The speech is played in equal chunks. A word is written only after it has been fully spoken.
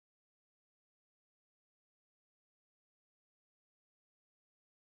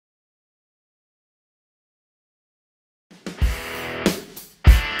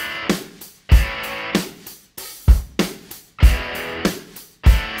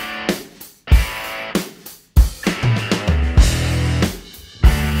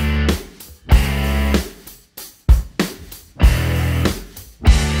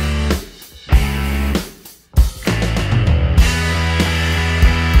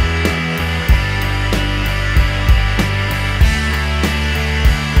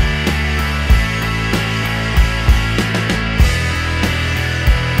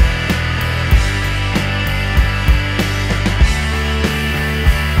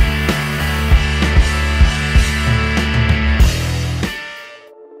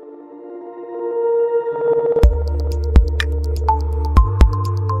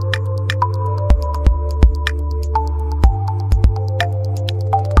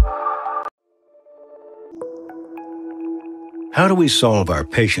How do we solve our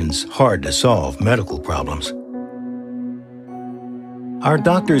patients' hard-to-solve medical problems? Our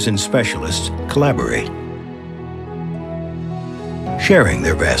doctors and specialists collaborate, sharing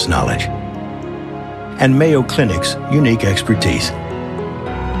their vast knowledge and Mayo Clinic's unique expertise.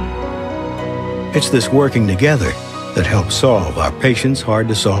 It's this working together that helps solve our patients'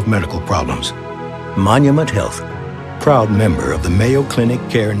 hard-to-solve medical problems. Monument Health, proud member of the Mayo Clinic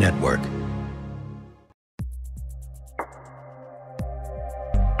Care Network.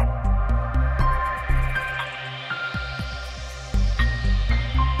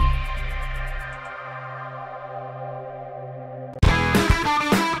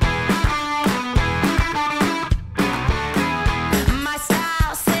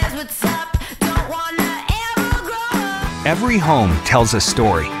 Every home tells a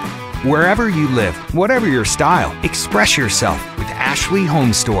story. Wherever you live, whatever your style, express yourself with Ashley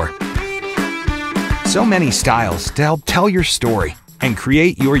Home Store. So many styles to help tell your story and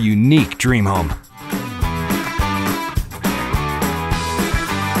create your unique dream home.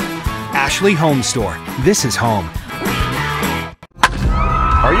 Ashley Home Store. This is home.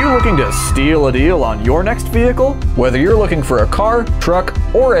 Are you looking to steal a deal on your next vehicle? Whether you're looking for a car, truck,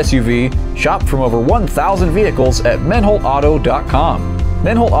 or SUV, shop from over 1,000 vehicles at menholtauto.com.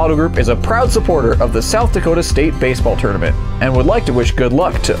 Menholt Auto Group is a proud supporter of the South Dakota State Baseball Tournament and would like to wish good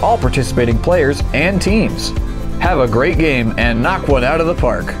luck to all participating players and teams. Have a great game and knock one out of the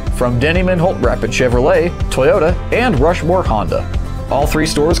park from Denny Menholt Rapid Chevrolet, Toyota, and Rushmore Honda. All 3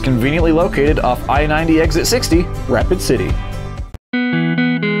 stores conveniently located off I-90 Exit 60, Rapid City.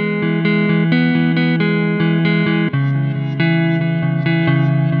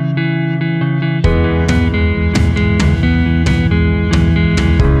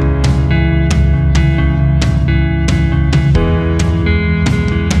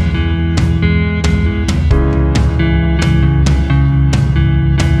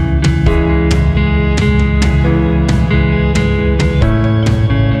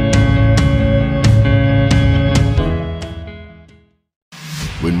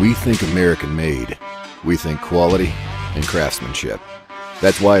 When we think American-made, we think quality and craftsmanship.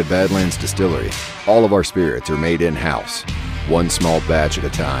 That's why at Badlands Distillery, all of our spirits are made in-house, one small batch at a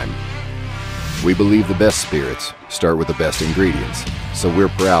time. We believe the best spirits start with the best ingredients, so we're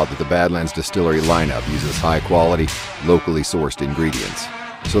proud that the Badlands Distillery lineup uses high-quality, locally sourced ingredients.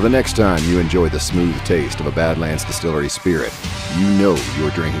 So the next time you enjoy the smooth taste of a Badlands Distillery spirit, you know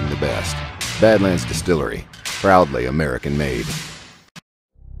you're drinking the best. Badlands Distillery, proudly American-made.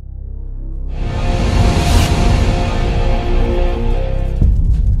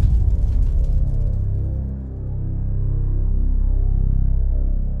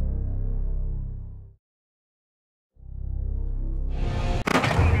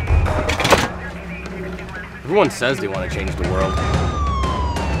 Everyone says they want to change the world.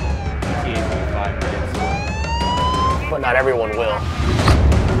 But not everyone will.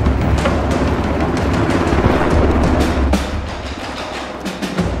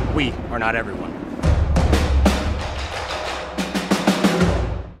 We are not everyone.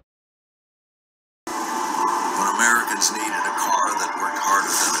 When Americans needed a car that worked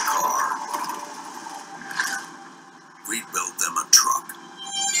harder than a car, we built them a truck.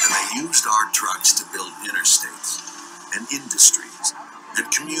 And they used our trucks to build interstates and industries and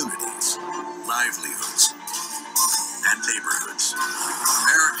communities, livelihoods and neighborhoods.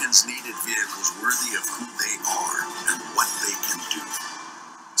 Americans needed vehicles worthy of who they are and what they can do.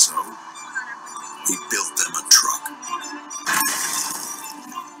 So, we built them a truck.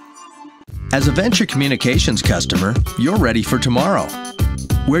 As a Venture Communications customer, you're ready for tomorrow.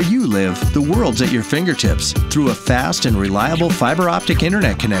 Where you live, the world's at your fingertips through a fast and reliable fiber optic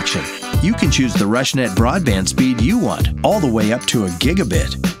internet connection. You can choose the RushNet broadband speed you want, all the way up to a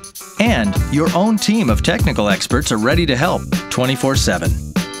gigabit. And your own team of technical experts are ready to help 24/7.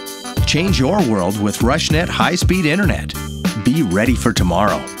 Change your world with RushNet high-speed internet. Be ready for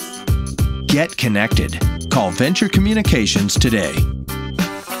tomorrow. Get connected. Call Venture Communications today.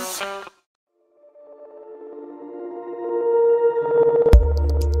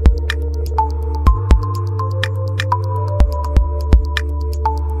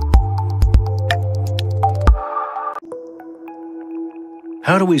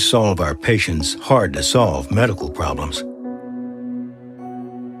 How do we solve our patients' hard-to-solve medical problems?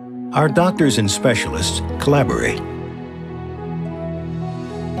 Our doctors and specialists collaborate,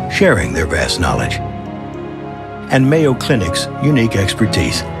 sharing their vast knowledge and Mayo Clinic's unique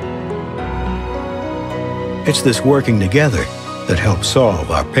expertise. It's this working together that helps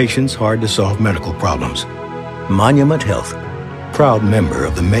solve our patients' hard-to-solve medical problems. Monument Health, proud member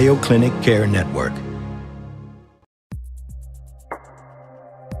of the Mayo Clinic Care Network.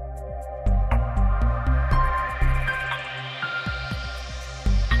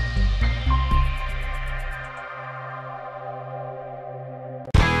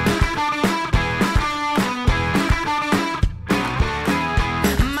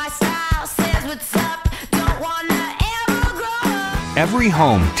 Every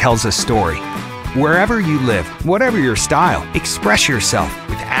home tells a story. Wherever you live, whatever your style, express yourself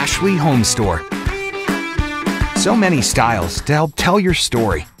with Ashley Home Store. So many styles to help tell your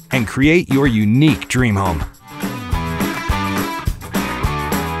story and create your unique dream home.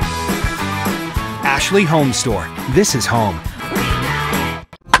 Ashley Home Store. This is home.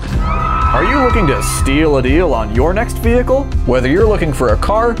 Are you looking to steal a deal on your next vehicle? Whether you're looking for a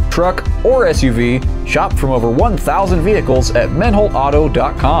car, truck, or SUV, shop from over 1,000 vehicles at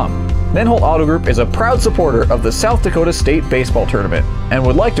menholtauto.com. Menholt Auto Group is a proud supporter of the South Dakota State Baseball Tournament and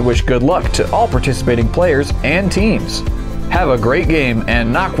would like to wish good luck to all participating players and teams. Have a great game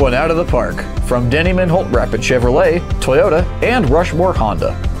and knock one out of the park from Denny Menholt Rapid Chevrolet, Toyota, and Rushmore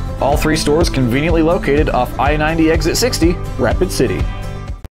Honda. All 3 stores conveniently located off I-90 Exit 60, Rapid City.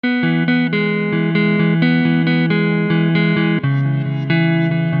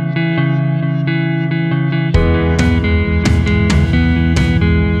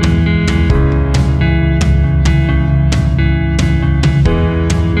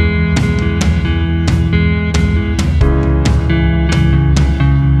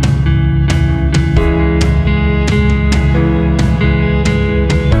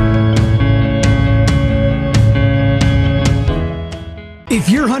 If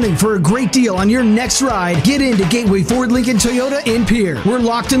you're hunting for a great deal on your next ride, get into Gateway Ford Lincoln Toyota in Pierre. We're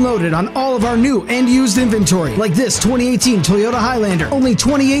locked and loaded on all of our new and used inventory, like this 2018 Toyota Highlander, only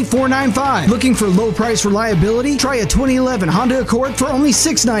 $28,495. Looking for low price reliability? Try a 2011 Honda Accord for only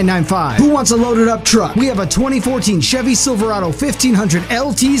 $6,995. Who wants a loaded up truck? We have a 2014 Chevy Silverado 1500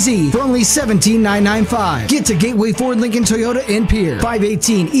 LTZ for only $17,995. Get to Gateway Ford Lincoln Toyota in Pierre,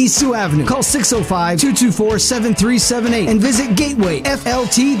 518 East Sioux Avenue. Call 605-224-7378 and visit GatewayFLT.com.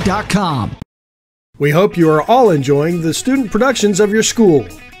 We hope you are all enjoying the student productions of your school.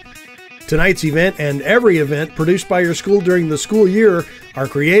 Tonight's event and every event produced by your school during the school year are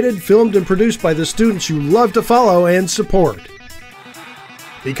created, filmed, and produced by the students you love to follow and support.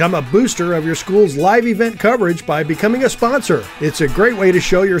 Become a booster of your school's live event coverage by becoming a sponsor. It's a great way to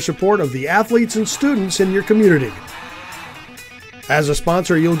show your support of the athletes and students in your community. As a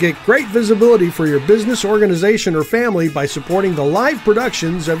sponsor, you'll get great visibility for your business, organization, or family by supporting the live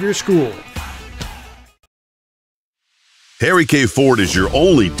productions of your school. Harry K. Ford is your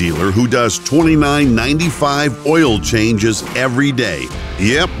only dealer who does $29.95 oil changes every day.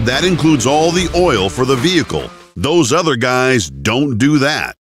 Yep, that includes all the oil for the vehicle. Those other guys don't do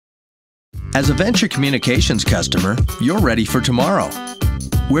that. As a Venture Communications customer, you're ready for tomorrow.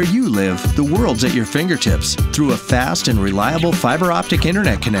 Where you live, the world's at your fingertips through a fast and reliable fiber optic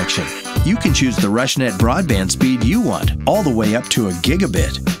internet connection. You can choose the RushNet broadband speed you want, all the way up to a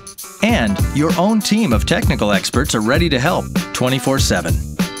gigabit. And your own team of technical experts are ready to help 24/7.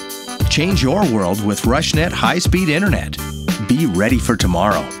 Change your world with RushNet high-speed internet. Be ready for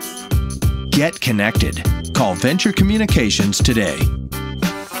tomorrow. Get connected. Call Venture Communications today.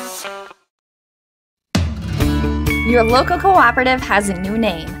 Your local cooperative has a new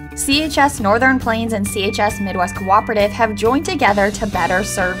name. CHS Northern Plains and CHS Midwest Cooperative have joined together to better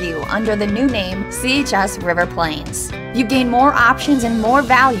serve you under the new name CHS River Plains. You gain more options and more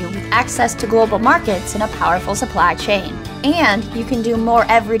value with access to global markets and a powerful supply chain. And you can do more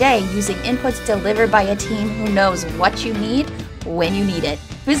every day using inputs delivered by a team who knows what you need when you need it.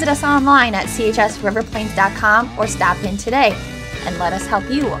 Visit us online at chsriverplains.com or stop in today and let us help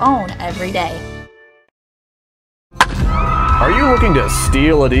you own every day. Are you looking to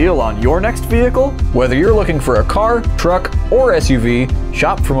steal a deal on your next vehicle? Whether you're looking for a car, truck, or SUV,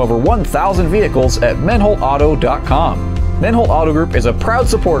 shop from over 1,000 vehicles at menholtauto.com. Menholt Auto Group is a proud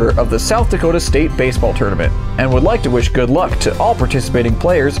supporter of the South Dakota State Baseball Tournament and would like to wish good luck to all participating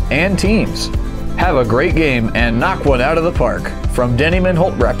players and teams. Have a great game and knock one out of the park from Denny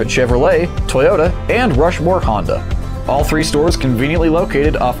Menholt Rapid Chevrolet, Toyota, and Rushmore Honda. All 3 stores conveniently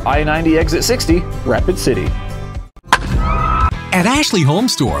located off I-90 Exit 60, Rapid City. At Ashley Home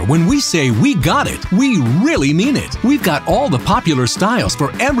Store, when we say we got it, we really mean it. We've got all the popular styles for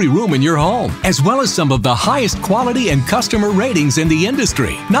every room in your home, as well as some of the highest quality and customer ratings in the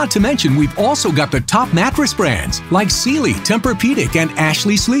industry. Not to mention, we've also got the top mattress brands like Sealy, Tempur-Pedic, and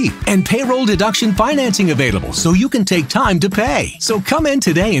Ashley Sleep, and payroll deduction financing available so you can take time to pay. So come in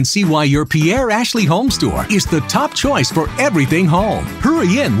today and see why your Pierre Ashley Home Store is the top choice for everything home.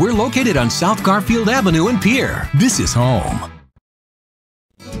 Hurry in, we're located on South Garfield Avenue in Pierre. This is home.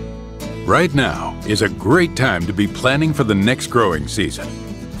 Right now is a great time to be planning for the next growing season.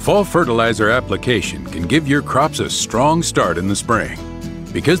 Fall fertilizer application can give your crops a strong start in the spring.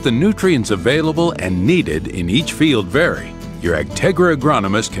 Because the nutrients available and needed in each field vary, your Agtegra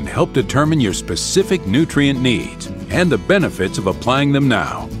agronomist can help determine your specific nutrient needs and the benefits of applying them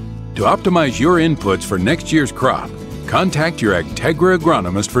now. To optimize your inputs for next year's crop, contact your Agtegra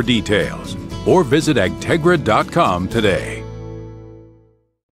agronomist for details or visit agtegra.com today.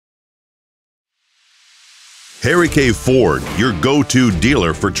 Harry K. Ford, your go-to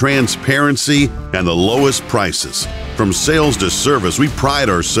dealer for transparency and the lowest prices. From sales to service, we pride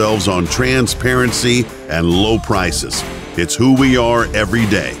ourselves on transparency and low prices. It's who we are every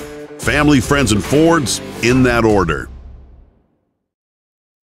day. Family, friends, and Fords, in that order.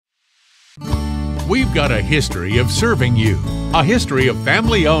 We've got a history of serving you, a history of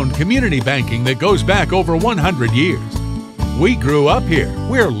family-owned community banking that goes back over 100 years. We grew up here,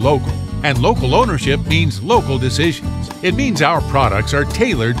 we're local, and local ownership means local decisions. It means our products are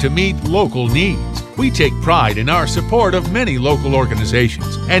tailored to meet local needs. We take pride in our support of many local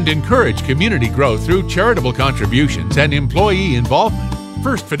organizations and encourage community growth through charitable contributions and employee involvement.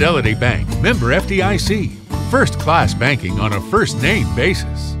 First Fidelity Bank, member FDIC. First-class banking on a first-name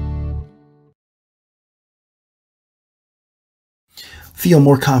basis. Feel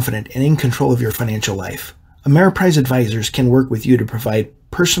more confident and in control of your financial life. Ameriprise Advisors can work with you to provide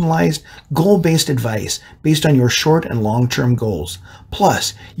personalized, goal-based advice based on your short and long-term goals.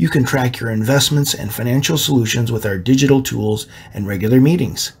 Plus, you can track your investments and financial solutions with our digital tools and regular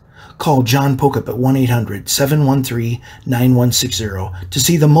meetings. Call John Pocup at 1-800-713-9160 to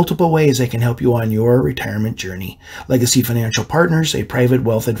see the multiple ways they can help you on your retirement journey. Legacy Financial Partners, a private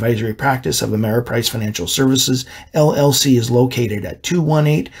wealth advisory practice of Ameriprise Financial Services, LLC, is located at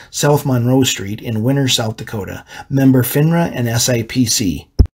 218 South Monroe Street in Winter, South Dakota. Member FINRA and SIPC.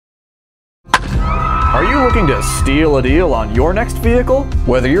 Are you looking to steal a deal on your next vehicle?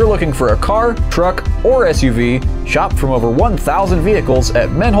 Whether you're looking for a car, truck, or SUV, shop from over 1,000 vehicles at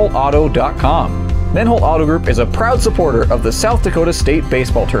menholtauto.com. Menholt Auto Group is a proud supporter of the South Dakota State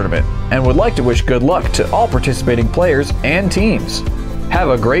Baseball Tournament and would like to wish good luck to all participating players and teams. Have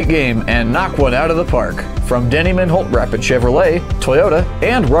a great game and knock one out of the park from Denny Menholt Rapid Chevrolet, Toyota,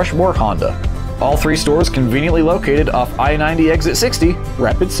 and Rushmore Honda. All three stores conveniently located off I-90 Exit 60,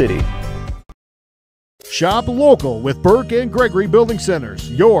 Rapid City. Shop local with Burke and Gregory Building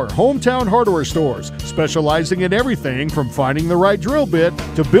Centers, your hometown hardware stores, specializing in everything from finding the right drill bit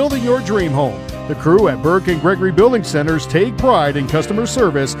to building your dream home. The crew at Burke and Gregory Building Centers take pride in customer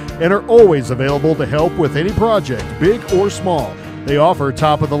service and are always available to help with any project, big or small. They offer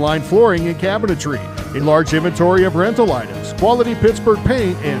top-of-the-line flooring and cabinetry, a large inventory of rental items, quality Pittsburgh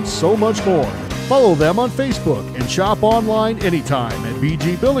paint, and so much more. Follow them on Facebook and shop online anytime at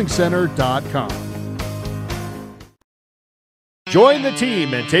bgbuildingcenter.com. Join the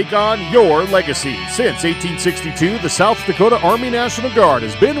team and take on your legacy. Since 1862, the South Dakota Army National Guard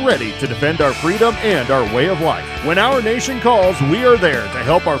has been ready to defend our freedom and our way of life. When our nation calls, we are there to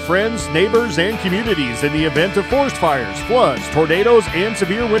help our friends, neighbors, and communities in the event of forest fires, floods, tornadoes, and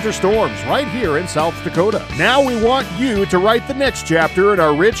severe winter storms right here in South Dakota. Now we want you to write the next chapter in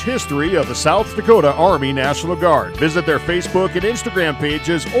our rich history of the South Dakota Army National Guard. Visit their Facebook and Instagram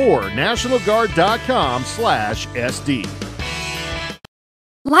pages or nationalguard.com/SD.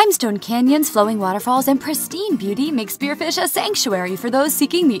 Limestone canyons, flowing waterfalls, and pristine beauty make Spearfish a sanctuary for those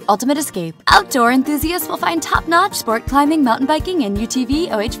seeking the ultimate escape. Outdoor enthusiasts will find top-notch sport climbing, mountain biking, and UTV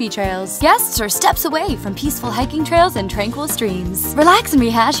OHV trails. Guests are steps away from peaceful hiking trails and tranquil streams. Relax and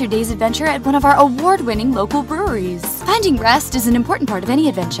rehash your day's adventure at one of our award-winning local breweries. Finding rest is an important part of any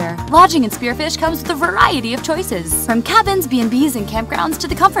adventure. Lodging in Spearfish comes with a variety of choices, from cabins, B&Bs, and campgrounds to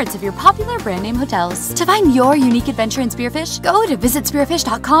the comforts of your popular brand-name hotels. To find your unique adventure in Spearfish, go to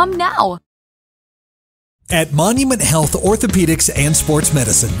visitspearfish.com now. At Monument Health Orthopedics and Sports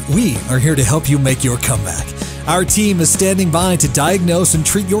Medicine, we are here to help you make your comeback. Our team is standing by to diagnose and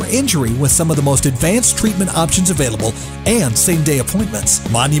treat your injury with some of the most advanced treatment options available and same-day appointments.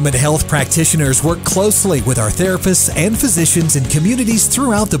 Monument Health practitioners work closely with our therapists and physicians in communities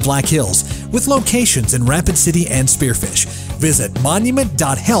throughout the Black Hills, with locations in Rapid City and Spearfish. Visit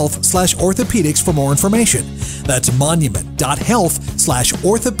monument.health/orthopedics for more information. That's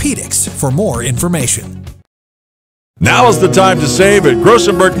monument.health/orthopedics for more information. Now is the time to save at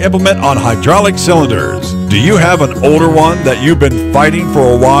Grossenberg Implement on hydraulic cylinders. Do you have an older one that you've been fighting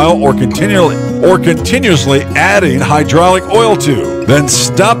for a while or continuously adding hydraulic oil to? Then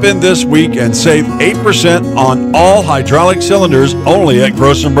stop in this week and save 8% on all hydraulic cylinders only at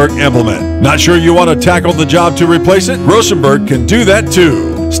Grossenberg Implement. Not sure you want to tackle the job to replace it? Grossenberg can do that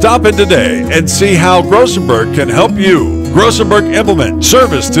too. Stop in today and see how Grossenberg can help you. Grossenberg Implement,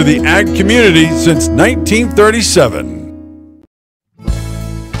 service to the ag community since 1937.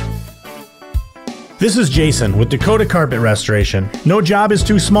 This is Jason with Dakota Carpet Restoration. No job is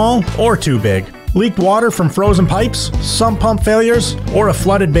too small or too big. Leaked water from frozen pipes, sump pump failures, or a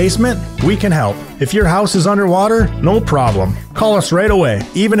flooded basement? We can help. If your house is underwater, no problem. Call us right away.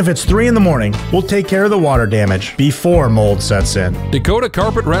 Even if it's 3 in the morning, we'll take care of the water damage before mold sets in. Dakota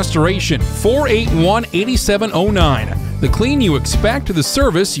Carpet Restoration, 481-8709. The clean you expect, the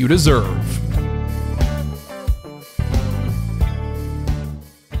service you deserve.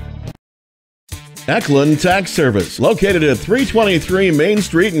 Eklund Tax Service, located at 323 Main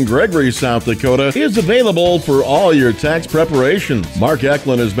Street in Gregory, South Dakota, is available for all your tax preparations. Mark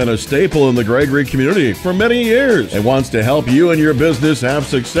Eklund has been a staple in the Gregory community for many years and wants to help you and your business have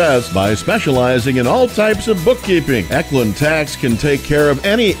success by specializing in all types of bookkeeping. Eklund Tax can take care of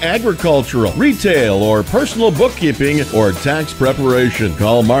any agricultural, retail, or personal bookkeeping or tax preparation.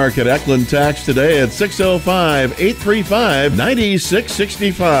 Call Mark at Eklund Tax today at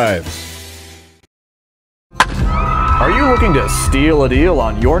 605-835-9665. Are you looking to steal a deal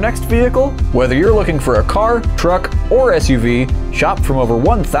on your next vehicle? Whether you're looking for a car, truck, or SUV, shop from over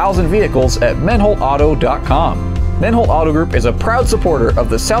 1,000 vehicles at menholtauto.com. Menholt Auto Group is a proud supporter of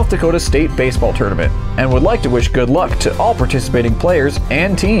the South Dakota State Baseball Tournament and would like to wish good luck to all participating players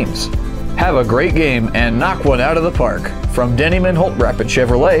and teams. Have a great game and knock one out of the park from Denny Menholt Rapid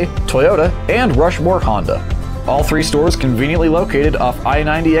Chevrolet, Toyota, and Rushmore Honda. All 3 stores conveniently located off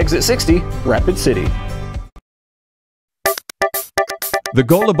I-90 Exit 60, Rapid City. The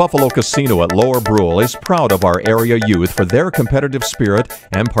Golden Buffalo Casino at Lower Brule is proud of our area youth for their competitive spirit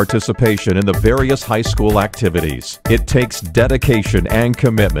and participation in the various high school activities. It takes dedication and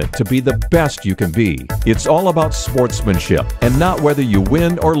commitment to be the best you can be. It's all about sportsmanship and not whether you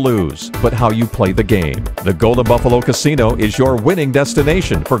win or lose, but how you play the game. The Golden Buffalo Casino is your winning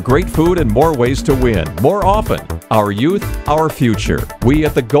destination for great food and more ways to win, more often. Our youth, our future. We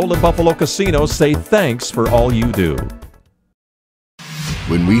at the Golden Buffalo Casino say thanks for all you do.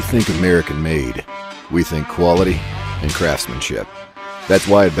 When we think American-made, we think quality and craftsmanship. That's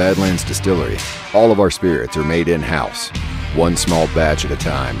why at Badlands Distillery, all of our spirits are made in-house, one small batch at a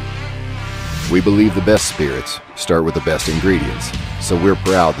time. We believe the best spirits start with the best ingredients, so we're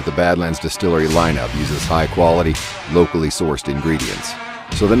proud that the Badlands Distillery lineup uses high-quality, locally sourced ingredients.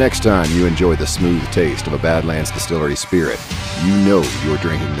 So the next time you enjoy the smooth taste of a Badlands Distillery spirit, you know you're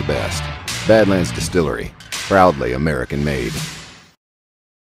drinking the best. Badlands Distillery, proudly American-made.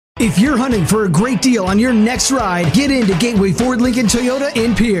 If you're hunting for a great deal on your next ride, get into Gateway Ford Lincoln Toyota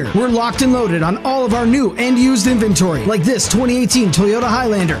in Pierre. We're locked and loaded on all of our new and used inventory, like this 2018 Toyota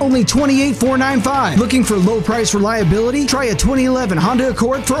Highlander, only $28,495. Looking for low price reliability? Try a 2011 Honda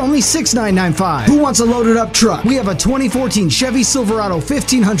Accord for only $6,995. Who wants a loaded up truck? We have a 2014 Chevy Silverado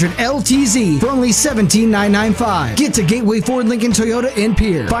 1500 LTZ for only $17,995. Get to Gateway Ford Lincoln Toyota in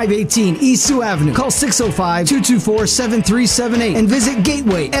Pierre, 518 East Sioux Avenue. Call 605-224-7378 and visit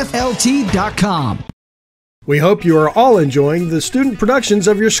GatewayFLT.com. We hope you are all enjoying the student productions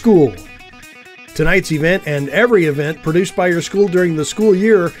of your school. Tonight's event and every event produced by your school during the school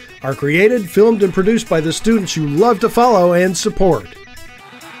year are created, filmed, and produced by the students you love to follow and support.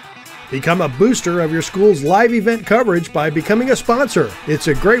 Become a booster of your school's live event coverage by becoming a sponsor. It's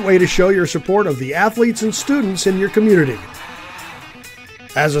a great way to show your support of the athletes and students in your community.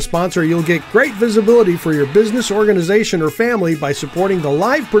 As a sponsor, you'll get great visibility for your business, organization, or family by supporting the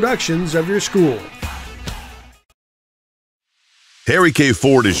live productions of your school. Harry K.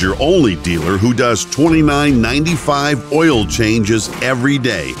 Ford is your only dealer who does $29.95 oil changes every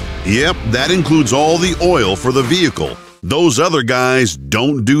day. Yep, that includes all the oil for the vehicle. Those other guys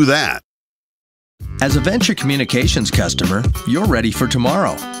don't do that. As a Venture Communications customer, you're ready for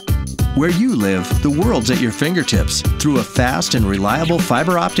tomorrow. Where you live, the world's at your fingertips through a fast and reliable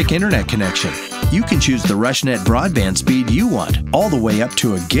fiber optic internet connection. You can choose the RushNet broadband speed you want, all the way up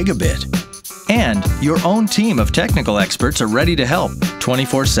to a gigabit. And your own team of technical experts are ready to help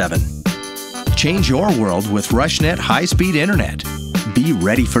 24/7. Change your world with RushNet high-speed internet. Be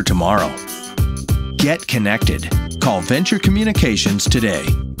ready for tomorrow. Get connected. Call Venture Communications today.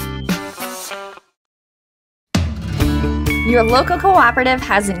 Your local cooperative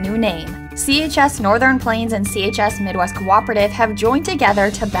has a new name. CHS Northern Plains and CHS Midwest Cooperative have joined together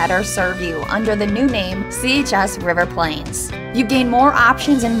to better serve you under the new name CHS River Plains. You gain more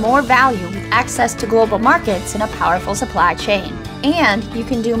options and more value with access to global markets and a powerful supply chain. And you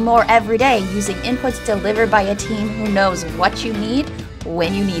can do more every day using inputs delivered by a team who knows what you need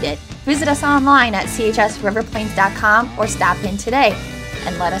when you need it. Visit us online at chsriverplains.com or stop in today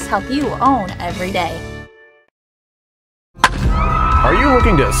and let us help you own every day. Are you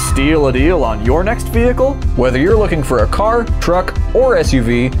looking to steal a deal on your next vehicle? Whether you're looking for a car, truck, or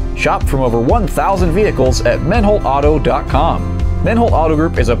SUV, shop from over 1,000 vehicles at menholtauto.com. Menholt Auto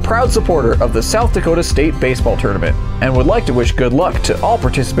Group is a proud supporter of the South Dakota State Baseball Tournament and would like to wish good luck to all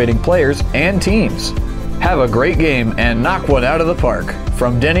participating players and teams. Have a great game and knock one out of the park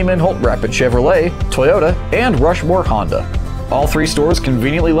from Denny Menholt Rapid Chevrolet, Toyota, and Rushmore Honda. All 3 stores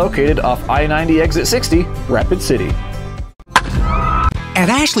conveniently located off I-90 Exit 60, Rapid City. At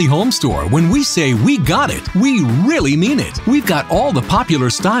Ashley Home Store, when we say we got it, we really mean it. We've got all the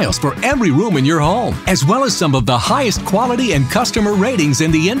popular styles for every room in your home, as well as some of the highest quality and customer ratings in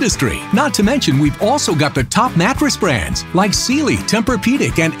the industry. Not to mention, we've also got the top mattress brands like Sealy,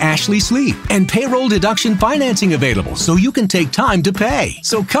 Tempur-Pedic, and Ashley Sleep, and payroll deduction financing available so you can take time to pay.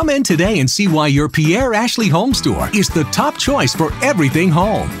 So come in today and see why your Pierre Ashley Home Store is the top choice for everything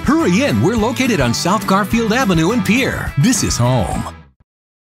home. Hurry in, we're located on South Garfield Avenue in Pierre. This is home.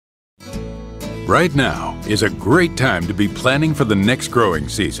 Right now is a great time to be planning for the next growing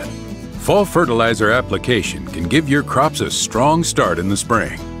season. Fall fertilizer application can give your crops a strong start in the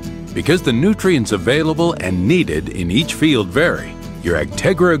spring. Because the nutrients available and needed in each field vary, your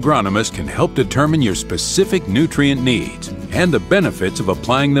Agtegra agronomist can help determine your specific nutrient needs and the benefits of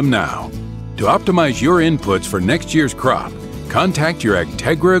applying them now. To optimize your inputs for next year's crop, contact your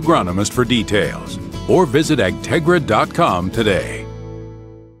Agtegra agronomist for details or visit agtegra.com today.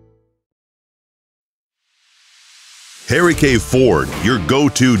 Harry K. Ford, your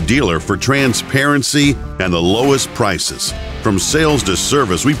go-to dealer for transparency and the lowest prices. From sales to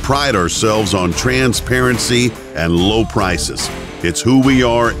service, we pride ourselves on transparency and low prices. It's who we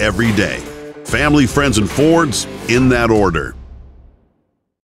are every day. Family, friends, and Fords, in that order.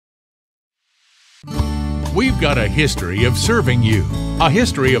 We've got a history of serving you, a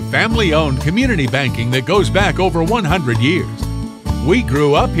history of family-owned community banking that goes back over 100 years. We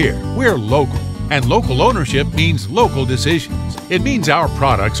grew up here. We're local. And local ownership means local decisions. It means our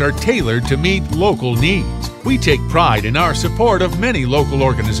products are tailored to meet local needs. We take pride in our support of many local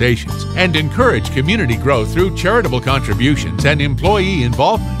organizations and encourage community growth through charitable contributions and employee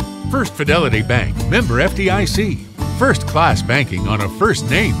involvement. First Fidelity Bank, member FDIC. First-class banking on a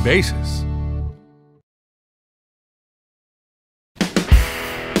first-name basis.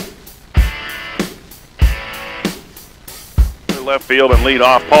 Left field and lead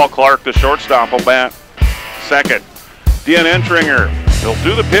off. Paul Clark, the shortstop, will bat second. Dean Entringer, he'll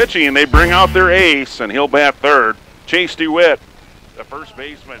do the pitching, and they bring out their ace, and he'll bat third. Chase DeWitt, the first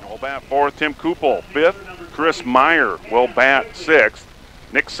baseman, will bat fourth. Tim Kupel, fifth. Chris Meyer will bat sixth.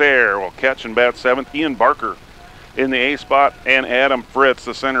 Nick Sayre will catch and bat seventh. Ian Barker in the A spot, and Adam Fritz,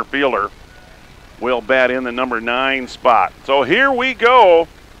 the center fielder, will bat in the number 9 spot. So here we go.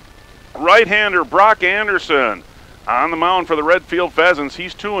 Right-hander Brock Anderson on the mound for the Redfield Pheasants.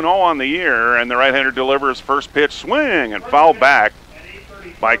 He's 2-0 on the year, and the right-hander delivers first pitch swing and foul back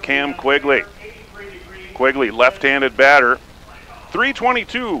by Cam Quigley. Quigley, left-handed batter,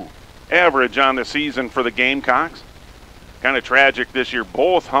 .322 average on the season for the Gamecocks. Kind of tragic this year.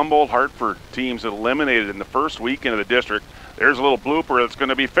 Both Humboldt-Hartford teams eliminated in the first weekend of the district. There's a little blooper that's going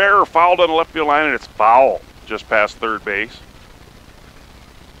to be fair or fouled on the left field line, and it's foul just past third base.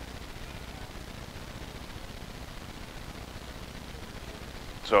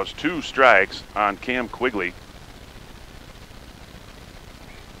 So it's 2 strikes on Cam Quigley.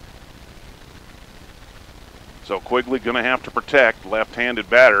 So Quigley going to have to protect left-handed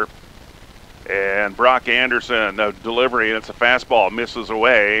batter. And Brock Anderson, the delivery, and it's a fastball, misses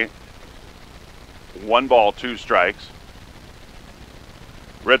away. 1 ball, 2 strikes.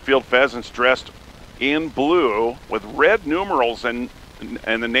 Redfield Pheasants dressed in blue with red numerals and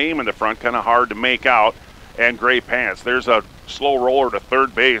the name in the front, kind of hard to make out, and gray pants. There's a slow roller to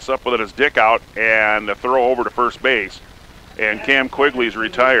third base, up with his dick out, and a throw over to first base. And Cam Quigley's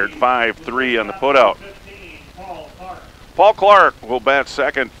retired, 5-3 on the putout. Paul Clark will bat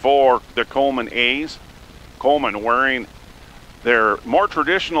second for the Colman A's. Colman wearing their more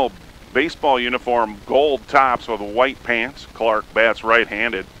traditional baseball uniform, gold tops with white pants. Clark bats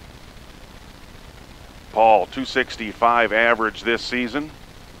right-handed. Paul, .265 average this season.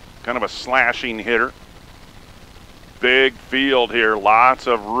 Kind of a slashing hitter. Big field here, lots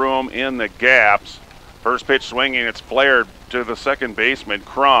of room in the gaps. First pitch swinging, it's flared to the second baseman,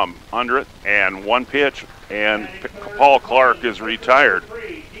 Crum, under it, and 1 pitch, and Paul Clark is retired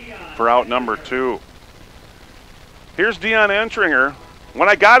for out number 2. Here's Dion Entringer. When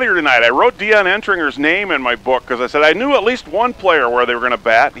I got here tonight, I wrote Dion Entringer's name in my book because I said I knew at least one player where they were going to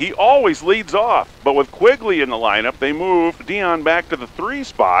bat. He always leads off, but with Quigley in the lineup, they moved Dion back to the 3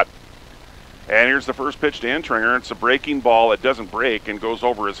 spot. And here's the first pitch to Entringer. It's a breaking ball. It doesn't break and goes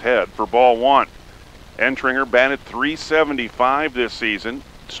over his head for ball one. Entringer batted .375 this season.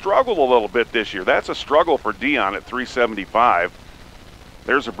 Struggled a little bit this year. That's a struggle for Dion at .375.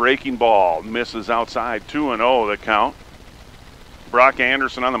 There's a breaking ball. Misses outside. 2-0 the count. Brock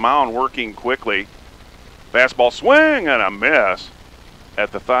Anderson on the mound working quickly. Fastball swing and a miss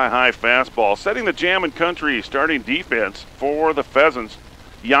at the thigh-high fastball. Setting the Jammin' Country starting defense for the Pheasants.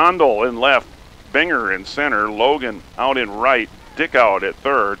 Yondel in left. Binger in center. Logan out in right. Dick out at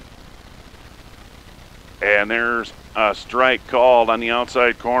third. And there's a strike called on the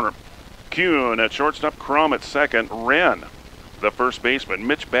outside corner. Kuhn at shortstop, Crum at second, Wren, the first baseman,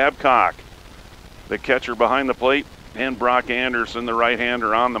 Mitch Babcock, the catcher behind the plate, and Brock Anderson, the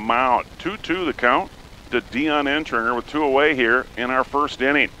right-hander, on the mound. 2-2 the count to Dion Entringer with 2 away here in our first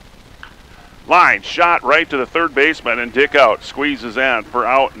inning. Line shot right to the third baseman, and Dick out squeezes in for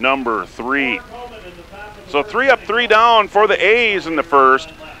out number 3. So 3 up, 3 down for the A's in the first.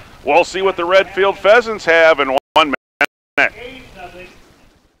 We'll see what the Redfield Pheasants have in 1 minute.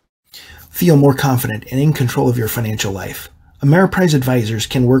 Feel more confident and in control of your financial life. Ameriprise Advisors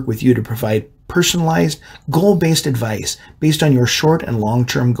can work with you to provide personalized, goal-based advice based on your short and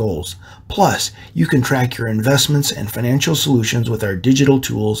long-term goals. Plus, you can track your investments and financial solutions with our digital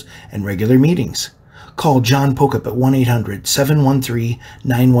tools and regular meetings. Call John Pokup at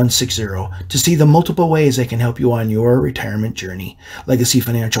 1-800-713-9160 to see the multiple ways I can help you on your retirement journey. Legacy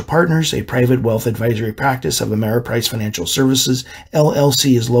Financial Partners, a private wealth advisory practice of Ameriprise Financial Services,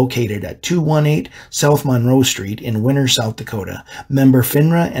 LLC, is located at 218 South Monroe Street in Winter, South Dakota. Member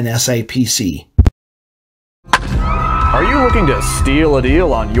FINRA and SIPC. Are you looking to steal a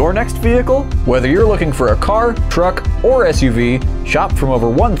deal on your next vehicle? Whether you're looking for a car, truck, or SUV, shop from over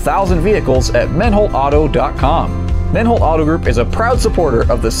 1,000 vehicles at menholtauto.com. Menholt Auto Group is a proud supporter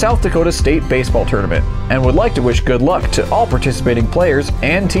of the South Dakota State Baseball Tournament and would like to wish good luck to all participating players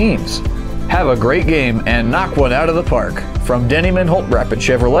and teams. Have a great game and knock one out of the park from Denny Menholt Rapid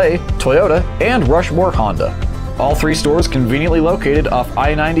Chevrolet, Toyota, and Rushmore Honda. All 3 stores conveniently located off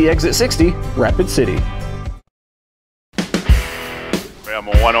I-90 Exit 60, Rapid City.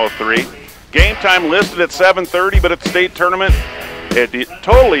 103. Game time listed at 7:30, but at the state tournament, it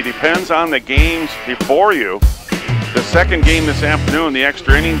totally depends on the games before you. The second game this afternoon, the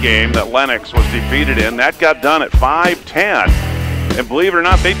extra inning game that Lennox was defeated in, that got done at 5:10. And believe it or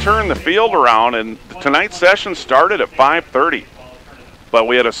not, they turned the field around, and tonight's session started at 5:30. But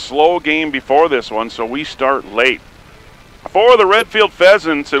we had a slow game before this one, so we start late. For the Redfield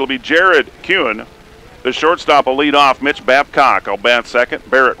Pheasants, it'll be Jared Kuhn. The shortstop will lead off. Mitch Babcock will bat second.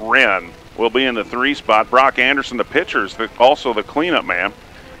 Barrett Wren will be in the 3 spot. Brock Anderson, the pitcher's also the cleanup man.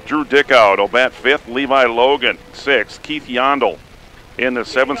 Drew Dickout will bat 5th. Levi Logan, 6th. Keith Yondel in the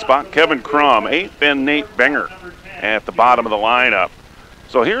 7th spot. Kevin Crum, 8th. And Nate Binger at the bottom of the lineup.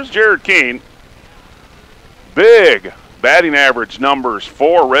 So here's Jared Keene. Big batting average numbers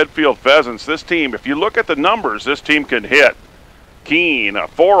for Redfield Pheasants. This team, if you look at the numbers, this team can hit. Keene, a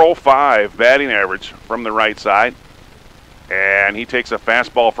 .405 batting average from the right side. And he takes a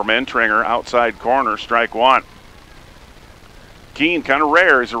fastball from Entringer, outside corner, strike 1. Keene, kind of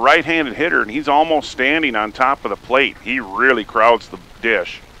rare, he's a right-handed hitter, and he's almost standing on top of the plate. He really crowds the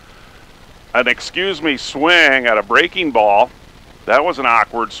dish. An excuse-me swing at a breaking ball. That was an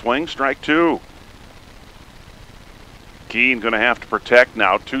awkward swing, strike 2. Keene going to have to protect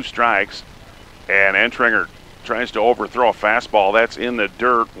now, 2 strikes. And Entringer tries to overthrow a fastball. That's in the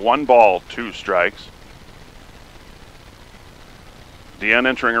dirt. 1 ball, 2 strikes. Dion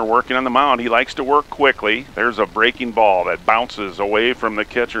Entringer working on the mound. He likes to work quickly. There's a breaking ball that bounces away from the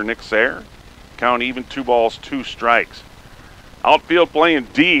catcher, Nick Sayre. Count even, 2 balls, 2 strikes. Outfield playing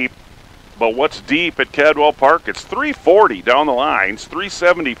deep, but what's deep at Cadwell Park? It's 340 down the lines,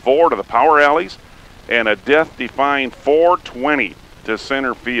 374 to the power alleys, and a death-defying 420 to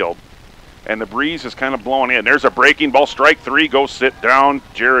center field. And the breeze is kind of blowing in. There's a breaking ball, strike 3, go sit down,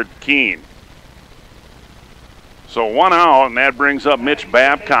 Jared Keene. So 1 out, and that brings up Mitch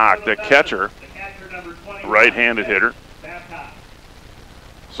Babcock, the catcher, right-handed hitter.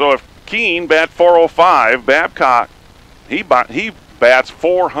 So if Keene bat .405, Babcock, he bats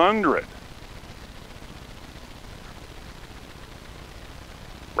 .400.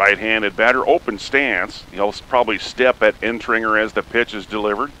 Right-handed batter, open stance. He'll probably step at Entringer as the pitch is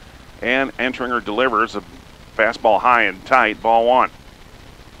delivered. And Entringer delivers a fastball high and tight, ball 1.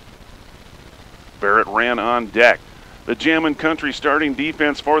 Barrett Wren on deck. The Jammin' Country starting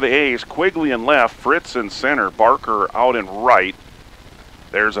defense for the A's. Quigley in left, Fritz in center, Barker out in right.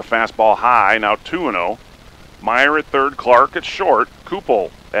 There's a fastball high, now 2-0. Meyer at third, Clark at short, Kupel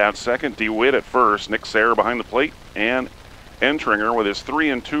at second, DeWitt at first, Nick Sayre behind the plate, and Entringer with his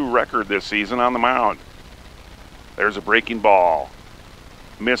 3-2 record this season on the mound. There's a breaking ball.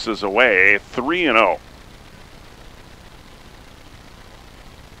 Misses away, 3-0.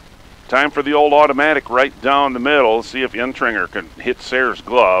 Time for the old automatic right down the middle. See if Entringer can hit Sayre's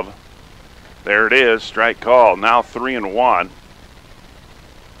glove. There it is, strike call. Now 3-1.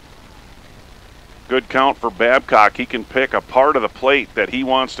 Good count for Babcock. He can pick a part of the plate that he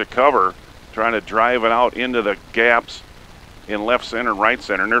wants to cover, trying to drive it out into the gaps in left center and right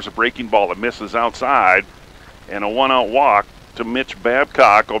center. And there's a breaking ball that misses outside, and a one-out walk to Mitch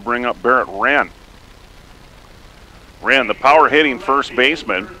Babcock will bring up Barrett Wren. Wren, the power-hitting first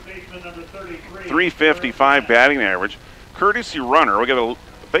baseman, 355 batting average. Courtesy runner. We got I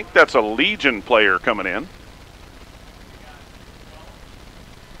think that's a Legion player coming in.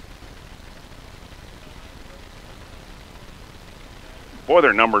 Boy,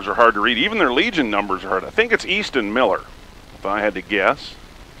 their numbers are hard to read. Even their Legion numbers are hard. I think it's Easton Miller, if I had to guess.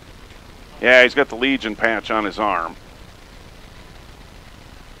 Yeah, he's got the Legion patch on his arm.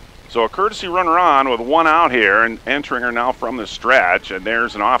 So a courtesy runner on with one out here, and Entringer now from the stretch, and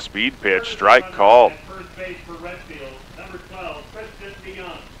there's an off-speed pitch, strike called. First base for Redfield, number 12, Christian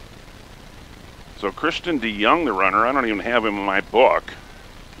DeYoung. So Christian DeYoung, the runner, I don't even have him in my book.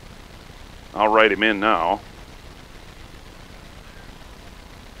 I'll write him in now.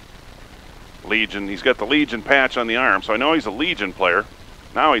 Legion, he's got the Legion patch on the arm, so I know he's a Legion player.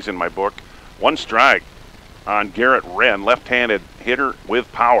 Now he's in my book. One strike on Garrett Wren, left-handed hitter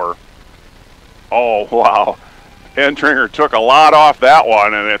with power. Oh, wow. Entringer took a lot off that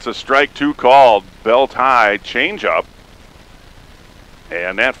one, and it's a strike two called. Belt high changeup.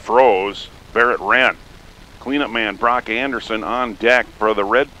 And that froze Barrett Wren. Cleanup man Brock Anderson on deck for the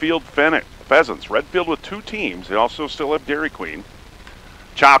Redfield Pheasants. Redfield with two teams. They also still have Dairy Queen.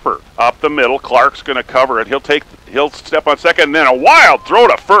 Chopper up the middle. Clark's going to cover it. He'll step on second, and then a wild throw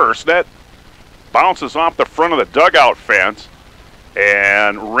to first. That bounces off the front of the dugout fence,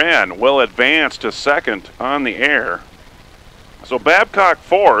 and Wren will advance to second on the air. So Babcock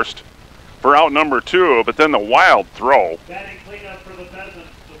forced for out number 2, but then the wild throw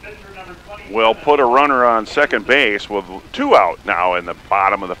will put a runner on second base with 2 out now in the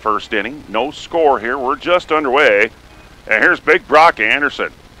bottom of the first inning. No score here. We're just underway. And here's big Brock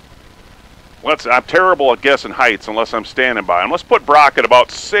Anderson. I'm terrible at guessing heights unless I'm standing by him. Let's put Brock at about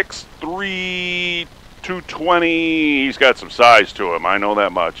 6'3", 220. He's got some size to him. I know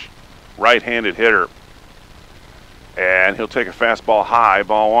that much. Right-handed hitter. And he'll take a fastball high,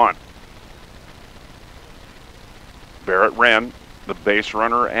 ball 1. Barrett Wren, the base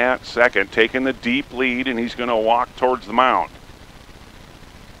runner at second, taking the deep lead, and he's going to walk towards the mound.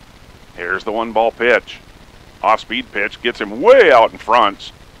 Here's the 1-ball pitch. Off-speed pitch, gets him way out in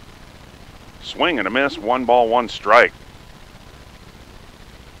front. Swing and a miss, 1 ball, 1 strike.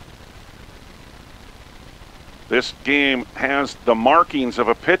 This game has the markings of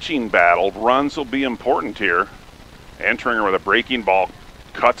a pitching battle. Runs will be important here. Entringer with a breaking ball,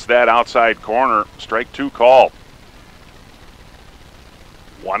 cuts that outside corner. Strike 2 called.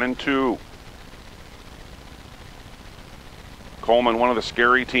 1-2. Colman, one of the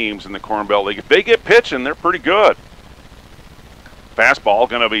scary teams in the Corn Belt League. If they get pitching, they're pretty good. Fastball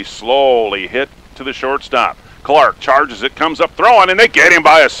going to be slowly hit to the shortstop. Clark charges it, comes up throwing, and they get him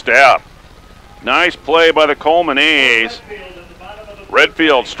by a step. Nice play by the Colman A's.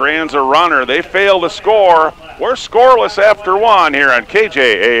 Redfield strands a runner. They fail to score. We're scoreless after 1 here on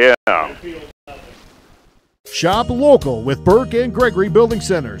KJAM. Shop local with Burke and Gregory Building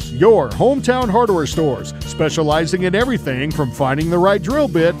Centers, your hometown hardware stores, specializing in everything from finding the right drill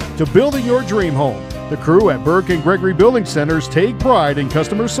bit to building your dream home. The crew at Burke and Gregory Building Centers take pride in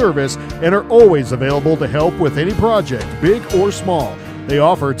customer service and are always available to help with any project, big or small. They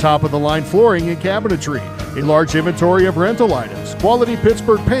offer top-of-the-line flooring and cabinetry, a large inventory of rental items, quality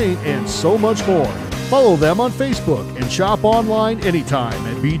Pittsburgh paint, and so much more. Follow them on Facebook and shop online anytime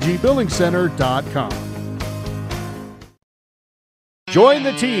at bgbuildingcenter.com. Join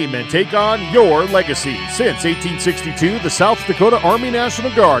the team and take on your legacy. Since 1862, the South Dakota Army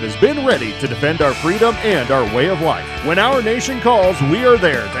National Guard has been ready to defend our freedom and our way of life. When our nation calls, we are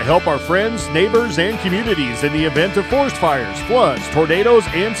there to help our friends, neighbors, and communities in the event of forest fires, floods, tornadoes,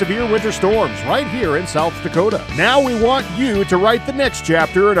 and severe winter storms right here in South Dakota. Now we want you to write the next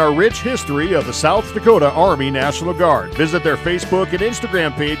chapter in our rich history of the South Dakota Army National Guard. Visit their Facebook and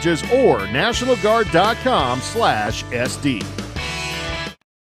Instagram pages or nationalguard.com/SD.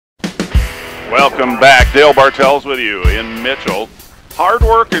 Welcome back. Dale Bartels with you in Mitchell. Hard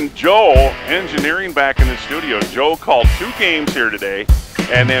work and Joe Engineering back in the studio. Joe called 2 games here today.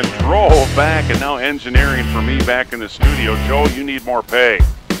 and then drove back and now engineering for me back in the studio. Joe, you need more pay.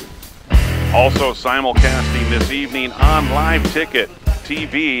 Also simulcasting this evening on Live Ticket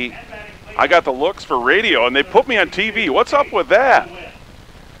TV. I got the looks for radio, and they put me on TV. What's up with that?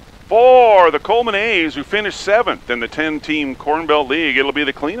 For the Colman A's, who finished 7th in the 10-team Corn Belt League, it'll be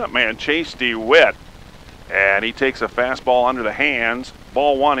the cleanup man, Chase DeWitt. And he takes a fastball under the hands.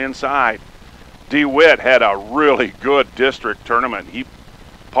 Ball 1 inside. DeWitt had a really good district tournament.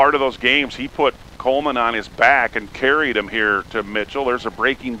 Part of those games, he put Colman on his back and carried him here to Mitchell. There's a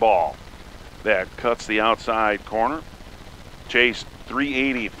breaking ball that cuts the outside corner. Chase,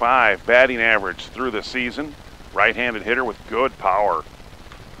 385 batting average through the season. Right-handed hitter with good power.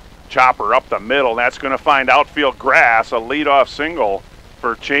 Chopper up the middle. That's going to find outfield grass. A leadoff single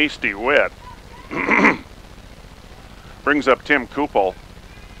for Chase DeWitt. Brings up Tim Kupel.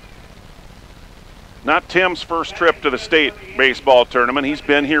 Not Tim's first trip to the state baseball tournament. He's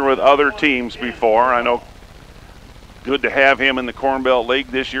been here with other teams before. I know. Good to have him in the Corn Belt League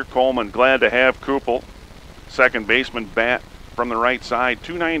this year. Colman glad to have Kupel. Second baseman bat from the right side.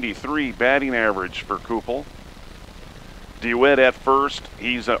 293 batting average for Kupel. DeWitt at first.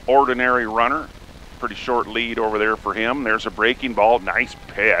 He's an ordinary runner. Pretty short lead over there for him. There's a breaking ball. Nice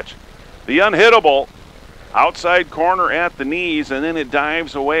pitch. The unhittable. Outside corner at the knees, and then it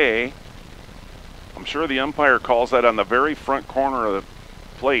dives away. I'm sure the umpire calls that on the very front corner of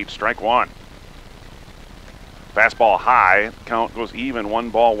the plate. Strike 1. Fastball high. Count goes even.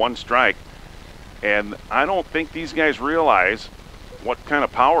 1 ball, 1 strike. And I don't think these guys realize what kind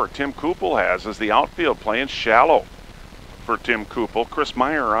of power Tim Kupel has as the outfield playing shallow for Tim Kupel. Chris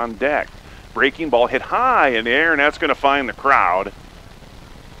Meyer on deck. Breaking ball hit high in the air, and that's going to find the crowd.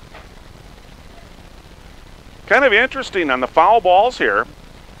 Kind of interesting on the foul balls here.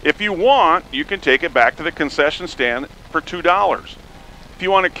 If you want, you can take it back to the concession stand for $2. If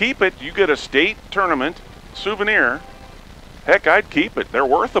you want to keep it, you get a state tournament souvenir. Heck, I'd keep it. They're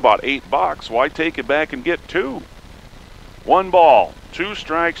worth about $8. Why take it back and get 2? 1 ball, 2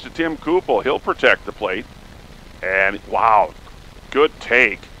 strikes to Tim Kupel. He'll protect the plate. And wow, good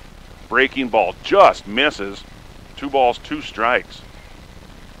take. Breaking ball just misses. 2 balls, 2 strikes.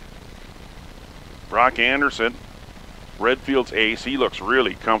 Brock Anderson, Redfield's ace. He looks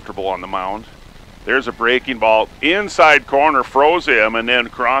really comfortable on the mound. There's a breaking ball. Inside corner, froze him, and then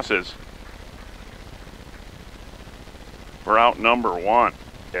crosses for out number 1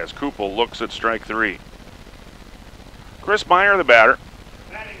 as Kupel looks at strike 3. Chris Meyer, the batter.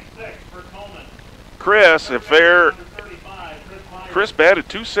 Chris, Chris batted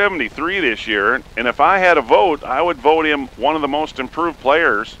 .273 this year, and if I had a vote, I would vote him one of the most improved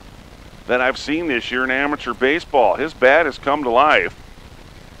players that I've seen this year in amateur baseball. His bat has come to life.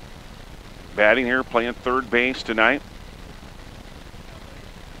 Batting here, playing third base tonight.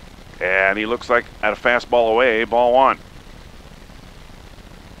 And he looks like at a fastball away, ball 1.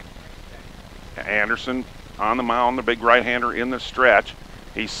 Anderson on the mound, the big right-hander in the stretch.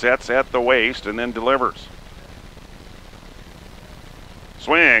 He sets at the waist and then delivers.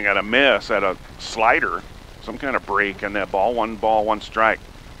 Swing and a miss at a slider. Some kind of break in that ball. 1 ball, 1 strike.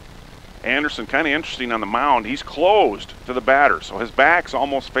 Anderson kind of interesting on the mound. He's closed to the batter, so his back's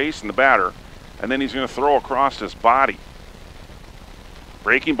almost facing the batter, and then he's going to throw across his body.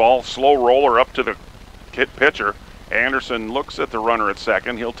 Breaking ball, slow roller up to the pitcher. Anderson looks at the runner at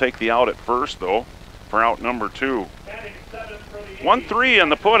second. He'll take the out at first, though, for out number 2. 1-3 on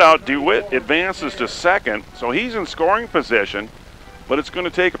the putout. DeWitt advances to second, so he's in scoring position, but it's going to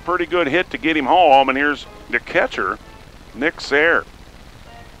take a pretty good hit to get him home, and here's the catcher, Nick Sayre.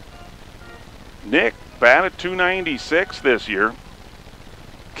 Nick batted .296 this year.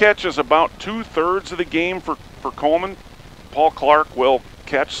 Catches about 2/3 of the game for Colman. Paul Clark will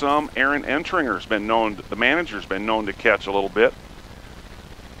catch some. Aaron Entringer's been known, the manager's been known to catch a little bit.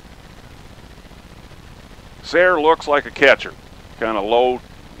 Sayre looks like a catcher. Kind of low,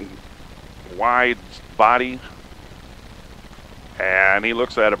 wide body. And he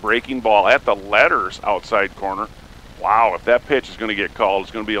looks at a breaking ball at the letters outside corner. Wow, if that pitch is going to get called,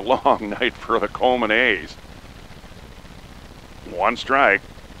 it's going to be a long night for the Colman A's. 1 strike.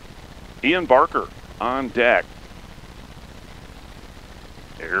 Ian Barker on deck.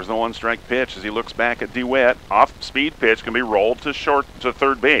 Here's the 1-strike pitch as he looks back at DeWitt. Off-speed pitch can be rolled to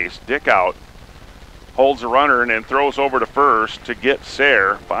third base. Dick out. Holds the runner and then throws over to first to get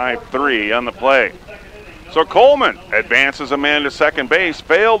Sayre. 5-3 on the play. So Colman advances a man to second base.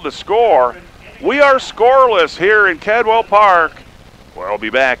 Failed to score. We are scoreless here in Cadwell Park. We'll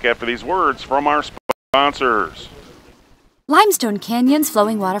be back after these words from our sponsors. Limestone canyons,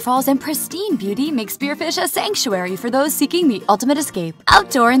 flowing waterfalls, and pristine beauty make Spearfish a sanctuary for those seeking the ultimate escape.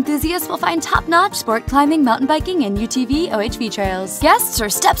 Outdoor enthusiasts will find top-notch sport climbing, mountain biking, and UTV OHV trails. Guests are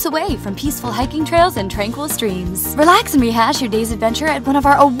steps away from peaceful hiking trails and tranquil streams. Relax and rehash your day's adventure at one of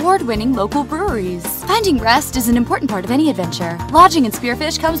our award-winning local breweries. Finding rest is an important part of any adventure. Lodging in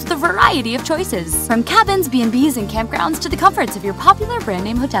Spearfish comes with a variety of choices, from cabins, B&Bs, and campgrounds to the comforts of your popular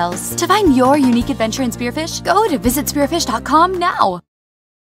brand-name hotels. To find your unique adventure in Spearfish, go to visitspearfish.com now.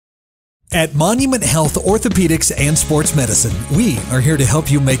 At Monument Health Orthopedics and Sports Medicine, we are here to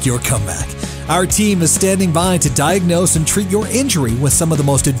help you make your comeback. Our team is standing by to diagnose and treat your injury with some of the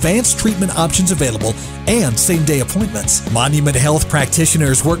most advanced treatment options available and same-day appointments. Monument Health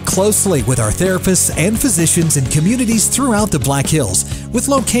practitioners work closely with our therapists and physicians in communities throughout the Black Hills, with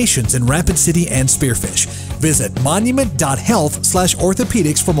locations in Rapid City and Spearfish. Visit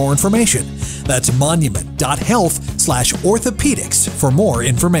monument.health/orthopedics for more information. That's monument.health/orthopedics for more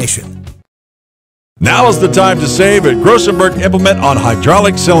information. Now is the time to save at Grossenberg Implement on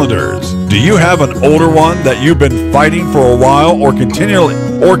hydraulic cylinders. Do you have an older one that you've been fighting for a while or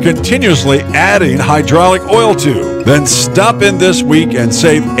continuously adding hydraulic oil to? Then stop in this week and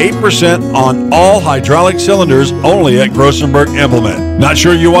save 8% on all hydraulic cylinders only at Grossenberg Implement. Not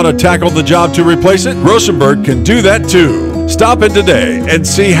sure you want to tackle the job to replace it? Grossenberg can do that too. Stop in today and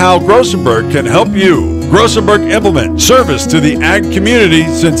see how Grossenberg can help you. Grossenberg Implement, service to the ag community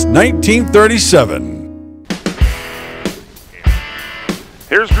since 1937.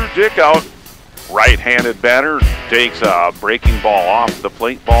 Here's Drew Dickout, right-handed batter, takes a breaking ball off the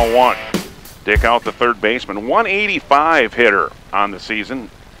plate, ball one. Dickout, the third baseman, 185 hitter on the season.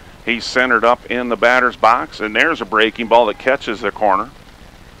 He's centered up in the batter's box, and there's a breaking ball that catches the corner.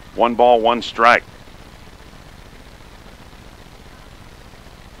 1 ball, 1 strike.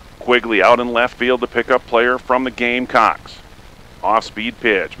 Quigley out in left field, the pickup player from the Gamecocks. Off-speed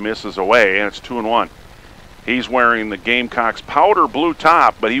pitch, misses away, and it's 2-1. He's wearing the Gamecocks powder blue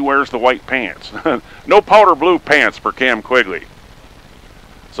top, but he wears the white pants. No powder blue pants for Cam Quigley.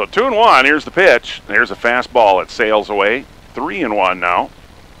 So 2-1, here's the pitch. There's a fastball that sails away. 3-1 now.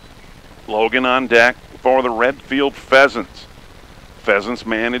 Logan on deck for the Redfield Pheasants. Pheasants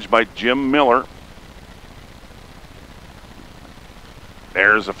managed by Jim Miller.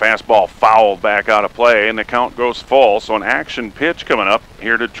 There's a fastball fouled back out of play, and the count goes full. So an action pitch coming up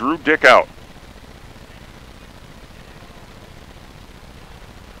here to Drew Dickout.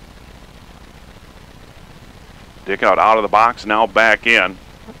 Dickout out of the box, now back in.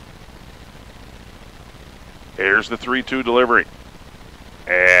 Here's the 3-2 delivery.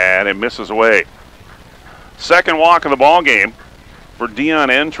 And it misses away. Second walk of the ball game for Dion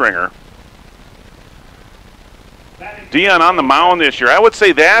Entringer. Dion on the mound this year. I would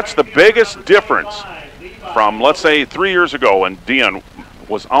say that's the biggest difference from, let's say, 3 years ago when Dion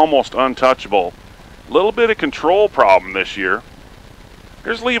was almost untouchable. A little bit of control problem this year.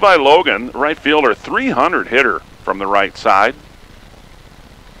 Here's Levi Logan, right fielder, 300 hitter from the right side.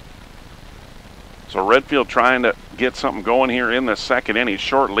 So Redfield trying to get something going here in the second inning.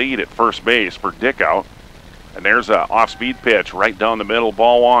 Short lead at first base for Dickout. And there's a off-speed pitch right down the middle,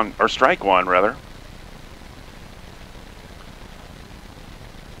 ball one, or strike one rather.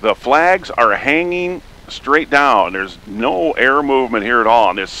 The flags are hanging straight down. There's no air movement here at all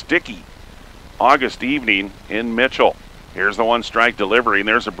on this sticky August evening in Mitchell. Here's the 1-strike delivery, and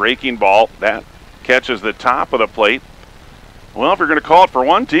there's a breaking ball. That catches the top of the plate. Well, if you're going to call it for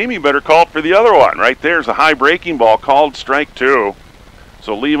one team, you better call it for the other one. Right there's a high breaking ball called strike 2.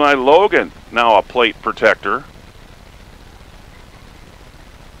 So Levi Logan now a plate protector.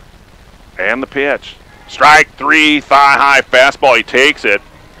 And the pitch. Strike 3, thigh high fastball. He takes it.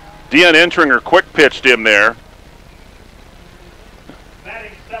 Dion Entringer quick pitched him there.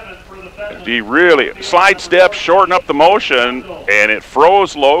 He really slide step, shorten up the motion, and it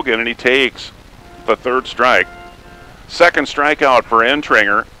froze Logan, and he takes the 3rd strike. 2nd strikeout for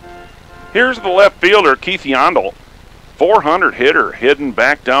Entringer. Here's the left fielder, Keith Yondel, 400 hitter, hidden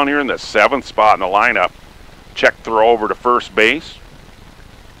back down here in the 7th spot in the lineup. Check throw over to first base.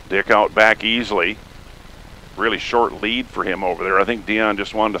 Dickout back easily. Really short lead for him over there. I think Dion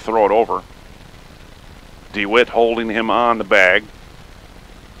just wanted to throw it over. DeWitt holding him on the bag.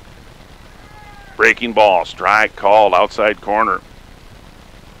 Breaking ball, strike called outside corner.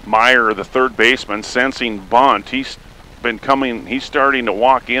 Meyer, the 3rd baseman, sensing bunt. He's starting to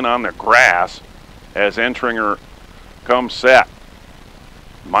walk in on the grass as Entringer comes set.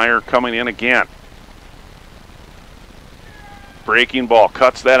 Meyer coming in again. Breaking ball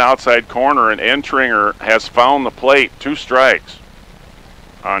cuts that outside corner, and Entringer has found the plate. 2 strikes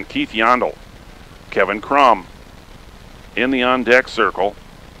on Keith Yondel. Kevin Crum in the on-deck circle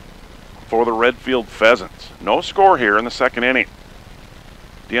for the Redfield Pheasants. No score here in the second inning.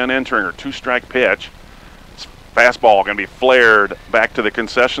 Dion Entringer, 2-strike pitch. It's fastball going to be flared back to the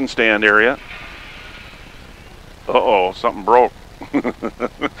concession stand area. Uh-oh, something broke.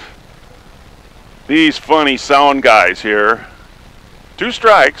 These funny sound guys here. 2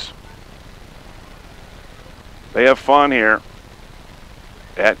 strikes. They have fun here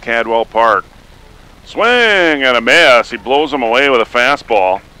at Cadwell Park. Swing and a miss. He blows them away with a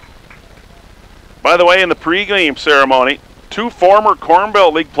fastball. By the way, in the pregame ceremony, 2 former Corn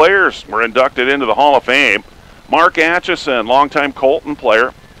Belt League players were inducted into the Hall of Fame. Mark Atchison, longtime Colton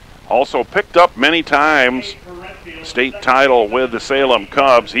player, also picked up many times state title with the Salem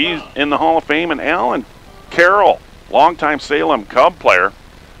Cubs. He's in the Hall of Fame. And Alan Carroll, longtime Salem Cub player,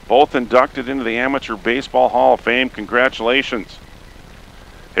 both inducted into the Amateur Baseball Hall of Fame. Congratulations.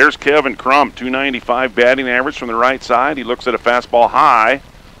 Here's Kevin Crum, 295 batting average from the right side. He looks at a fastball high.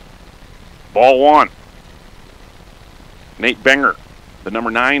 Ball 1. Nate Benger, the number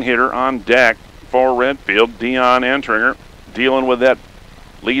 9 hitter on deck for Redfield. Dion Entringer dealing with that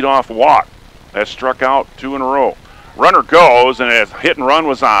leadoff walk that struck out 2 in a row. Runner goes, and as hit and run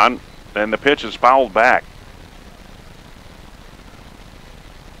was on, and the pitch is fouled back.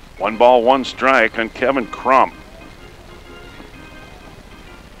 1 ball, 1 strike on Kevin Crum.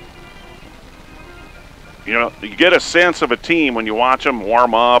 You know, you get a sense of a team when you watch them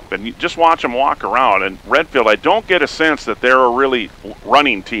warm up and you just watch them walk around. And Redfield, I don't get a sense that they're a really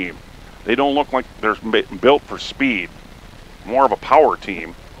running team. They don't look like they're built for speed. More of a power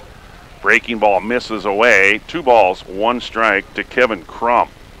team. Breaking ball misses away. 2 balls, 1 strike to Kevin Crum.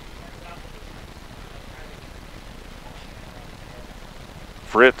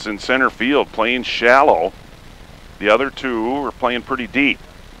 Fritz in center field playing shallow. The other 2 are playing pretty deep.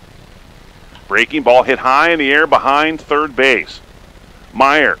 Breaking ball hit high in the air behind third base.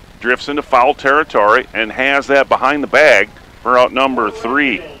 Meyer drifts into foul territory and has that behind the bag for out number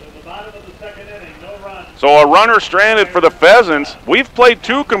 3. So a runner stranded for the Pheasants. We've played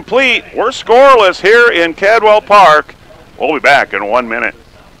 2 complete. We're scoreless here in Cadwell Park. We'll be back in 1 minute.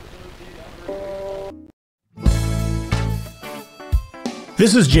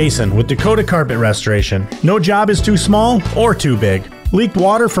 This is Jason with Dakota Carpet Restoration. No job is too small or too big. Leaked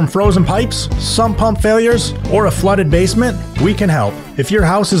water from frozen pipes, sump pump failures, or a flooded basement? We can help. If your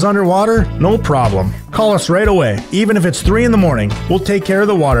house is underwater, no problem. Call us right away. Even if it's 3 in the morning, we'll take care of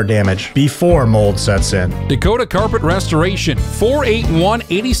the water damage before mold sets in. Dakota Carpet Restoration,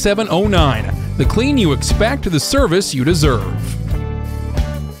 481-8709. The clean you expect, the service you deserve.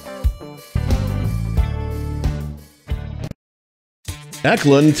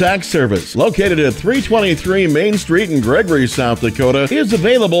 Eklund Tax Service, located at 323 Main Street in Gregory, South Dakota, is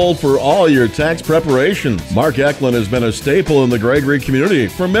available for all your tax preparations. Mark Eklund has been a staple in the Gregory community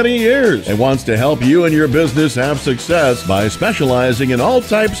for many years and wants to help you and your business have success by specializing in all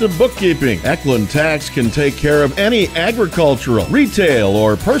types of bookkeeping. Eklund Tax can take care of any agricultural, retail,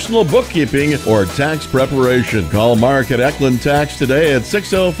 or personal bookkeeping or tax preparation. Call Mark at Eklund Tax today at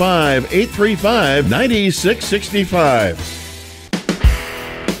 605-835-9665.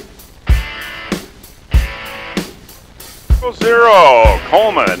 0-0,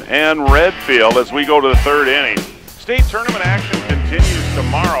 Colman and Redfield as we go to the 3rd inning. State tournament action continues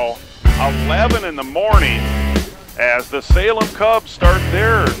tomorrow, 11 in the morning, as the Salem Cubs start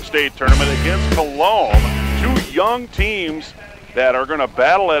their state tournament against Colman. 2 young teams that are going to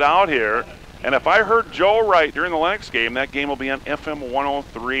battle it out here. And if I heard Joe right during the next game, that game will be on FM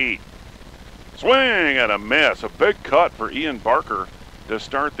 103. Swing and a miss. A big cut for Ian Barker to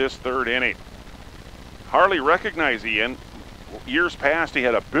start this 3rd inning. Hardly recognize Ian. Years past, he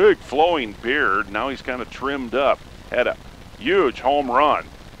had a big flowing beard. Now he's kind of trimmed up. Had a huge home run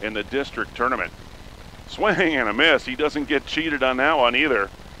in the district tournament. Swing and a miss. He doesn't get cheated on that one either,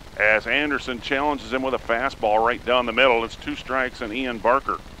 as Anderson challenges him with a fastball right down the middle. It's 2 strikes on Ian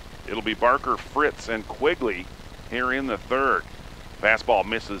Barker. It'll be Barker, Fritz, and Quigley here in the 3rd. Fastball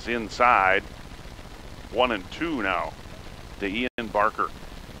misses inside. 1-2 now to Ian Barker.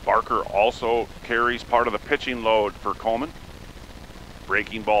 Barker also carries part of the pitching load for Colman.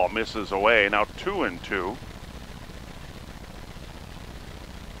 Breaking ball misses away. Now 2-2.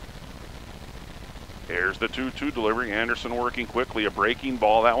 Here's the 2-2 delivery. Anderson working quickly. A breaking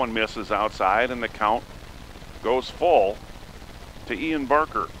ball. That one misses outside, and the count goes full to Ian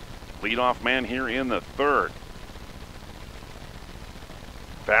Barker. Leadoff man here in the 3rd.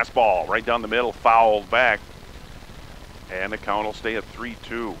 Fastball right down the middle, fouled back. And the count will stay at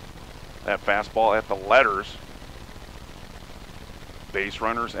 3-2. That fastball at the letters. Base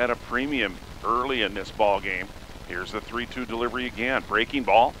runners at a premium early in this ball game Here's the 3-2 delivery again. Breaking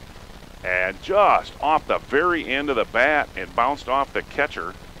ball. And just off the very end of the bat, it bounced off the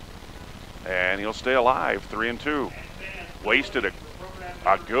catcher. And he'll stay alive, 3-2. Wasted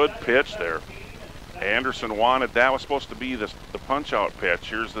a good pitch there. Anderson wanted, that was supposed to be the punch-out pitch.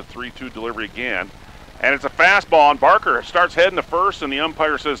 Here's the 3-2 delivery again. And it's a fastball, and Barker starts heading to first, and the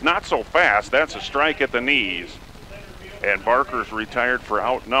umpire says, not so fast. That's a strike at the knees. And Barker's retired for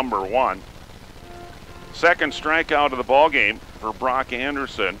out number 1. Second strikeout of the ball game for Brock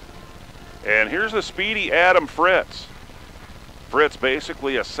Anderson. And here's the speedy Adam Fritz. Fritz,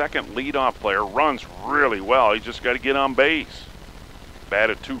 basically a second leadoff player, runs really well. He's just got to get on base.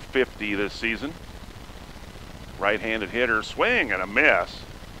 Batted .250 this season. Right-handed hitter, swing and a miss.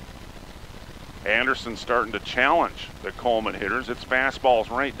 Anderson starting to challenge the Colman hitters. Its fastball's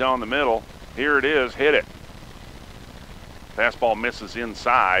right down the middle. Here it is, hit it. Fastball misses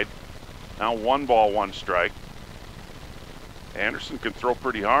inside. Now 1 ball, 1 strike. Anderson can throw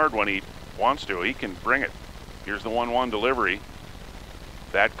pretty hard when he wants to. He can bring it. Here's the 1-1 delivery.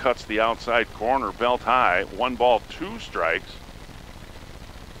 That cuts the outside corner, belt high. 1 ball, 2 strikes.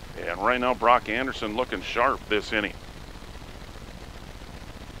 And right now, Brock Anderson looking sharp this inning.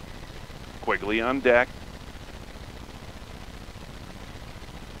 Quigley on deck.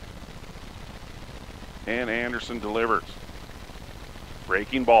 And Anderson delivers.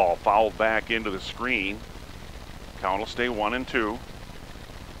 Breaking ball, fouled back into the screen. Count will stay 1-2.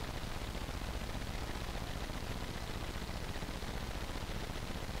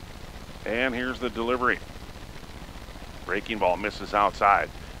 And here's the delivery. Breaking ball misses outside.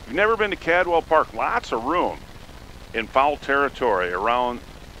 If you've never been to Cadwell Park, lots of room in foul territory around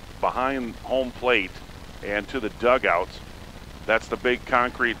behind home plate and to the dugouts. That's the big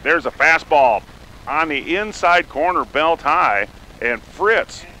concrete. There's a fastball on the inside corner, belt high, and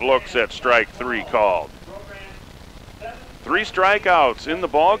Fritz looks at strike 3 called. 3 strikeouts in the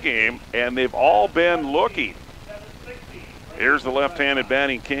ball game, and they've all been looking. Here's the left-handed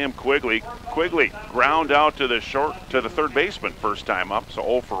batting Cam Quigley. Quigley ground out to the third baseman first time up, so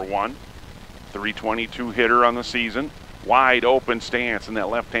 0 for 1. 322 hitter on the season. Wide open stance in that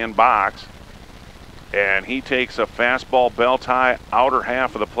left-hand box. And he takes a fastball belt high, outer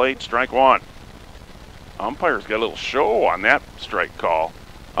half of the plate, strike 1. Umpire's got a little show on that strike call.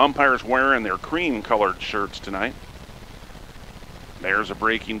 Umpires wearing their cream-colored shirts tonight. There's a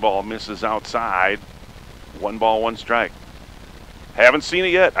breaking ball, misses outside. 1 ball, 1 strike. Haven't seen it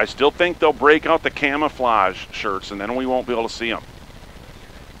yet. I still think they'll break out the camouflage shirts, and then we won't be able to see them.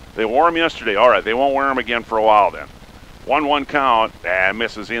 They wore them yesterday. All right, they won't wear them again for a while then. 1-1 count, and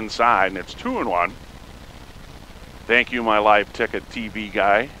misses inside, and it's 2-1. Thank you, my live ticket TV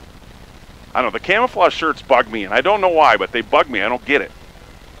guy. I don't know, the camouflage shirts bug me, and I don't know why, but they bug me. I don't get it.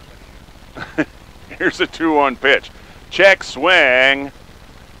 Here's a 2-1 pitch. Check swing,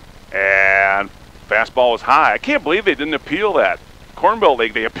 and fastball is high. I can't believe they didn't appeal that. Corn Belt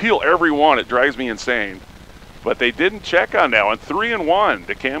League, they appeal every one. It drives me insane. But they didn't check on that one. 3-1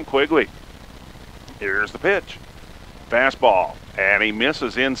 to Cam Quigley. Here's the pitch. Fastball, and he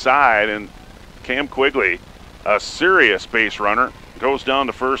misses inside, and Cam Quigley, a serious base runner, goes down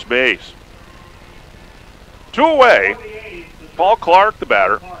to first base. 2 away. Paul Clark, the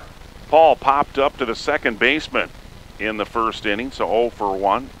batter. Paul popped up to the second baseman in the first inning, so 0 for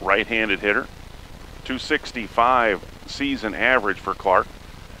 1, right-handed hitter. 265 season average for Clark.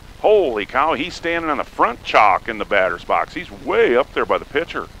 Holy cow, he's standing on the front chalk in the batter's box. He's way up there by the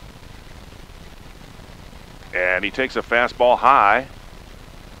pitcher. And he takes a fastball high.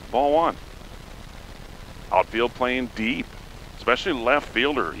 Ball 1. Outfield playing deep, especially left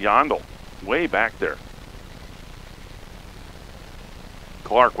fielder Yondel, way back there.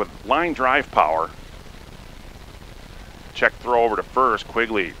 Clark with line drive power. Check throw over to first.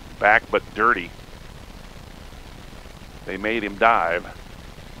 Quigley back but dirty. They made him dive.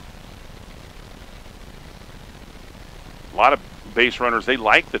 A lot of base runners, they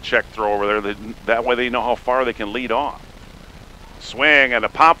like the check throw over there. That way they know how far they can lead off. Swing and a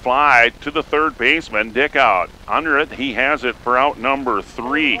pop fly to the third baseman. Dick out. Under it, he has it for out number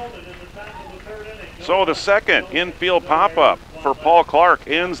 3. So the second infield pop-up for Paul Clark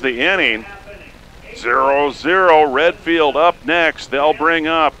ends the inning. 0-0. Redfield up next. They'll bring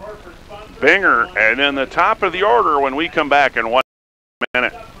up Binger, and then the top of the order when we come back in 1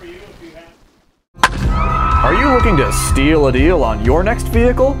 minute. Are you looking to steal a deal on your next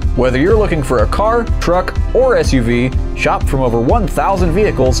vehicle? Whether you're looking for a car, truck, or SUV, shop from over 1,000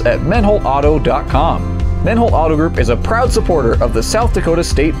 vehicles at menholtauto.com. Menholt Auto Group is a proud supporter of the South Dakota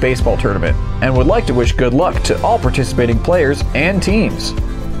State Baseball Tournament and would like to wish good luck to all participating players and teams.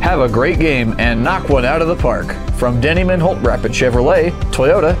 Have a great game and knock one out of the park from Denny Minholt Rapid Chevrolet,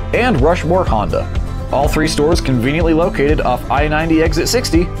 Toyota, and Rushmore Honda. All 3 stores conveniently located off I-90 Exit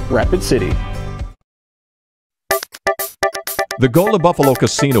 60, Rapid City. The Golden Buffalo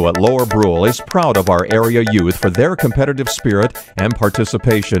Casino at Lower Brule is proud of our area youth for their competitive spirit and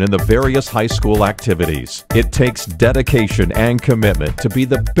participation in the various high school activities. It takes dedication and commitment to be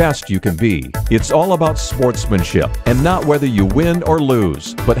the best you can be. It's all about sportsmanship and not whether you win or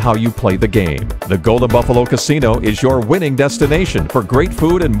lose, but how you play the game. The Golden Buffalo Casino is your winning destination for great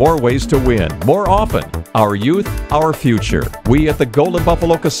food and more ways to win, more often. Our youth, our future. We at the Golden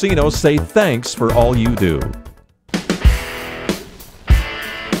Buffalo Casino say thanks for all you do.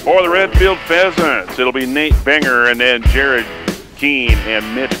 For the Redfield Pheasants, it'll be Nate Binger and then Jared Keene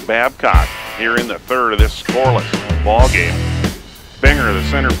and Mitch Babcock here in the third of this scoreless ball game. Binger, the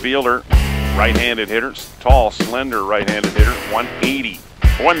center fielder, right-handed hitter, tall, slender right-handed hitter,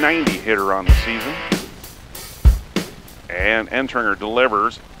 190 hitter on the season. And Entringer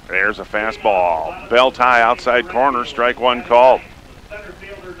delivers. There's a fastball. Bell tie outside corner, strike one called.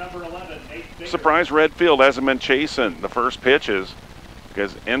 Surprise, Redfield hasn't been chasing the first pitches,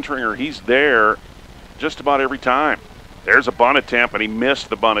 because Entringer, he's there just about every time. There's a bunt attempt, and he missed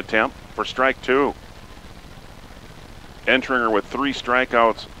the bunt attempt for strike 2. Entringer with 3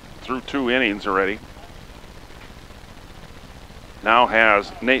 strikeouts through 2 innings already. Now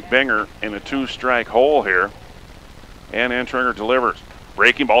has Nate Binger in a 2-strike hole here. And Entringer delivers.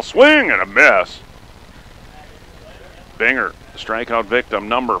 Breaking ball, swing and a miss. Binger, strikeout victim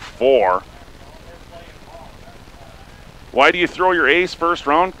number 4. Why do you throw your ace first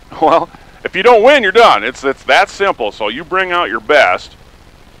round? Well, if you don't win, you're done. It's that simple. So you bring out your best.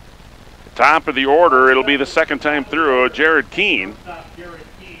 Top of the order, it'll be the second time through, Jared Keene.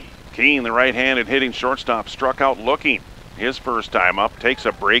 Keene, the right-handed hitting shortstop, struck out looking his first time up, takes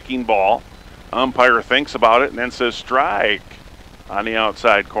a breaking ball. Umpire thinks about it and then says strike on the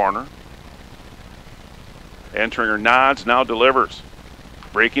outside corner. Entringer nods, now delivers.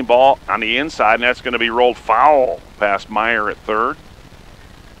 Breaking ball on the inside, and that's going to be rolled foul past Meyer at third.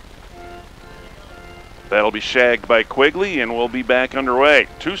 That'll be shagged by Quigley, and we'll be back underway.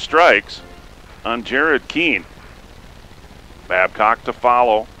 2 strikes on Jared Keene. Babcock to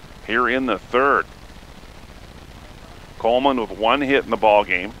follow here in the third. Colman with 1 hit in the ball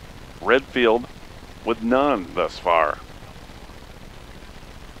game. Redfield with none thus far.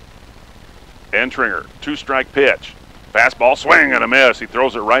 Entringer, 2-strike pitch. Fastball, swing and a miss. He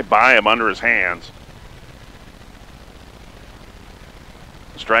throws it right by him under his hands.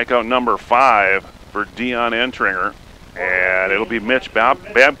 Strikeout number 5 for Dion Entringer, and it'll be Mitch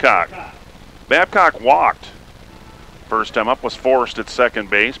Babcock. Babcock walked. First time up was Forrest at second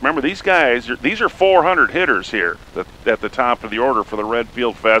base. Remember, these guys, these are 400 hitters here at the top of the order for the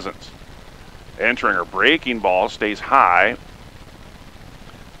Redfield Pheasants. Entringer, breaking ball, stays high.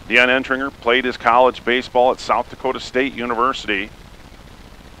 Dion Entringer played his college baseball at South Dakota State University.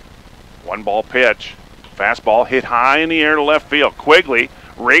 1-ball pitch. Fastball hit high in the air to left field. Quigley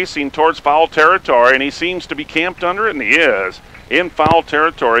racing towards foul territory, and he seems to be camped under it, and he is. In foul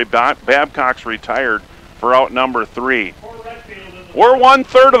territory, Babcock's retired for out number 3. We're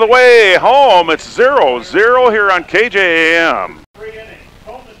 1/3 of the way home. It's 0-0 here on KJAM.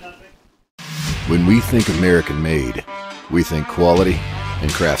 When we think American made, we think quality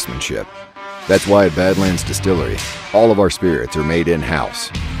and craftsmanship. That's why at Badlands Distillery, all of our spirits are made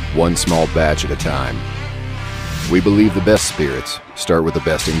in-house, one small batch at a time. We believe the best spirits start with the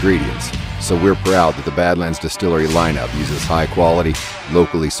best ingredients, so we're proud that the Badlands Distillery lineup uses high-quality,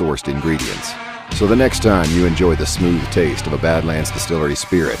 locally sourced ingredients. So the next time you enjoy the smooth taste of a Badlands Distillery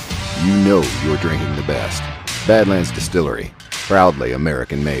spirit, you know you're drinking the best. Badlands Distillery, proudly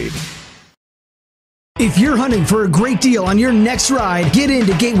American-made. If you're hunting for a great deal on your next ride, get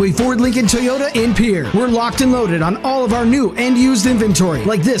into Gateway Ford Lincoln Toyota in Pierre. We're locked and loaded on all of our new and used inventory,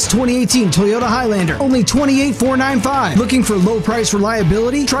 like this 2018 Toyota Highlander, only $28,495. Looking for low price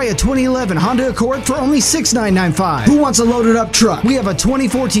reliability? Try a 2011 Honda Accord for only $6,995. Who wants a loaded up truck? We have a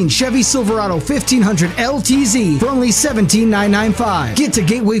 2014 Chevy Silverado 1500 LTZ for only $17,995. Get to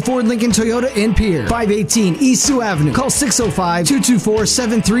Gateway Ford Lincoln Toyota in Pierre, 518 East Sioux Avenue. Call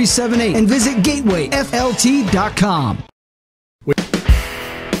 605-224-7378 and visit GatewayFLT.com.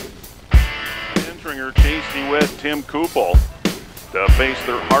 Entringer chasing with Tim Kupel to face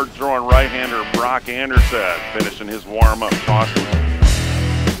their hard-throwing right-hander Brock Anderson, finishing his warm-up tosses.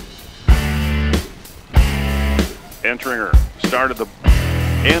 Entringer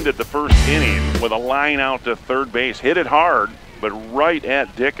ended the first inning with a line out to third base. Hit it hard, but right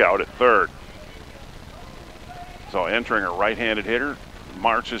at Dick out at third. So Entringer, right-handed hitter,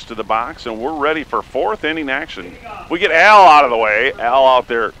 marches to the box, and we're ready for fourth inning action. We get Al out of the way. Al out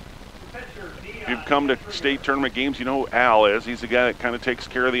there. If you've come to state tournament games, you know who Al is. He's the guy that kind of takes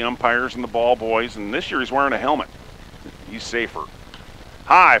care of the umpires and the ball boys, and this year he's wearing a helmet. He's safer.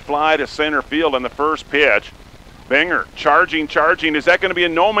 High fly to center field on the first pitch. Binger charging. Is that going to be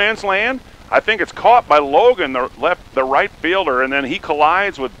in no man's land? I think it's caught by Logan, the right fielder, and then he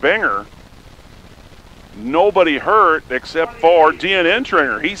collides with Binger. Nobody hurt except for Dean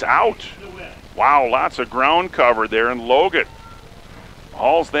Entringer. He's out. Wow, lots of ground covered there, and Logan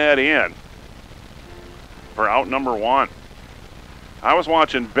hauls that in for out number one. I was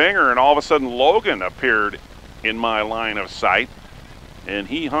watching Binger, and all of a sudden Logan appeared in my line of sight, and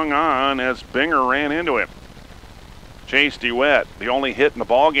he hung on as Binger ran into him. Chase DeWitt, the only hit in the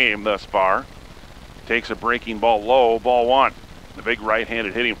ball game thus far, takes a breaking ball low, ball one. The big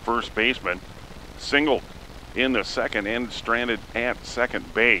right-handed hitting first baseman singled in the second and stranded at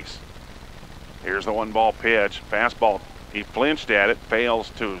second base. Here's the 1-ball pitch. Fastball, he flinched at it,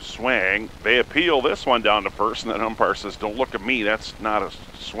 fails to swing. They appeal this one down to first, and the umpire says, don't look at me, that's not a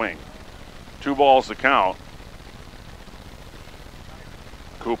swing. 2 balls to count.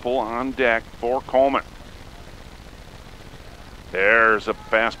 Kupel on deck for Colman. There's a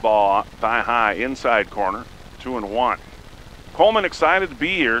fastball thigh high inside corner, 2-1. Colman excited to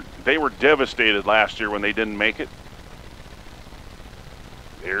be here. They were devastated last year when they didn't make it.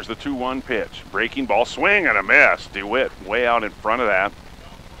 Here's the 2-1 pitch. Breaking ball, swing and a miss. DeWitt way out in front of that.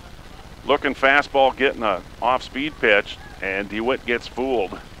 Looking fastball, getting a off-speed pitch, and DeWitt gets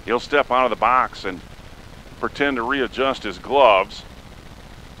fooled. He'll step out of the box and pretend to readjust his gloves.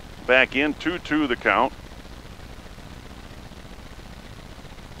 Back in, 2-2 the count.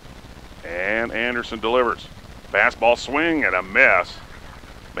 And Anderson delivers. Fastball swing and a miss.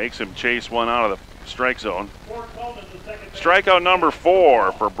 Makes him chase one out of the strike zone. Strikeout number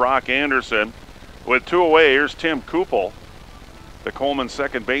 4 for Brock Anderson. With 2 away, here's Tim Kupel, the Colman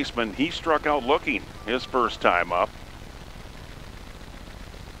second baseman. He struck out looking his first time up.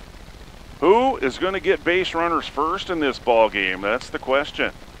 Who is going to get base runners first in this ball game? That's the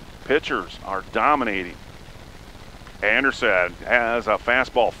question. Pitchers are dominating. Anderson has a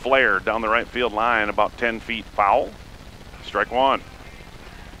fastball flare down the right field line, about 10 feet foul. Strike one.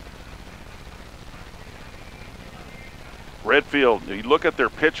 Redfield, you look at their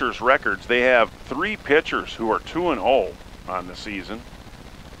pitchers' records, they have 3 pitchers who are 2-0 on the season.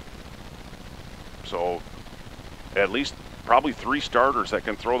 So at least probably 3 starters that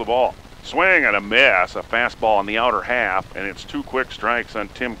can throw the ball. Swing and a miss, a fastball in the outer half, and it's 2 quick strikes on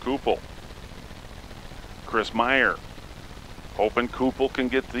Tim Kupel. Chris Meyer, hoping Kupel can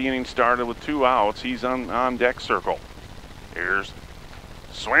get the inning started with 2 outs. He's on deck circle. Here's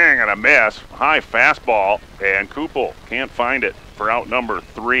swing and a miss, high fastball, and Kupel can't find it for out number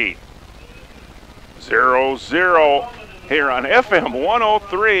 3. 0-0 here on FM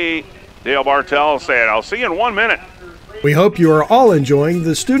 103. Dale Bartel saying, I'll see you in 1 minute. We hope you are all enjoying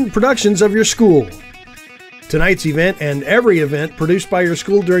the student productions of your school. Tonight's event and every event produced by your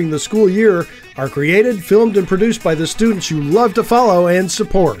school during the school year are created, filmed, and produced by the students you love to follow and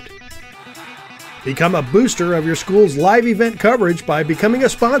support. Become a booster of your school's live event coverage by becoming a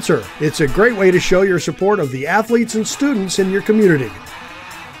sponsor. It's a great way to show your support of the athletes and students in your community.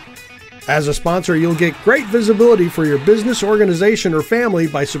 As a sponsor, you'll get great visibility for your business, organization, or family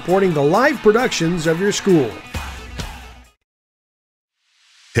by supporting the live productions of your school.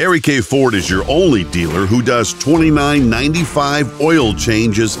 Harry K. Ford is your only dealer who does $29.95 oil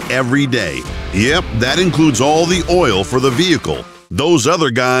changes every day. Yep, that includes all the oil for the vehicle. Those other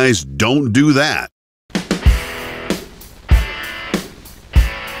guys don't do that.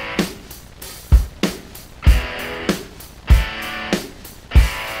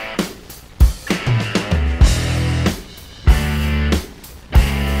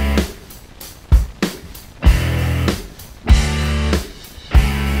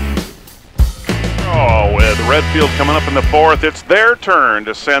 Redfield coming up in the 4th. It's their turn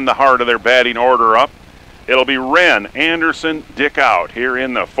to send the heart of their batting order up. It'll be Wren, Anderson, Dick out here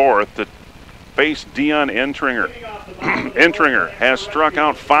in the 4th to face Dion Entringer. Entringer has struck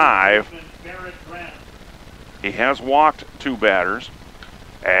out 5. He has walked 2 batters.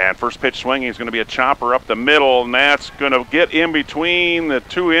 And first pitch swinging is going to be a chopper up the middle, and that's going to get in between the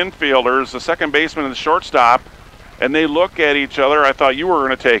 2 infielders, the second baseman and the shortstop. And they look at each other. I thought you were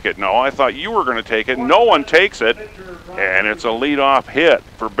going to take it. No, I thought you were going to take it. No one takes it. And it's a leadoff hit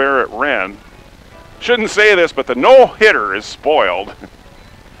for Barrett Wren. Shouldn't say this, but the no-hitter is spoiled.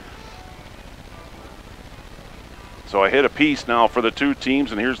 So I hit a piece now for the 2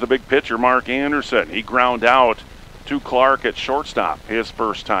 teams, and here's the big pitcher, Mark Anderson. He ground out to Clark at shortstop, his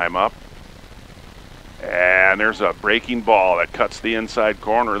first time up. And there's a breaking ball that cuts the inside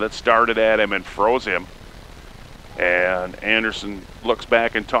corner that started at him and froze him. And Anderson looks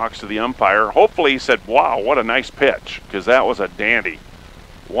back and talks to the umpire. Hopefully he said, wow, what a nice pitch, because that was a dandy.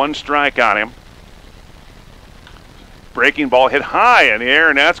 1 strike on him. Breaking ball hit high in the air,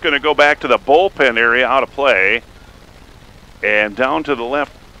 and that's going to go back to the bullpen area, out of play. And down to the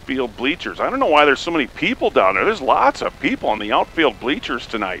left field bleachers. I don't know why there's so many people down there. There's lots of people on the outfield bleachers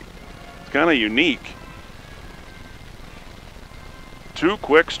tonight. It's kind of unique. 2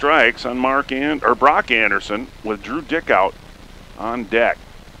 quick strikes on Brock Anderson with Drew Dickout on deck.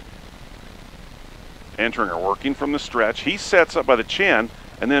 Entringer working from the stretch. He sets up by the chin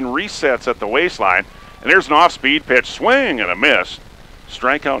and then resets at the waistline. And there's an off-speed pitch, swing and a miss.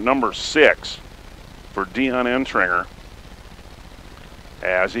 Strikeout number 6 for Dion Entringer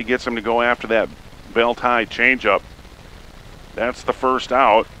as he gets him to go after that belt-high changeup. That's the first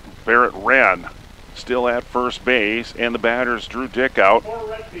out. Barrett Wren still at first base, and the batter's Drew Dickout,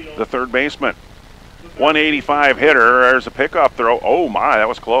 the third baseman. 185 hitter. There's a pickoff throw. Oh my, that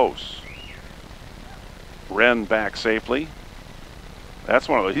was close. Wren back safely. That's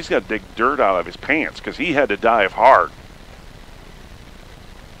one of those. He's got to dig dirt out of his pants because he had to dive hard.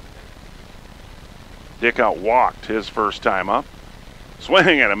 Dickout walked his first time up.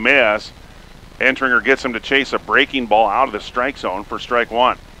 Swing and a miss. Entringer gets him to chase a breaking ball out of the strike zone for strike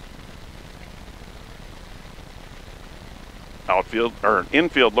 1.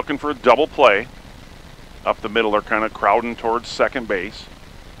 Infield looking for a double play. Up the middle, they're kind of crowding towards second base.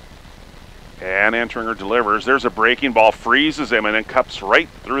 And Entringer delivers. There's a breaking ball, freezes him, and then cuts right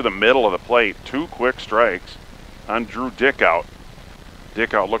through the middle of the plate. 2 quick strikes on Drew Dickout.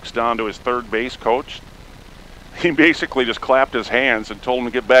 Dickout looks down to his third base coach. He basically just clapped his hands and told him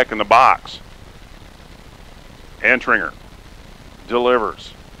to get back in the box. Entringer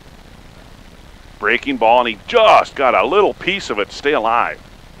delivers. Breaking ball, and he just got a little piece of it to stay alive.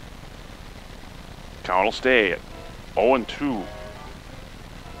 Count will stay at 0-2.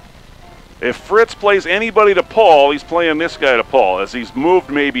 If Fritz plays anybody to pull, he's playing this guy to pull, as he's moved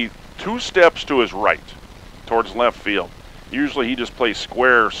maybe 2 steps to his right towards left field. Usually he just plays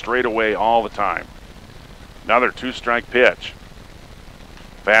square straight away all the time. Another 2-strike pitch.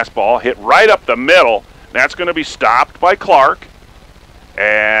 Fastball hit right up the middle. That's going to be stopped by Clark.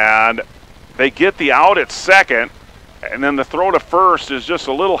 And they get the out at second, and then the throw to first is just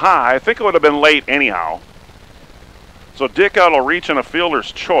a little high. I think it would have been late anyhow. So Dickout will reach on a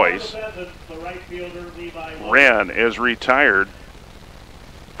fielder's choice. Wren is retired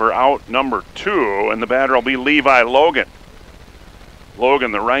for out number 2, and the batter will be Levi Logan.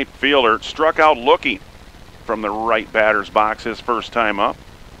 Logan, the right fielder, struck out looking from the right batter's box his first time up.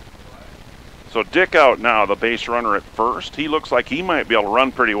 So Dickout now, the base runner at first. He looks like he might be able to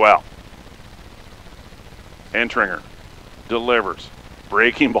run pretty well. Entringer delivers.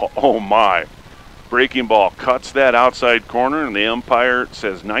 Breaking ball, oh my. Breaking ball cuts that outside corner, and the umpire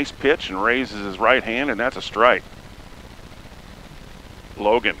says nice pitch and raises his right hand, and that's a strike.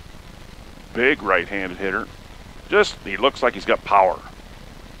 Logan, big right-handed hitter. He looks like he's got power.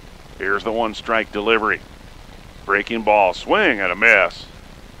 Here's the 1-strike delivery. Breaking ball, swing and a miss.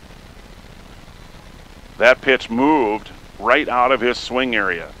 That pitch moved right out of his swing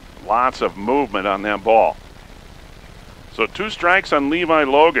area. Lots of movement on that ball. So 2 strikes on Levi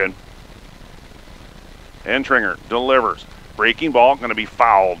Logan. Entringer delivers. Breaking ball going to be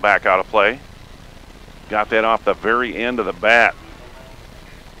fouled back out of play. Got that off the very end of the bat.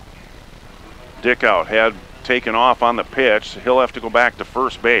 Dickout had taken off on the pitch. He'll have to go back to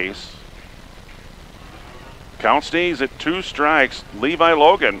first base. Count stays at 2 strikes. Levi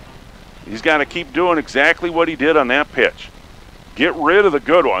Logan, he's got to keep doing exactly what he did on that pitch. Get rid of the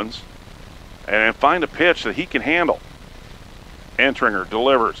good ones and find a pitch that he can handle. Entringer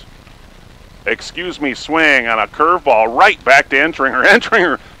delivers. Swing on a curveball right back to Entringer.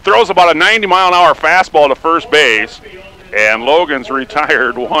 Entringer throws about a 90-mile-an-hour fastball to first base, and Logan's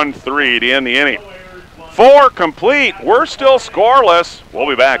retired 1-3 to end the inning. 4 complete. We're still scoreless. We'll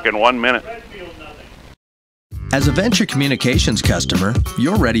be back in 1 minute. As a Venture Communications customer,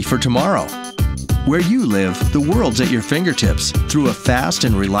 you're ready for tomorrow. Where you live, the world's at your fingertips through a fast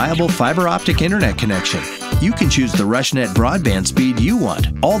and reliable fiber optic internet connection. You can choose the RushNet broadband speed you want,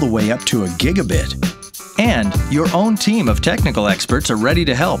 all the way up to a gigabit. And your own team of technical experts are ready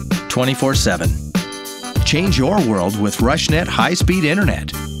to help 24/7. Change your world with RushNet high-speed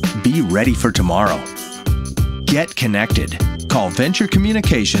internet. Be ready for tomorrow. Get connected. Call Venture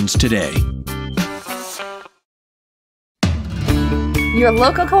Communications today. Your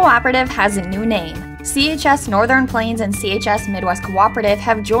local cooperative has a new name, CHS Northern Plains and CHS Midwest Cooperative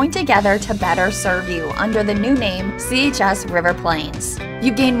have joined together to better serve you under the new name CHS River Plains.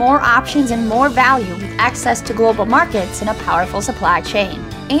 You gain more options and more value with access to global markets and a powerful supply chain.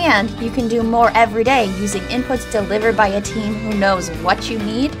 And you can do more every day using inputs delivered by a team who knows what you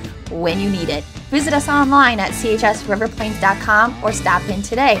need when you need it. Visit us online at chsriverplains.com or stop in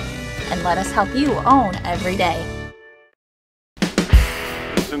today and let us help you own every day.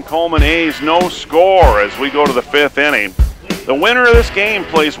 And Colman A's no score as we go to the 5th inning. The winner of this game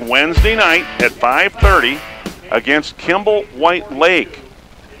plays Wednesday night at 5:30 against Kimball White Lake.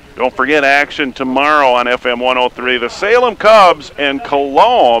 Don't forget action tomorrow on FM 103. The Salem Cubs and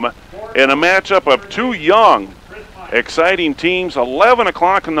Colman in a matchup of two young, exciting teams, 11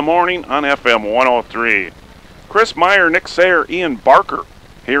 o'clock in the morning on FM 103. Chris Meyer, Nick Sayer, Ian Barker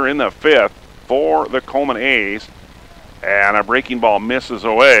here in the 5th for the Colman A's. And a breaking ball misses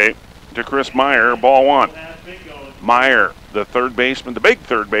away to Chris Meyer, ball 1. Meyer, the third baseman, the big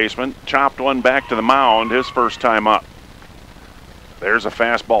third baseman, chopped one back to the mound his first time up. There's a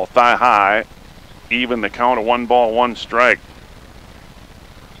fastball thigh high, even the count of 1 ball, 1 strike.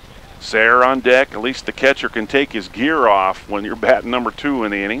 Sayer on deck, at least the catcher can take his gear off when you're batting number 2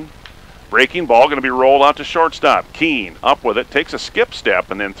 in the inning. Breaking ball going to be rolled out to shortstop. Keene up with it, takes a skip step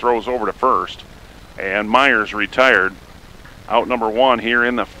and then throws over to first. And Meyer's retired. Out number 1 here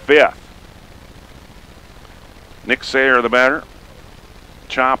in the 5th. Nick Sayer, the batter,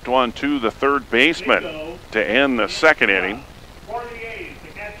 chopped one to the third baseman to end the 2nd inning.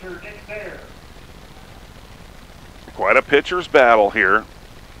 Quite a pitcher's battle here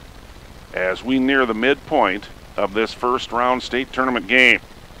as we near the midpoint of this first round state tournament game.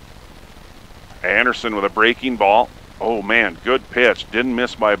 Anderson with a breaking ball. Oh man, good pitch. Didn't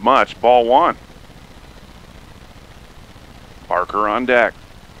miss by much. Ball 1. Barker on deck.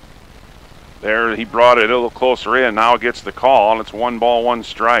 There, he brought it a little closer in. Now gets the call, and it's 1 ball, 1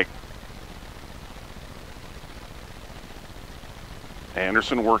 strike.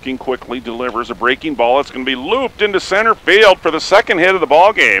 Anderson working quickly, delivers a breaking ball. It's going to be looped into center field for the 2nd hit of the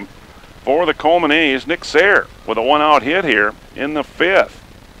ball game for the Colman A's. Nick Sayer with a 1-out hit here in the 5th.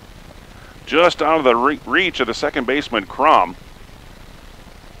 Just out of the reach of the second baseman, Crum.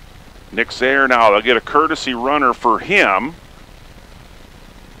 Nick Sayer now, they'll get a courtesy runner for him.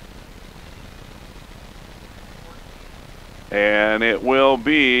 And it will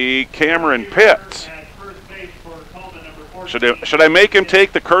be Cameron Pitts. Should I make him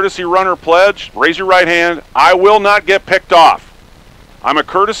take the courtesy runner pledge? Raise your right hand. I will not get picked off. I'm a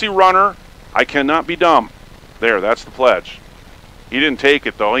courtesy runner. I cannot be dumb. There, that's the pledge. He didn't take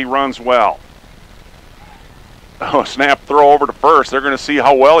it, though. He runs well. Oh, snap throw over to first. They're going to see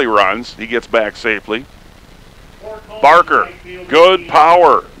how well he runs. He gets back safely. Barker, good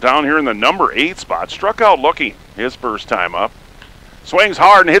power down here in the number 8 spot. Struck out looking his first time up. Swings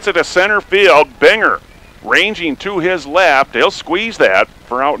hard and hits it to center field. Binger ranging to his left. He'll squeeze that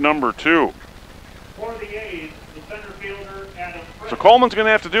for out number 2. For the A's, the center fielder, Adam Fritz. So Coleman's going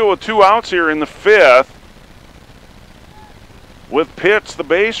to have to deal with 2 outs here in the 5th. With Pitts, the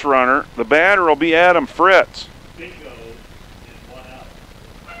base runner, the batter will be Adam Fritz. Bingo is 1 out.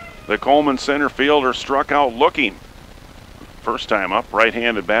 The Colman center fielder struck out looking. First time up,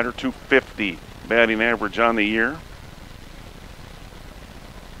 right-handed batter, 250 batting average on the year.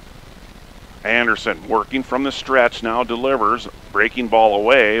 Anderson working from the stretch now, delivers. Breaking ball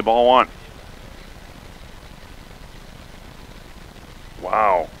away, ball 1.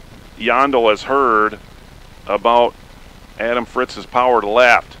 Wow. Yondel has heard about Adam Fritz's power to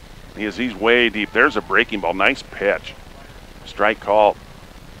left. He's way deep. There's a breaking ball. Nice pitch. Strike called.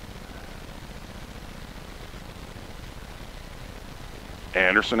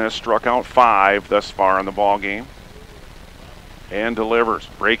 Anderson has struck out 5 thus far in the ball game. And delivers.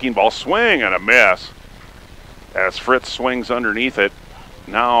 Breaking ball, swing and a miss. As Fritz swings underneath it.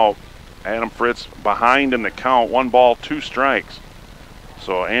 Now Adam Fritz behind in the count. 1 ball, 2 strikes.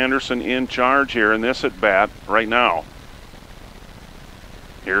 So Anderson in charge here in this at bat right now.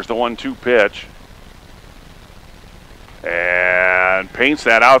 Here's the 1-2 pitch. And paints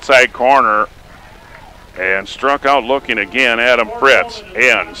that outside corner. And struck out looking again. Adam Fritz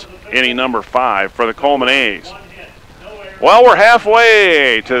ends inning number 5 for the Colman A's. Well, we're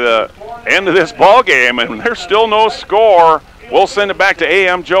halfway to the end of this ball game, and there's still no score. We'll send it back to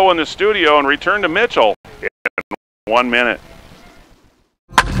AM Joe in the studio and return to Mitchell in 1 minute.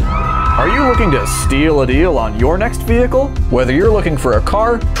 Are you looking to steal a deal on your next vehicle? Whether you're looking for a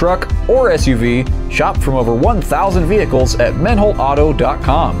car, truck, or SUV, shop from over 1,000 vehicles at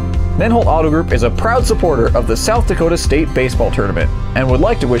menholtauto.com. Menholt Auto Group is a proud supporter of the South Dakota State Baseball Tournament and would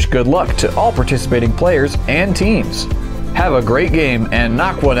like to wish good luck to all participating players and teams. Have a great game and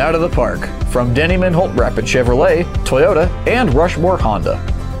knock one out of the park from Denny Menholt Rapid Chevrolet, Toyota, and Rushmore Honda.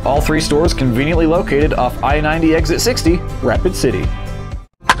 All 3 stores conveniently located off I-90 Exit 60, Rapid City.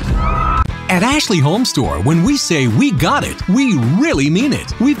 At Ashley Home Store, when we say we got it, we really mean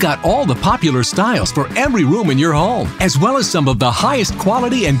it. We've got all the popular styles for every room in your home, as well as some of the highest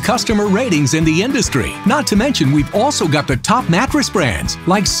quality and customer ratings in the industry. Not to mention, we've also got the top mattress brands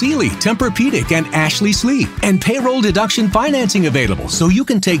like Sealy, Tempur-Pedic, and Ashley Sleep, and payroll deduction financing available so you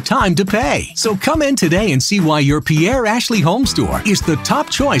can take time to pay. So come in today and see why your Pierre Ashley Home Store is the top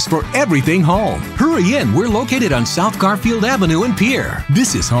choice for everything home. Hurry in, we're located on South Garfield Avenue in Pierre.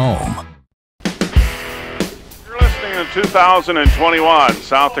 This is home. 2021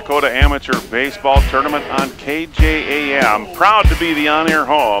 South Dakota Amateur Baseball Tournament on KJAM. Proud to be the on-air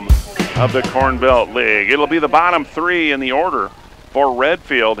home of the Corn Belt League. It'll be the bottom 3 in the order for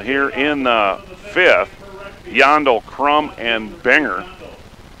Redfield here in the 5th. Yondel, Crum, and Binger.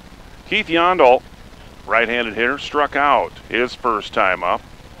 Keith Yondel, right-handed hitter, struck out his first time up.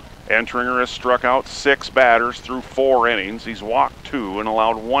 Entringer has struck out 6 batters through 4 innings. He's walked 2 and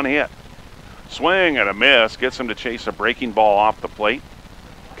allowed 1 hit. Swing and a miss gets him to chase a breaking ball off the plate.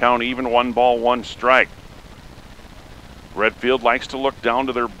 Count even, 1 ball, 1 strike. Redfield likes to look down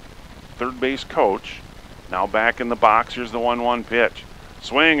to their third base coach. Now back in the box, here's the 1-1 pitch.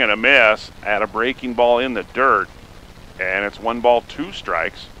 Swing and a miss at a breaking ball in the dirt. And it's 1 ball, 2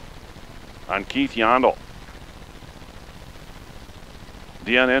 strikes on Keith Yondel.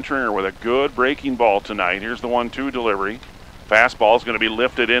 Deon Entringer with a good breaking ball tonight. Here's the 1-2 delivery. Fastball is going to be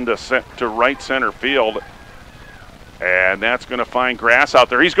lifted into to right center field. And that's going to find grass out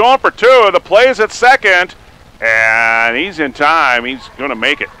there. He's going for 2. The play is at second. And he's in time. He's going to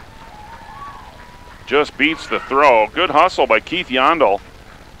make it. Just beats the throw. Good hustle by Keith Yondel.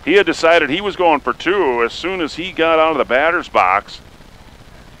 He had decided he was going for 2 as soon as he got out of the batter's box.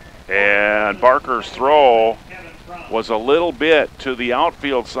 And Barker's throw was a little bit to the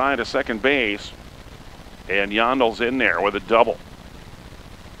outfield side of second base. And Yondel's in there with a double.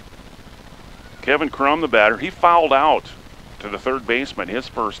 Kevin Crum, the batter, he fouled out to the third baseman his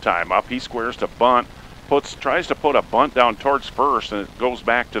first time up. He squares to bunt, tries to put a bunt down towards first, and it goes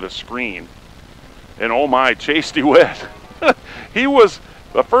back to the screen. And oh my, Chase DeWitt.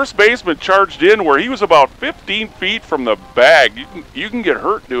 The first baseman charged in where he was about 15 feet from the bag. You can get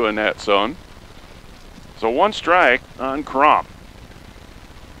hurt doing that, son. So 1 strike on Crum.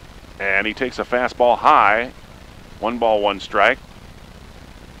 And he takes a fastball high. 1 ball, 1 strike.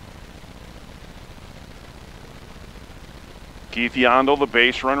 Keith Yondel, the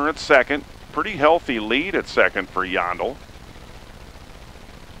base runner at second. Pretty healthy lead at second for Yondel.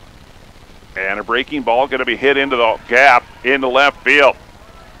 And a breaking ball going to be hit into the gap into left field.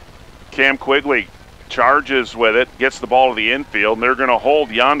 Cam Quigley charges with it, gets the ball to the infield, and they're going to hold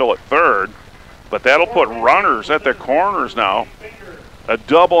Yondel at third. But that'll put runners at the corners now. A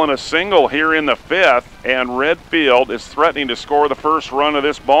double and a single here in the 5th, and Redfield is threatening to score the first run of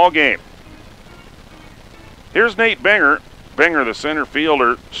this ball game. Here's Nate Binger. Binger, the center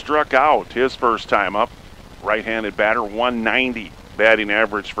fielder, struck out his first time up. Right-handed batter, 190 batting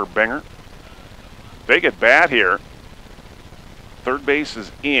average for Binger. Big at bat here. Third base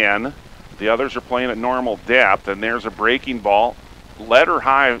is in. The others are playing at normal depth, and there's a breaking ball. Letter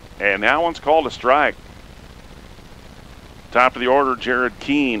high, and that one's called a strike. Top of the order, Jared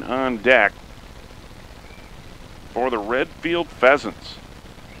Keene on deck for the Redfield Pheasants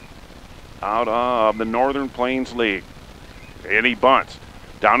out of the Northern Plains League. And he bunts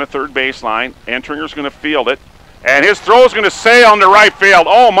down to third baseline. Entringer's going to field it, and his throw is going to sail into right field.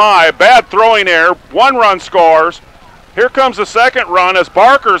 Oh my, bad throwing error. 1 run scores. Here comes the second run as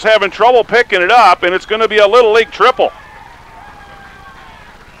Barker's having trouble picking it up, and it's going to be a Little League triple.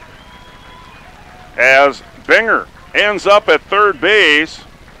 As Binger ends up at third base.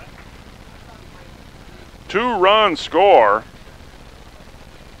 2-run score.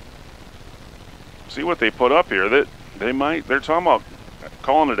 See what they put up here. They're talking about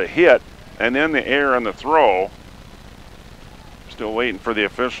calling it a hit, and then the error on the throw. Still waiting for the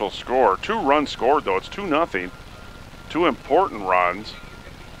official score. 2 runs scored though. It's 2-0. 2 important runs.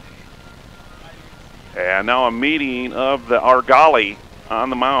 And now a meeting of the Argali on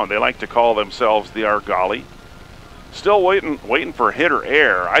the mound. They like to call themselves the Argali. Still waiting for hit or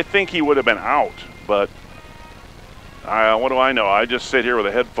error. I think he would have been out, but what do I know? I just sit here with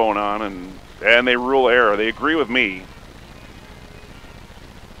a headphone on, and they rule error. They agree with me.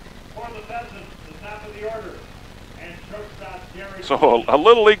 So a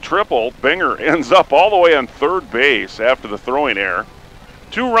Little League triple. Binger ends up all the way on third base after the throwing error.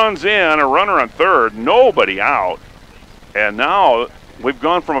 2 runs in, a runner on third, nobody out. And now we've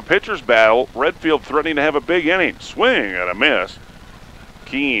gone from a pitcher's battle, Redfield threatening to have a big inning. Swing and a miss.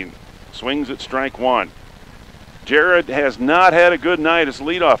 Keene swings at strike 1. Jared has not had a good night as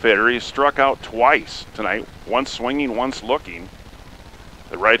leadoff hitter. He's struck out twice tonight, once swinging, once looking.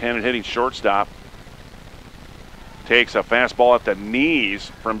 The right-handed hitting shortstop takes a fastball at the knees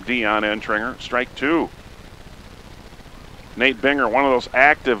from Dion Entringer. Strike 2. Nate Binger, one of those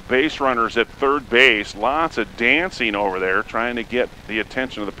active base runners at third base. Lots of dancing over there, trying to get the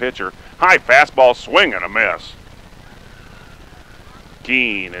attention of the pitcher. High fastball, swing and a miss.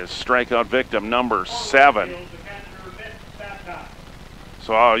 Keene is strikeout victim number 7.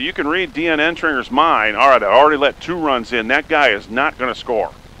 So you can read Dion Entringer's mind. All right, I already let 2 runs in. That guy is not going to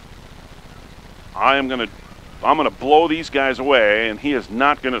score. I'm going to blow these guys away, and he is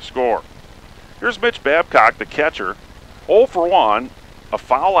not going to score. Here's Mitch Babcock, the catcher. 0 for 1, a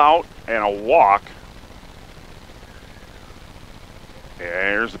foul out and a walk. And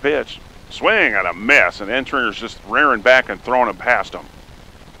here's the pitch. Swing and a miss, and Entringer's just rearing back and throwing him past him.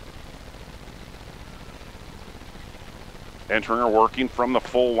 Entringer working from the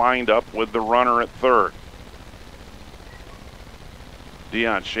full windup with the runner at third.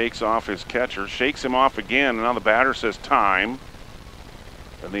 Dion shakes off his catcher, shakes him off again, and now the batter says time,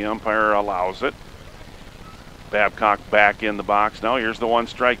 and the umpire allows it. Babcock back in the box. Now here's the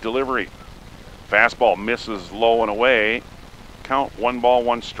 1-strike delivery. Fastball misses low and away. Count 1 ball,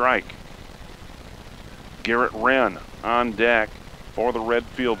 1 strike. Garrett Wren on deck for the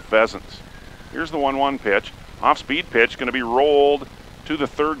Redfield Pheasants. Here's the 1-1 pitch. Off-speed pitch going to be rolled to the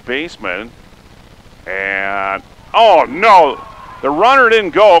third baseman. And, oh no, the runner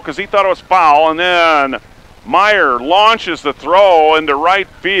didn't go because he thought it was foul, and then Meyer launches the throw into right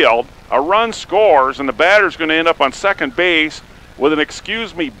field. A run scores, and the batter's going to end up on second base with an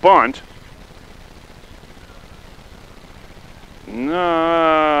excuse me bunt.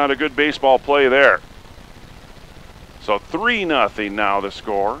 Not a good baseball play there. So 3-0 now the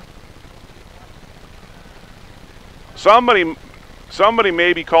score. Somebody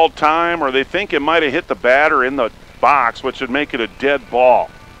maybe called time, or they think it might have hit the batter in the box, which would make it a dead ball.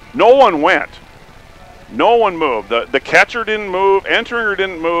 No one went. No one moved. The catcher didn't move. Entringer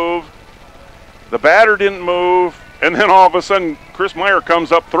didn't move. The batter didn't move. And then all of a sudden, Chris Meyer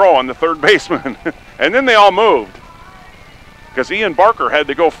comes up throwing, the third baseman. And then they all moved because Ian Barker had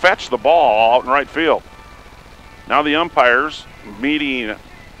to go fetch the ball out in right field. Now the umpires meeting,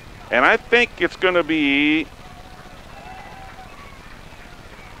 and I think it's going to be,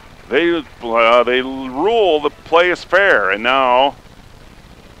 they rule the play is fair. And now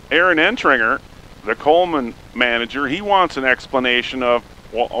Aaron Entringer, the Colman manager, he wants an explanation of,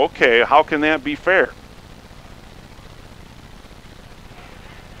 well, okay, how can that be fair?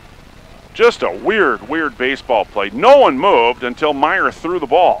 Just a weird baseball play. No one moved until Meyer threw the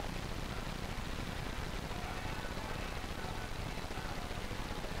ball.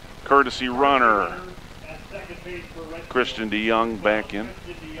 Courtesy runner, Christian DeYoung back in.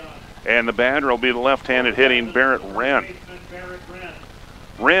 And the batter will be the left-handed hitting Barrett Wren.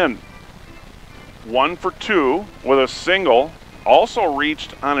 Wren, 1 for 2 with a single. Also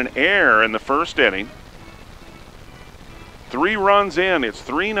reached on an error in the first inning. 3 runs in, it's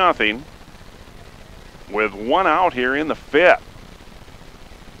 3-0 with 1 out here in the 5th.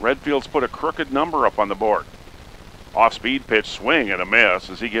 Redfield's put a crooked number up on the board. Off-speed pitch, swing and a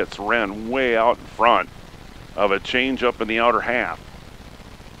miss as he gets Wren way out in front of a changeup in the outer half.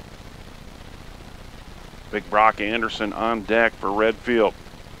 Big Brock Anderson on deck for Redfield.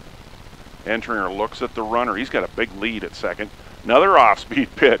 Entringer looks at the runner. He's got a big lead at second. Another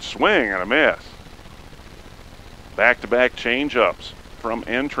off-speed pitch, swing and a miss. Back-to-back changeups from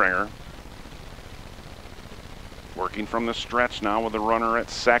Entringer. Working from the stretch now with the runner at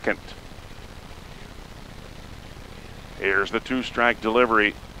second. Here's the 2-strike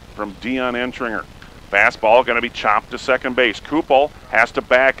delivery from Dion Entringer. Fastball going to be chopped to second base. Kupel has to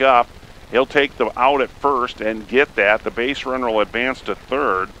back up. He'll take the out at first and get that. The base runner will advance to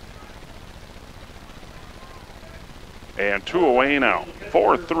third. And 2 away now.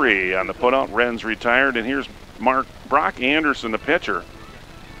 4-3 on the putout. Wren's retired. And here's Brock Anderson, the pitcher.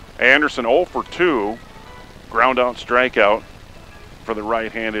 Anderson 0 for 2. Ground out strikeout for the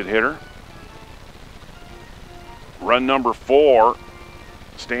right-handed hitter. Run number 4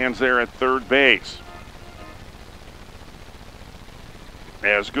 stands there at third base.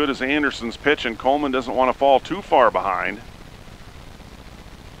 As good as Anderson's pitching, Colman doesn't want to fall too far behind.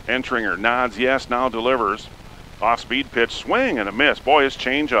 Entringer nods yes, now delivers. Off-speed pitch, swing and a miss. Boy, his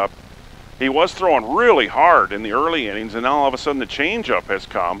changeup. He was throwing really hard in the early innings, and now all of a sudden the changeup has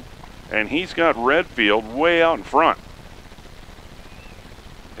come, and he's got Redfield way out in front.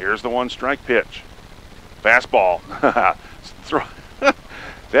 Here's the 1-strike pitch. Fastball.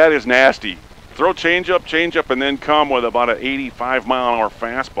 That is nasty. Throw changeup, and then come with about an 85-mile-an-hour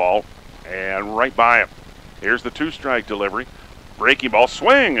fastball, and right by him. Here's the 2-strike delivery. Breaking ball,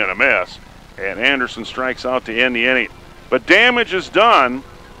 swing and a miss. And Anderson strikes out to end the inning. But damage is done.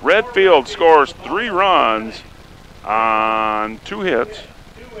 Redfield scores 3 runs on 2 hits,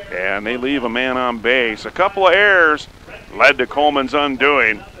 and they leave a man on base. A couple of errors led to Colman's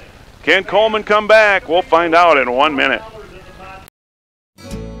undoing. Can Colman come back? We'll find out in 1 minute.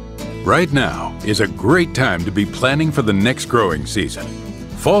 Right now is a great time to be planning for the next growing season.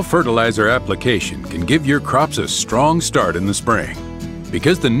 Fall fertilizer application can give your crops a strong start in the spring.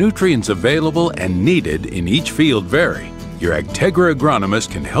 Because the nutrients available and needed in each field vary, your Agtegra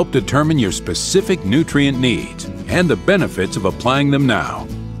agronomist can help determine your specific nutrient needs and the benefits of applying them now.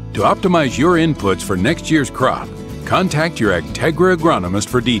 To optimize your inputs for next year's crop, contact your Agtegra agronomist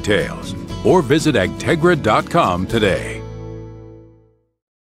for details or visit agtegra.com today.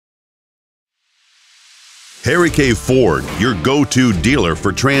 Harry K. Ford, your go-to dealer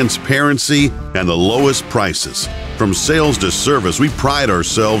for transparency and the lowest prices. From sales to service, we pride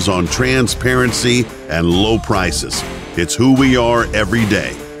ourselves on transparency and low prices. It's who we are every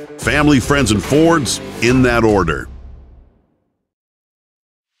day. Family, friends, and Fords, in that order.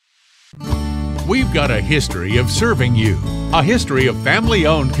 We've got a history of serving you, a history of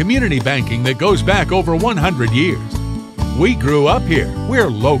family-owned community banking that goes back over 100 years. We grew up here. We're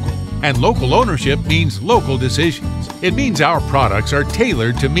local. And local ownership means local decisions. It means our products are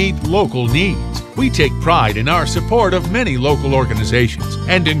tailored to meet local needs. We take pride in our support of many local organizations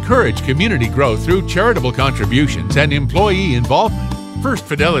and encourage community growth through charitable contributions and employee involvement. First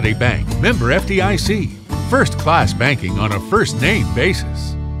Fidelity Bank, member FDIC. First-class banking on a first-name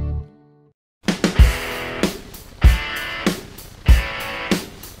basis.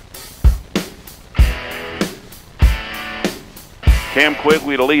 Cam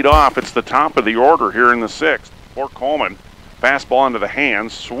Quigley to lead off. It's the top of the order here in the 6th for Colman. Fastball into the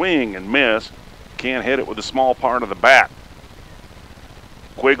hands, swing and miss. Can't hit it with a small part of the bat.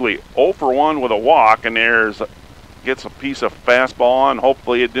 Quigley 0 for 1 with a walk, and gets a piece of fastball on.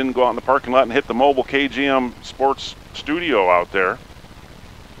 Hopefully it didn't go out in the parking lot and hit the mobile KGM Sports studio out there.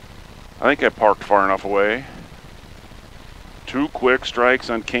 I think I parked far enough away. 2 quick strikes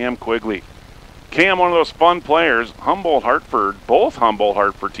on Cam Quigley. Cam, one of those fun players. Humboldt-Hartford, both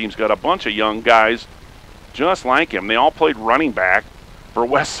Humboldt-Hartford teams got a bunch of young guys just like him. They all played running back for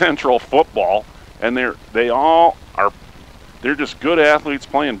West Central football, and they're just good athletes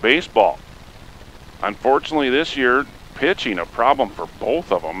playing baseball. Unfortunately, this year, pitching a problem for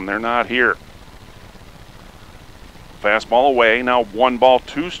both of them. They're not here. Fastball away. Now 1 ball,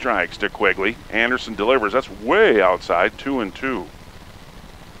 2 strikes to Quigley. Anderson delivers. That's way outside. 2-2.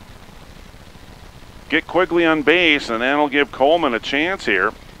 Get Quigley on base, and that'll give Colman a chance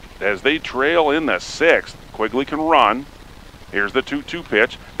here as they trail in the 6th. Quigley can run. Here's the 2-2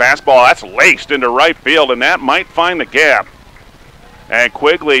 pitch. Fastball, that's laced into right field, and that might find the gap. And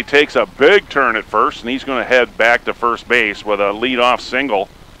Quigley takes a big turn at first, and he's going to head back to first base with a leadoff single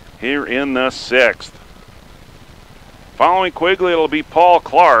here in the 6th. Following Quigley, it'll be Paul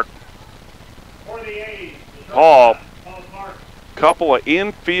Clark. Paul, couple of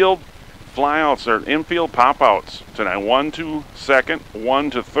infield flyouts or infield pop-outs tonight. 1 to second,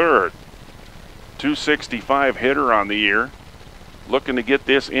 1 to third. 265 hitter on the year. Looking to get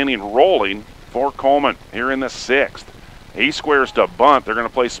this inning rolling for Colman here in the 6th. He squares to bunt. They're going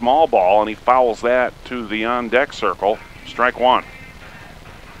to play small ball, and he fouls that to the on-deck circle. Strike 1.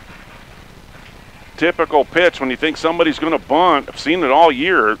 Typical pitch when you think somebody's going to bunt. I've seen it all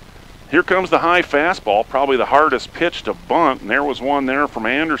year. Here comes the high fastball, probably the hardest pitch to bunt, and there was one there from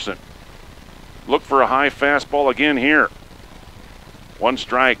Anderson. Look for a high fastball again here. 1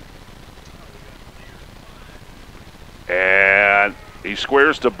 strike. And he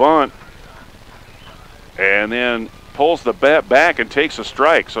squares to bunt and then pulls the bat back and takes a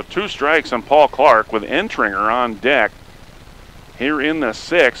strike. So 2 strikes on Paul Clark with Entringer on deck here in the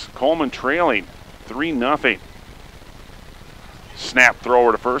 6th. Colman trailing 3-0. Snap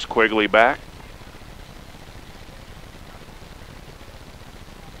thrower to first. Quigley back.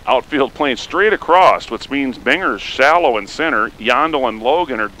 Outfield playing straight across, which means Binger's shallow in center. Yondel and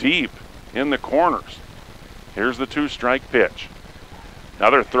Logan are deep in the corners. Here's the 2-strike pitch.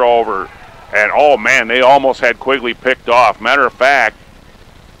 Another throw over, and oh man, they almost had Quigley picked off. Matter of fact,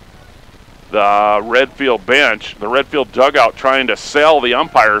 the Redfield bench, the Redfield dugout, trying to sell the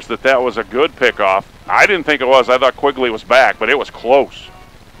umpires that was a good pickoff. I didn't think it was. I thought Quigley was back, but it was close.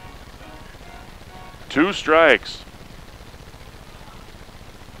 2 strikes.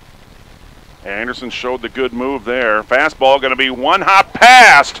 Anderson showed the good move there. Fastball going to be one hop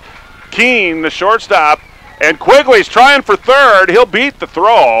past Keene, the shortstop, and Quigley's trying for third. He'll beat the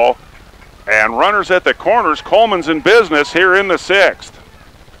throw. And runners at the corners. Colman's in business here in the 6th.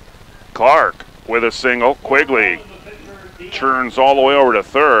 Clark with a single. Quigley churns all the way over to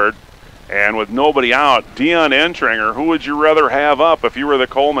third. And with nobody out, Dion Entringer, who would you rather have up if you were the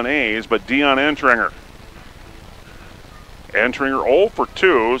Colman A's, but Dion Entringer. Entringer 0 for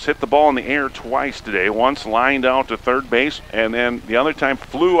 2s, hit the ball in the air twice today. Once lined out to third base, and then the other time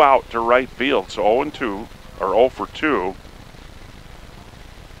flew out to right field. So 0 for 2.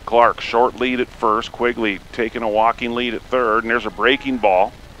 Clark, short lead at first. Quigley taking a walking lead at third, and there's a breaking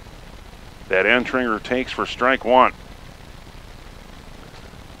ball that Entringer takes for strike 1.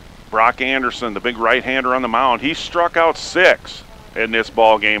 Brock Anderson, the big right-hander on the mound, he struck out 6 in this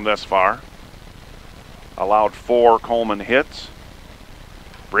ball game thus far. Allowed 4 Colman hits.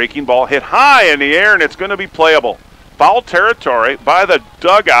 Breaking ball hit high in the air, and it's going to be playable. Foul territory by the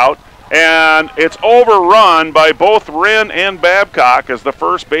dugout, and it's overrun by both Wren and Babcock as the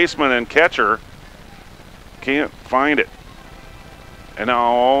first baseman and catcher can't find it. And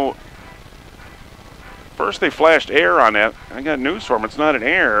now, first they flashed air on that. I got news for them. It's not an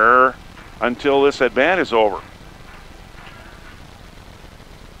error until this at-bat is over.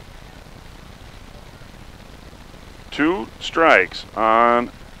 Two strikes on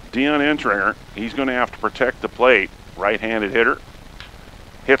Dion Entringer. He's going to have to protect the plate. Right-handed hitter.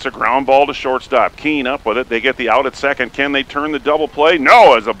 Hits a ground ball to shortstop. Keene up with it. They get the out at second. Can they turn the double play?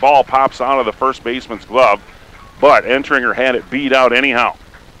 No, as a ball pops out of the first baseman's glove. But Entringer had it beat out anyhow.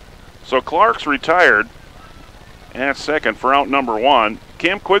 So Clark's retired at second for out number 1.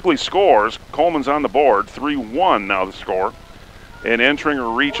 Cam Quigley scores. Colman's on the board. 3-1 now the score. And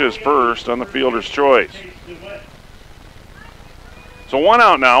Entringer reaches first on the fielder's choice. So 1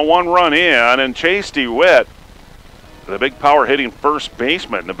 out now, 1 run in, and Chase DeWitt, the big power hitting first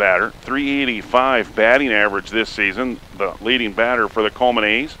baseman, the batter, 385 batting average this season, the leading batter for the Colman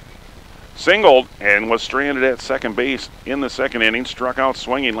A's. Singled and was stranded at second base in the second inning, struck out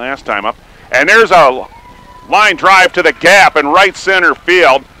swinging last time up. And there's a line drive to the gap in right center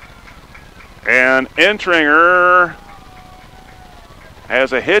field. And Entringer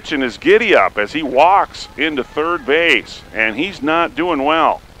has a hitch in his giddy up as he walks into third base, and he's not doing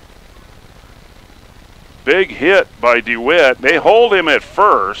well. Big hit by DeWitt. They hold him at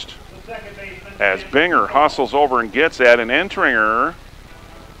first as Binger hustles over and gets that, and Entringer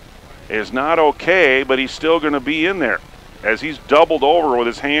is not okay, but he's still going to be in there as he's doubled over with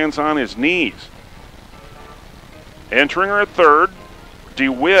his hands on his knees. Entringer at third,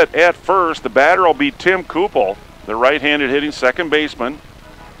 DeWitt at first. The batter will be Tim Kupel, the right-handed hitting second baseman.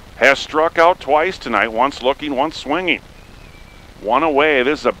 Has struck out twice tonight, once looking, once swinging. 1 away.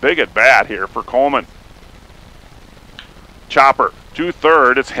 This is a big at-bat here for Colman. Chopper to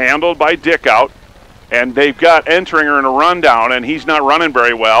third. It's handled by Dickout, and they've got Entringer in a rundown, and he's not running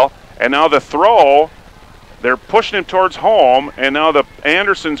very well. And now the throw, they're pushing him towards home, and now the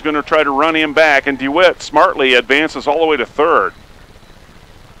Anderson's going to try to run him back, and DeWitt smartly advances all the way to third.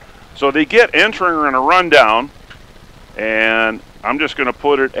 So they get Entringer in a rundown, and I'm just going to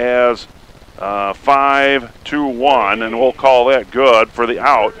put it as 5-2-1, and we'll call that good for the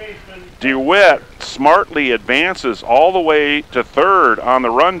out. DeWitt smartly advances all the way to third on the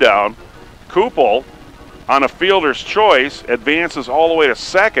rundown. Kupel, on a fielder's choice, advances all the way to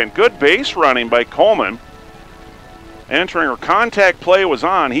second. Good base running by Colman. Entringer, contact play was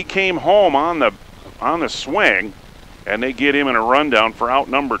on. He came home on the swing, and they get him in a rundown for out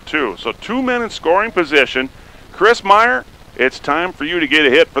number 2. So 2 men in scoring position. Chris Meyer, it's time for you to get a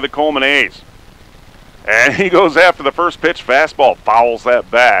hit for the Colman A's. And he goes after the first pitch fastball, fouls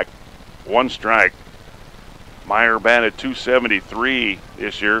that back. 1 strike. Meyer batted .273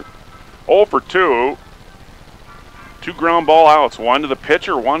 this year. 0 for 2. 2 ground ball outs, 1 to the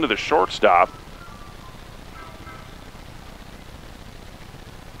pitcher, 1 to the shortstop.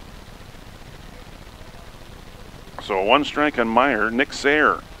 So 1 strike on Meyer. Nick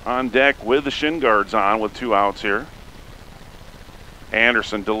Sayre on deck with the shin guards on with 2 outs here.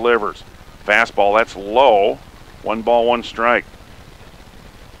 Anderson delivers. Fastball, that's low. 1 ball, 1 strike.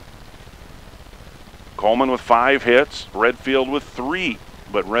 Colman with 5 hits. Redfield with 3.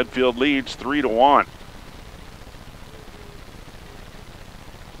 But Redfield leads 3-1.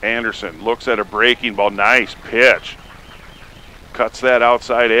 Anderson looks at a breaking ball. Nice pitch. Cuts that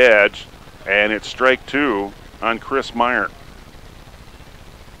outside edge. And it's strike 2 on Chris Meyer.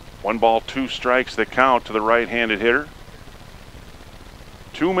 1 ball, 2 strikes that count to the right-handed hitter.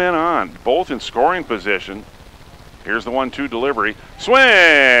 2 men on, both in scoring position. Here's the 1-2 delivery. Swing!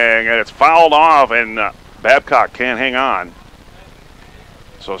 And it's fouled off, and Babcock can't hang on.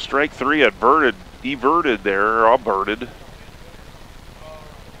 So strike 3 everted there, or averted.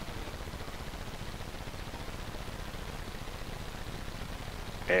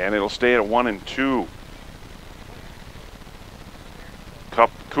 And it'll stay at 1-2.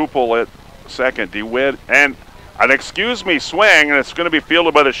 Kupel at second. DeWitt and an excuse me swing, and it's going to be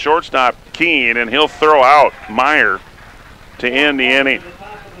fielded by the shortstop Keene, and he'll throw out Meyer to end the inning.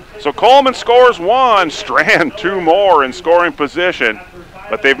 So Colman scores 1, Strand 2 more in scoring position,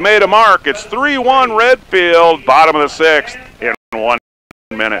 but they've made a mark. It's 3-1 Redfield, bottom of the 6th in 1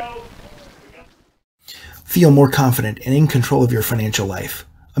 minute. Feel more confident and in control of your financial life.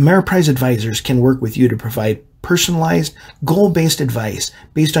 Ameriprise Advisors can work with you to provide personalized, goal-based advice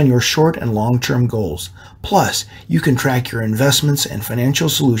based on your short and long-term goals. Plus, you can track your investments and financial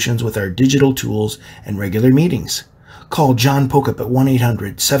solutions with our digital tools and regular meetings. Call John Pokup at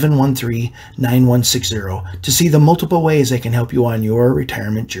 1-800-713-9160 to see the multiple ways they can help you on your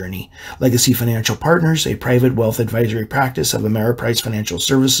retirement journey. Legacy Financial Partners, a private wealth advisory practice of Ameriprise Financial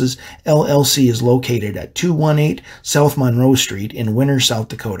Services, LLC, is located at 218 South Monroe Street in Winter, South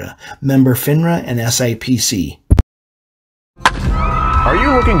Dakota. Member FINRA and SIPC. Are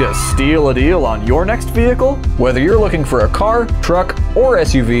you looking to steal a deal on your next vehicle? Whether you're looking for a car, truck, or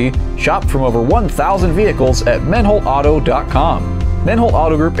SUV, shop from over 1,000 vehicles at menholtauto.com. Menholt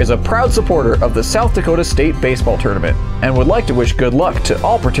Auto Group is a proud supporter of the South Dakota State Baseball Tournament and would like to wish good luck to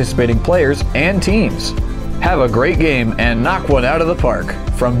all participating players and teams. Have a great game and knock one out of the park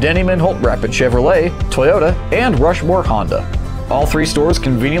from Denny Menholt Rapid Chevrolet, Toyota, and Rushmore Honda. All 3 stores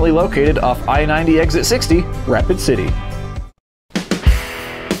conveniently located off I-90 Exit 60, Rapid City.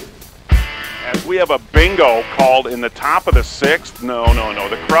 We have a bingo called in the top of the 6th. No.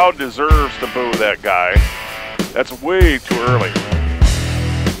 The crowd deserves to boo that guy. That's way too early.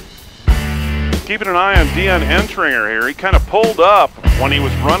 Keeping an eye on Deon Entringer here. He kind of pulled up when he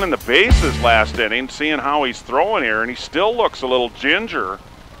was running the bases last inning, seeing how he's throwing here, and he still looks a little ginger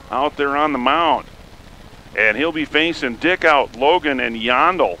out there on the mound. And he'll be facing Dick Out, Logan, and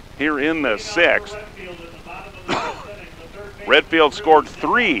Yondel here in the 6th. Redfield scored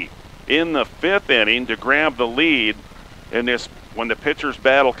 3 in the 5th inning to grab the lead in this when the pitcher's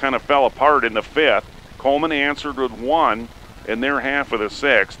battle kind of fell apart in the 5th. Colman answered with 1 in their half of the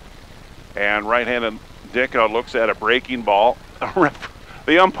 6th. And right-handed Dickow looks at a breaking ball.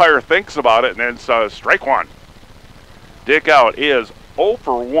 The umpire thinks about it and then says strike 1. Dickow is 0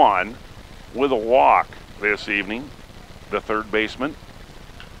 for 1 with a walk this evening, the third baseman.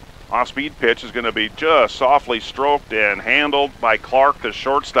 Off-speed pitch is going to be just softly stroked and handled by Clark, the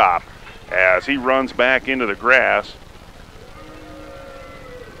shortstop, as he runs back into the grass.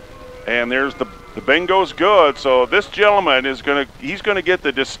 And there's the bingo's good, so this gentleman is he's going to get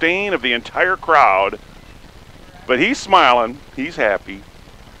the disdain of the entire crowd, but he's smiling, he's happy.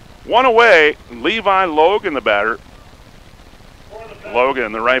 1 away, Levi Logan, the batter.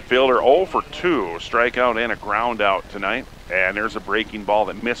 Logan, the right fielder, 0 for 2, strikeout and a ground out tonight. And there's a breaking ball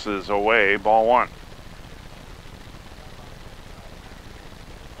that misses away, ball 1.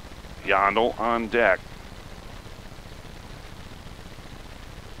 Yondel on deck.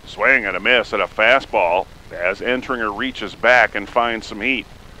 Swing and a miss at a fastball as Entringer reaches back and finds some heat.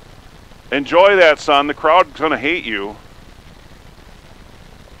 Enjoy that, son. The crowd's going to hate you.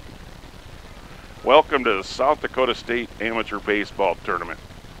 Welcome to the South Dakota State Amateur Baseball Tournament.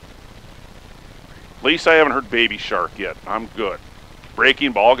 At least I haven't heard Baby Shark yet. I'm good.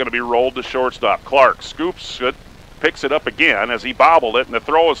 Breaking ball going to be rolled to shortstop. Clark scoops it, picks it up again as he bobbled it, and the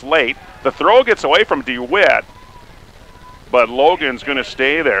throw is late. The throw gets away from DeWitt, but Logan's going to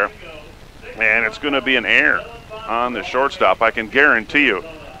stay there, and it's going to be an error on the shortstop, I can guarantee you.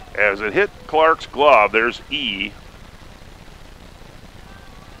 As it hit Clark's glove, there's E.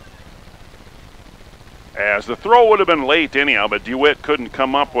 As the throw would have been late anyhow, but DeWitt couldn't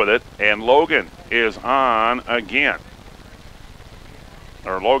come up with it, and Logan is on again.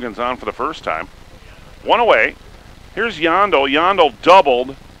 Or Logan's on for the first time. 1 away. Here's Yondel. Yondel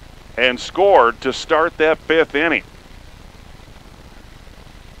doubled and scored to start that 5th inning.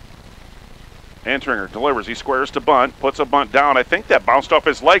 Entringer delivers. He squares to bunt, puts a bunt down. I think that bounced off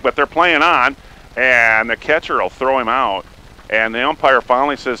his leg, but they're playing on, and the catcher will throw him out. And the umpire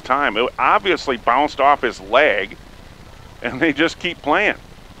finally says time. It obviously bounced off his leg, and they just keep playing.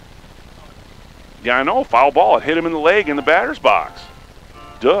 Yeah, I know, foul ball. It hit him in the leg in the batter's box.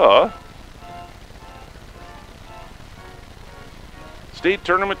 Duh. State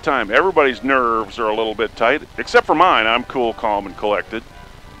tournament time. Everybody's nerves are a little bit tight, except for mine. I'm cool, calm, and collected.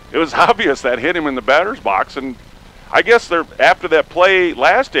 It was obvious that hit him in the batter's box, and I guess after that play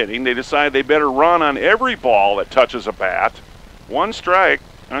last inning, they decided they better run on every ball that touches a bat. 1 strike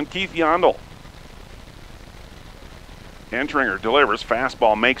on Keith Yondel. Entringer delivers.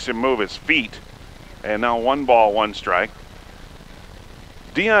 Fastball makes him move his feet. And now 1 ball, 1 strike.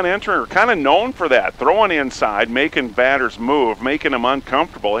 Dion Entringer, kind of known for that, throwing inside, making batters move, making them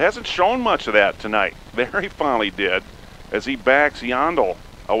uncomfortable. He hasn't shown much of that tonight. There he finally did, as he backs Yondel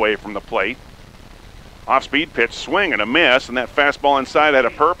away from the plate. Off-speed pitch, swing and a miss, and that fastball inside had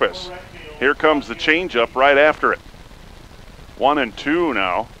a purpose. Here comes the changeup right after it. 1-2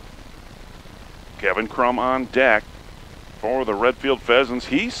 now. Kevin Crum on deck for the Redfield Pheasants.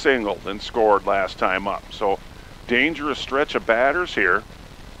 He singled and scored last time up. So dangerous stretch of batters here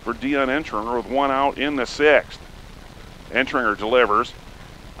for Dion Entringer with 1 out in the 6th. Entringer delivers.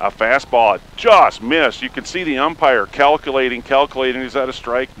 A fastball just missed. You can see the umpire calculating. Is that a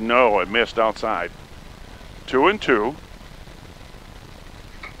strike? No, it missed outside. 2-2.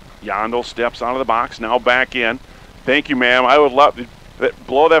 Yondel steps out of the box, now back in. Thank you, ma'am. I would love to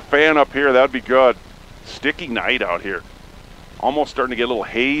blow that fan up here. That would be good. Sticky night out here. Almost starting to get a little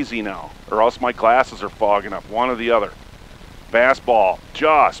hazy now, or else my glasses are fogging up, one or the other. Fastball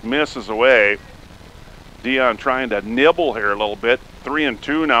just misses away. Dion trying to nibble here a little bit.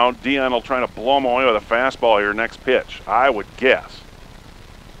 3-2 now. Dion will try to blow him away with a fastball here next pitch, I would guess.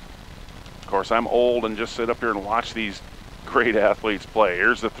 Of course, I'm old and just sit up here and watch these great athletes play.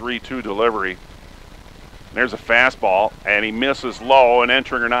 Here's the 3-2 delivery. There's a fastball, and he misses low, and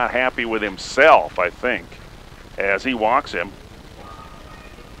Entringer not happy with himself, I think, as he walks him.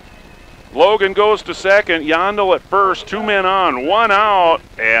 Logan goes to second, Yondel at first, 2 men on, 1 out,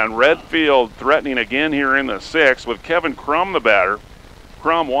 and Redfield threatening again here in the 6th with Kevin Crum the batter.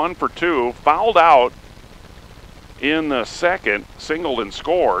 Crum 1 for 2, fouled out in the 2nd, singled and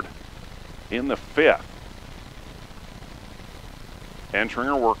scored in the 5th.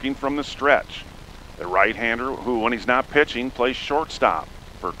 Entringer working from the stretch. The right-hander who, when he's not pitching, plays shortstop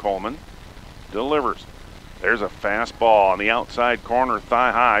for Colman, delivers. There's a fastball on the outside corner,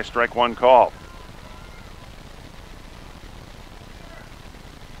 thigh high, strike 1 call.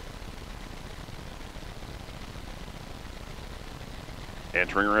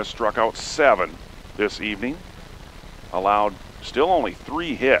 Entringer has struck out 7 this evening. Allowed still only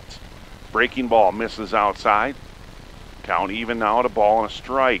 3 hits. Breaking ball misses outside. Count even now at a ball and a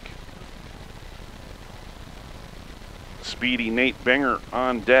strike. Speedy Nate Binger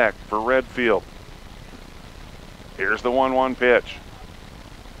on deck for Redfield. Here's the 1-1 pitch.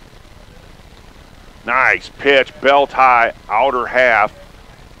 Nice pitch, belt high, outer half.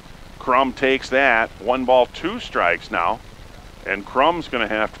 Crum takes that. 1 ball, 2 strikes now. And Crum's going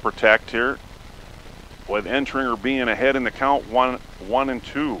to have to protect here with Entringer being ahead in the count,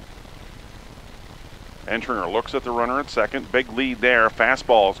 1-2. Entringer looks at the runner at second. Big lead there.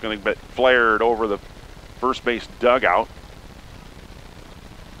 Fastball is going to get flared over the first base dugout.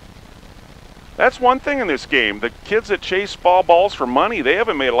 That's one thing in this game. The kids that chase foul balls for money, they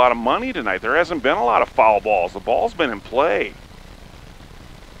haven't made a lot of money tonight. There hasn't been a lot of foul balls. The ball's been in play.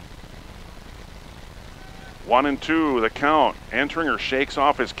 1-2, the count. Entringer shakes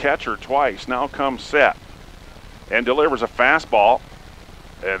off his catcher twice. Now comes set and delivers a fastball.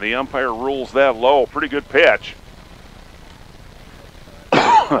 And the umpire rules that low. Pretty good pitch.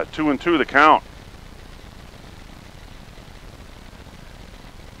 2-2 the count.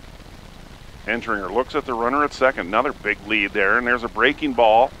 Entringer looks at the runner at second. Another big lead there, and there's a breaking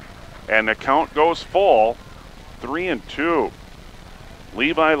ball. And the count goes full. 3-2.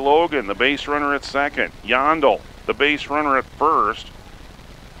 Levi Logan, the base runner at second. Yondel, the base runner at first.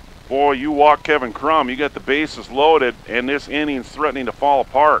 Boy, you walk Kevin Crum, you got the bases loaded, and this inning's threatening to fall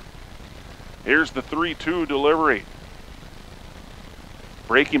apart. Here's the 3-2 delivery.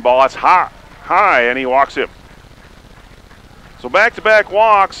 Breaking ball, that's high, and he walks him. So back-to-back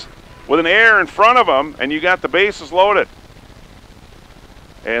walks with an error in front of him, and you got the bases loaded.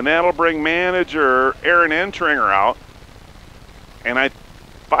 And that'll bring manager Aaron Entringer out. And if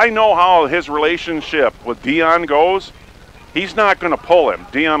I know how his relationship with Dion goes, he's not going to pull him.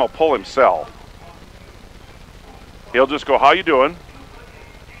 Dion will pull himself. He'll just go, how you doing?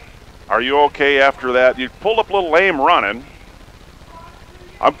 Are you okay after that? You pulled up a little lame running.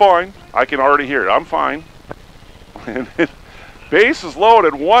 I'm fine. I can already hear it. I'm fine. Base is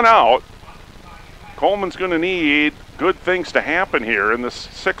loaded, 1 out. Coleman's going to need good things to happen here in the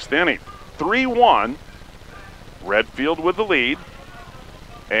 6th inning. 3-1. Redfield with the lead.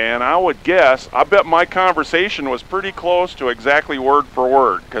 And I would guess, I bet my conversation was pretty close to exactly word for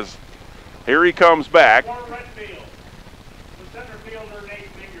word, because here he comes back.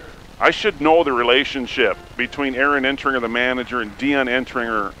 I should know the relationship between Aaron Entringer, the manager, and Dion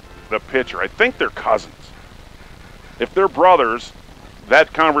Entringer, the pitcher. I think they're cousins. If they're brothers,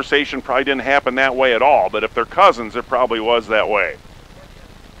 that conversation probably didn't happen that way at all, but if they're cousins, it probably was that way.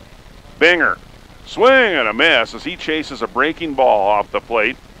 Binger, swing and a miss as he chases a breaking ball off the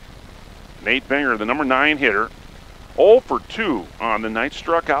plate. Nate Binger, the number 9 hitter, 0 for 2 on the night,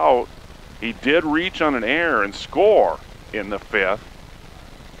 struck out. He did reach on an error and score in the 5th.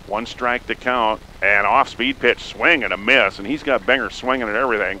 1 strike to count, and off-speed pitch, swing and a miss, and he's got Binger swinging at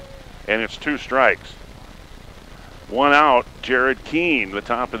everything, and it's 2 strikes. 1 out, Jared Keene, the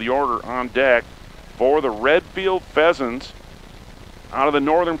top of the order on deck for the Redfield Pheasants out of the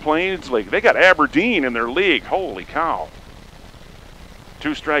Northern Plains League. They got Aberdeen in their league. Holy cow.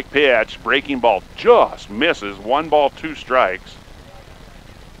 2-strike pitch, breaking ball just misses. 1 ball, 2 strikes.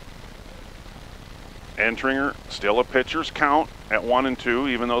 Entringer, still a pitcher's count at 1 and 2,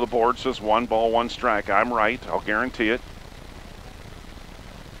 even though the board says 1 ball, 1 strike. I'm right, I'll guarantee it.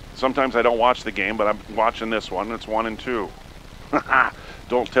 Sometimes I don't watch the game, but I'm watching this one. It's 1 and 2.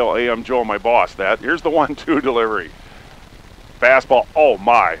 Don't tell AM Joe, my boss, that. Here's the 1-2 delivery. Fastball, oh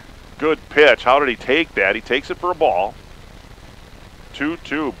my, good pitch. How did he take that? He takes it for a ball.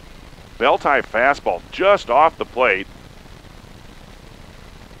 2-2, bell-tie fastball just off the plate.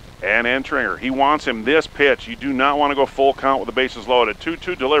 And Entringer, he wants him this pitch. You do not want to go full count with the bases loaded.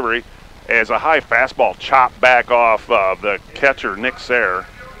 2-2 delivery as a high fastball chopped back off the catcher, Nick Sayre.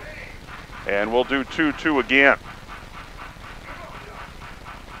 And we'll do 2-2 again.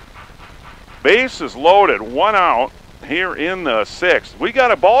 Bases loaded, 1 out here in the 6th. We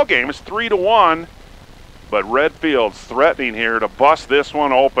got a ball game. It's 3-1. But Redfield's threatening here to bust this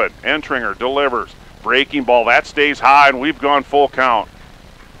one open. Entringer delivers. Breaking ball, that stays high, and we've gone full count.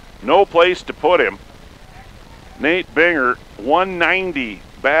 No place to put him. Nate Binger, 190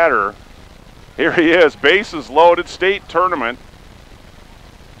 batter. Here he is, bases loaded, state tournament.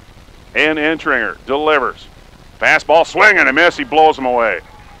 And Entringer delivers. Fastball, swing and a miss, he blows him away.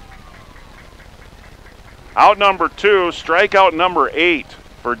 Out number 2, strikeout number 8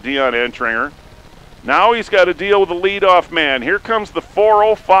 for Dion Entringer. Now he's got to deal with the leadoff man. Here comes the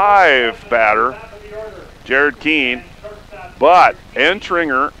 405 batter, Jared Keene. But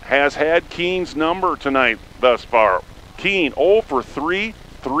Entringer has had Keene's number tonight thus far. Keene 0 for 3,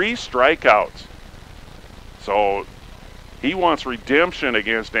 3 strikeouts. So he wants redemption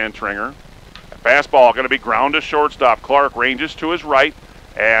against Entringer. Fastball going to be ground to shortstop. Clark ranges to his right,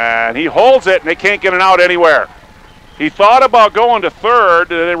 and he holds it, and they can't get it out anywhere. He thought about going to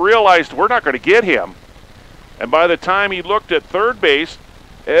third, and they realized we're not going to get him. And by the time he looked at third base,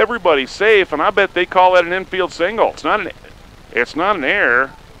 everybody's safe, and I bet they call that an infield single. It's not an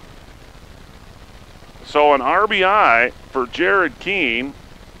error. So an RBI for Jared Keene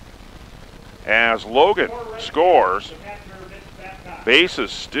as Logan scores. Bases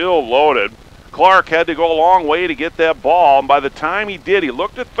still loaded. Clark had to go a long way to get that ball, and by the time he did, he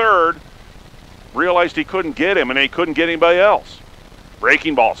looked at third, realized he couldn't get him, and he couldn't get anybody else.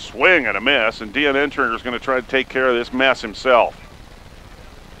 Breaking ball, swing and a miss, and Dion Entringer is going to try to take care of this mess himself.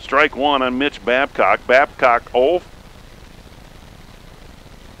 Strike 1 on Mitch Babcock. Babcock 0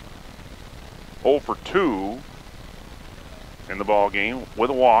 for 2 in the ball game with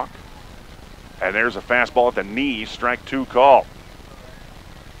a walk. And there's a fastball at the knee, strike 2 call.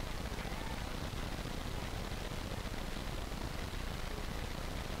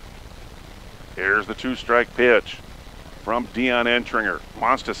 Here's the 2-strike pitch from Dion Entringer.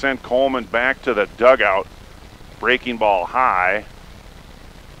 Wants to send Colman back to the dugout. Breaking ball high.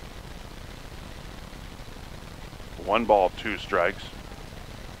 1 ball, 2 strikes.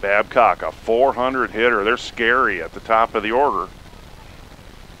 Babcock, a 400 hitter. They're scary at the top of the order.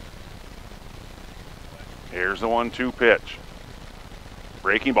 Here's the 1-2 pitch.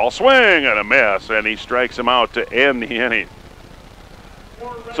 Breaking ball, swing and a miss, and he strikes him out to end the inning.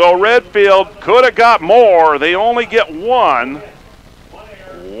 So Redfield could have got more. They only get 1.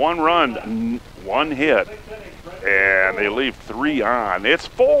 1 run, 1 hit, and they leave 3 on. It's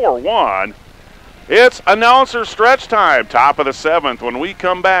 4-1. It's announcer stretch time, top of the 7th, when we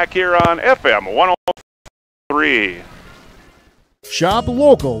come back here on FM 103. Shop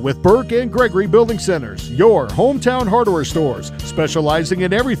local with Burke and Gregory Building Centers, your hometown hardware stores, specializing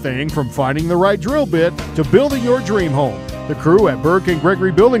in everything from finding the right drill bit to building your dream home. The crew at Burke and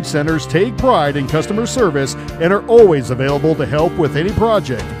Gregory Building Centers take pride in customer service and are always available to help with any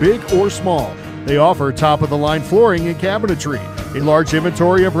project, big or small. They offer top-of-the-line flooring and cabinetry, a large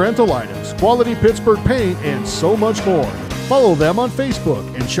inventory of rental items, quality Pittsburgh paint, and so much more. Follow them on Facebook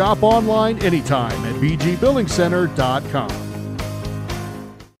and shop online anytime at bgbuildingcenter.com.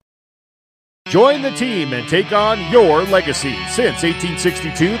 Join the team and take on your legacy. Since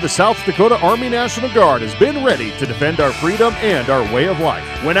 1862, the South Dakota Army National Guard has been ready to defend our freedom and our way of life.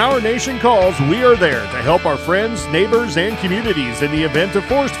 When our nation calls, we are there to help our friends, neighbors, and communities in the event of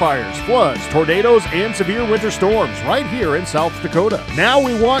forest fires, floods, tornadoes, and severe winter storms right here in South Dakota. Now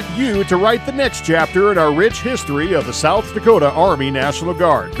we want you to write the next chapter in our rich history of the South Dakota Army National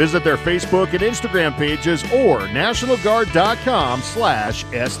Guard. Visit their Facebook and Instagram pages or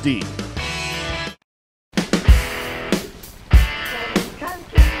nationalguard.com/SD.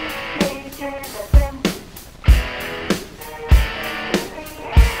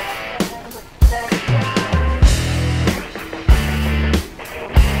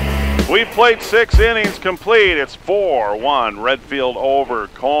 We've played 6 innings complete. It's 4-1 Redfield over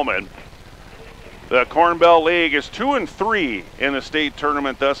Colman. The Corn Belt League is 2-3 in the state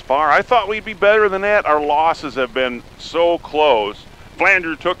tournament thus far. I thought we'd be better than that. Our losses have been so close.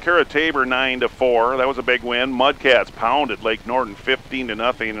 Flandreau took care of Tabor 9-4. That was a big win. Mudcats pounded Lake Norton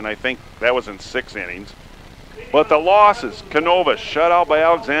 15-0, and I think that was in 6 innings. But the losses: Canova shut out by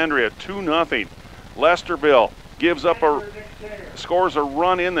Alexandria 2-0. Lesterville gives up scores a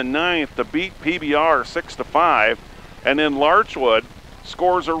run in the 9th to beat PBR 6-5, and then Larchwood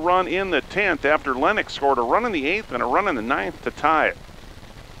scores a run in the 10th after Lennox scored a run in the 8th and a run in the 9th to tie it.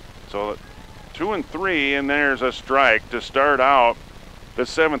 So 2-3, and there's a strike to start out the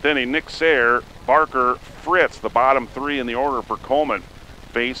 7th inning. Nick Sayre, Barker, Fritz, the bottom 3 in the order for Colman,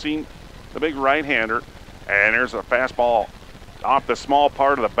 facing the big right-hander, and there's a fastball off the small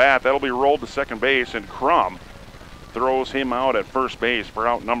part of the bat. That'll be rolled to second base, and Crum throws him out at first base for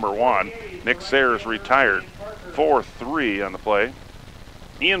out number 1. Nick Sayre is retired. 4-3 on the play.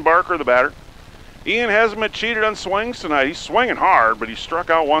 Ian Barker, the batter. Ian hasn't been cheated on swings tonight. He's swinging hard, but he struck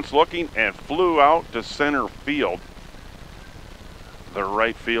out once looking and flew out to center field. The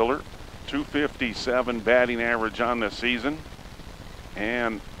right fielder, 257 batting average on the season.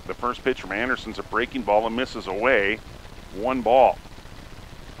 And the first pitch from Anderson's a breaking ball and misses away. 1 ball.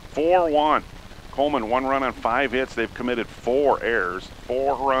 4-1. Colman 1 run on 5 hits. They've committed 4 errors,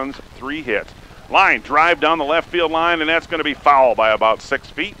 4 runs, 3 hits. Line drive down the left field line, and that's going to be foul by about 6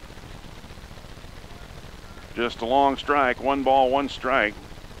 feet. Just a long strike. 1 ball, 1 strike.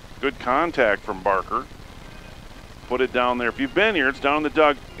 Good contact from Barker. Put it down there. If you've been here, it's down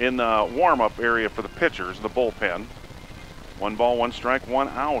in the warm-up area for the pitchers, the bullpen. 1 ball, 1 strike, 1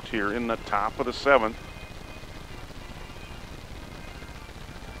 out here in the top of the 7th.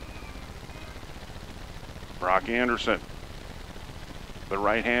 Brock Anderson, the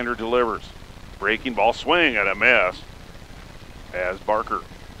right-hander, delivers. Breaking ball, swing and a miss. As Barker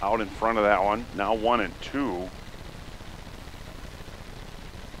out in front of that one. Now 1-2.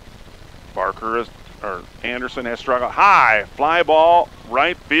 Anderson has struck out high. Fly ball,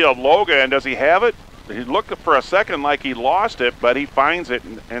 right field. Logan, does he have it? He looked for a second like he lost it, but he finds it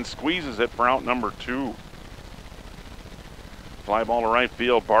and squeezes it for out number 2. Fly ball to right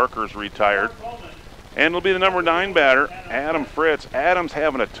field. Barker's retired. And it'll be the number 9 batter, Adam Fritz. Adam's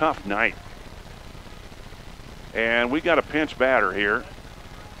having a tough night. And we got a pinch batter here.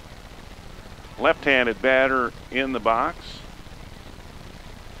 Left-handed batter in the box.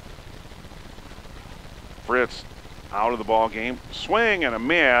 Fritz out of the ball game. Swing and a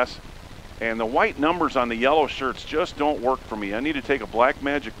miss. And the white numbers on the yellow shirts just don't work for me. I need to take a black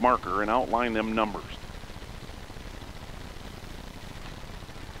magic marker and outline them numbers.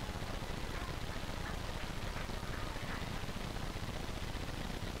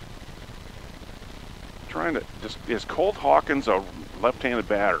 Is Colt Hawkins a left-handed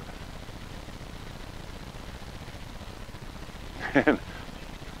batter? And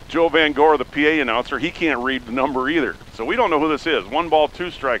Joe Van Gore, the PA announcer, he can't read the number either. So we don't know who this is. 1 ball,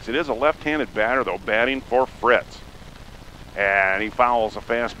 2 strikes. It is a left-handed batter, though, batting for Fritz. And he fouls a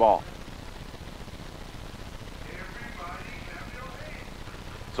fastball.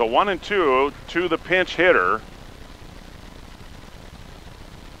 So 1-2 to the pinch hitter.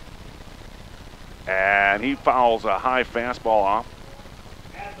 And he fouls a high fastball off.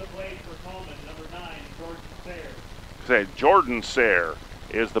 At the plate for Colman, number 9, Jordan Sayre. Jordan Sayre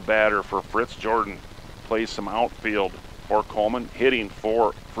is the batter for Fritz. Jordan plays some outfield for Colman, hitting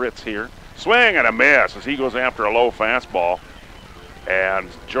for Fritz here. Swing and a miss as he goes after a low fastball. And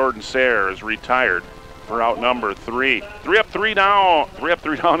Jordan Sayre is retired for out number 3. 3 up, 3 down. 3 up,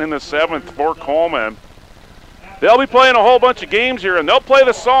 3 down in the 7th for Colman. They'll be playing a whole bunch of games here, and they'll play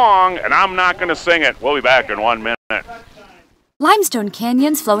the song, and I'm not going to sing it. We'll be back in 1 minute. Limestone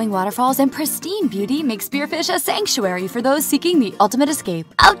canyons, flowing waterfalls, and pristine beauty make Spearfish a sanctuary for those seeking the ultimate escape.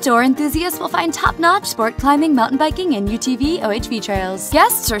 Outdoor enthusiasts will find top-notch sport climbing, mountain biking, and UTV OHV trails.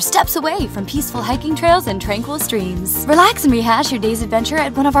 Guests are steps away from peaceful hiking trails and tranquil streams. Relax and rehash your day's adventure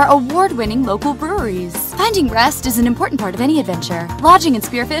at one of our award-winning local breweries. Finding rest is an important part of any adventure. Lodging in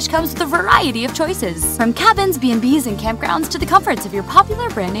Spearfish comes with a variety of choices, from cabins, B&Bs, and campgrounds to the comforts of your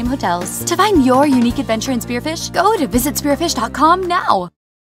popular brand-name hotels. To find your unique adventure in Spearfish, go to visitspearfish.com now.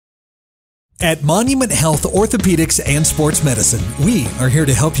 At Monument Health Orthopedics and Sports Medicine, we are here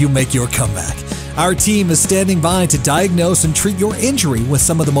to help you make your comeback. Our team is standing by to diagnose and treat your injury with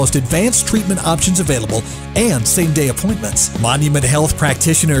some of the most advanced treatment options available and same-day appointments. Monument Health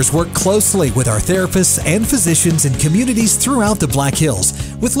practitioners work closely with our therapists and physicians in communities throughout the Black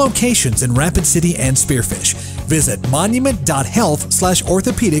Hills, with locations in Rapid City and Spearfish. Visit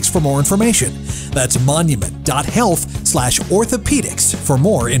monument.health/orthopedics for more information. That's monument.health/orthopedics for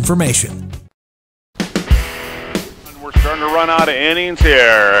more information. We're starting to run out of innings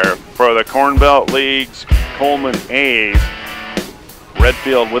here for the Corn Belt League's Colman A's.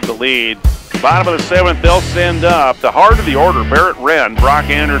 Redfield with the lead. Bottom of the 7th, they'll send up the heart of the order, Barrett Wren, Brock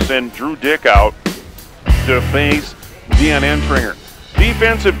Anderson, Drew Dickout to face Dean Entringer.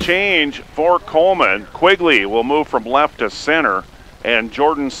 Defensive change for Colman. Quigley will move from left to center, and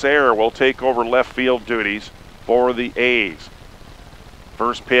Jordan Sayre will take over left field duties for the A's.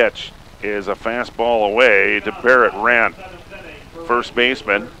 First pitch is a fastball away to Barrett Wren, first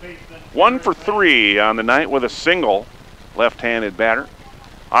baseman. 1 for 3 on the night with a single, left-handed batter.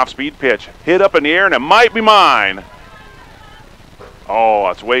 Off-speed pitch, hit up in the air, and it might be mine. Oh,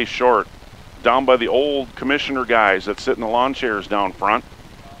 it's way short. Down by the old commissioner guys that sit in the lawn chairs down front.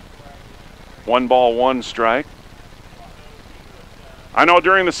 1 ball, 1 strike. I know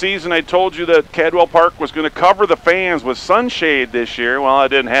during the season I told you that Cadwell Park was going to cover the fans with sunshade this year. Well, it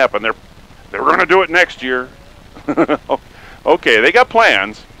didn't happen. They were going to do it next year. Okay, they got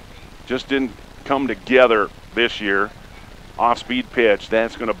plans. Just didn't come together this year. Off-speed pitch.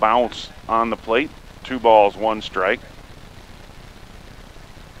 That's going to bounce on the plate. 2 balls, 1 strike.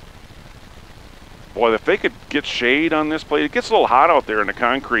 Boy, if they could get shade on this plate, it gets a little hot out there in the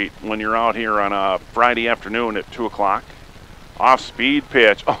concrete when you're out here on a Friday afternoon at 2 o'clock. Off-speed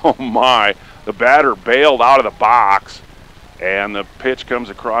pitch. Oh, my. The batter bailed out of the box, and the pitch comes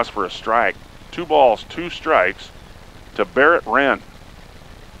across for a strike. 2 balls, 2 strikes to Barrett Wren.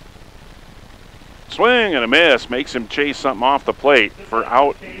 Swing and a miss makes him chase something off the plate for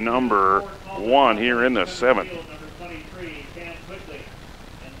out number 1 here in the 7th.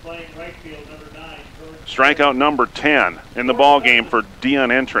 Strikeout number 10 in the ball game for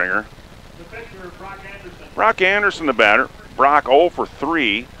Dean Entringer. Brock Anderson, the batter. Brock 0 for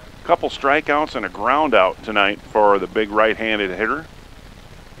 3. Couple strikeouts and a ground out tonight for the big right-handed hitter.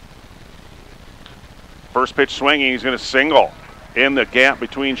 First pitch swinging, he's going to single in the gap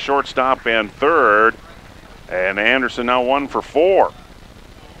between shortstop and third. And Anderson now 1 for 4.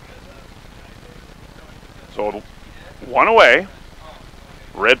 So 1 away.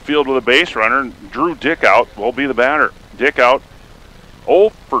 Redfield with a base runner. Drew Dickout will be the batter. Dickout 0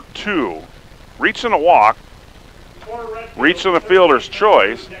 for 2. Reached in a walk. Reached in the fielder's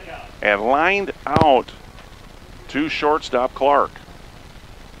choice. And lined out to shortstop Clark.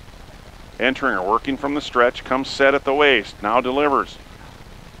 Entringer working from the stretch. Comes set at the waist. Now delivers.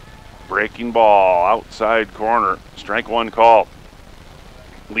 Breaking ball outside corner. Strike 1 called.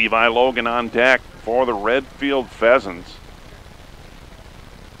 Levi Logan on deck for the Redfield Pheasants.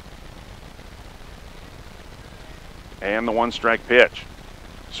 And the 1-strike pitch.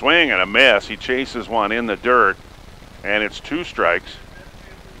 Swing and a miss. He chases one in the dirt. And it's 2 strikes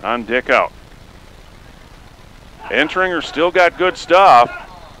on Dickout. Entringer still got good stuff.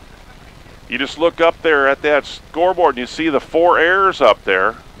 You just look up there at that scoreboard and you see the 4 errors up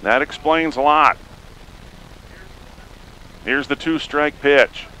there. That explains a lot. Here's the 2-strike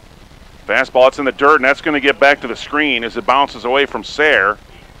pitch. Fastball, it's in the dirt, and that's going to get back to the screen as it bounces away from Sayre.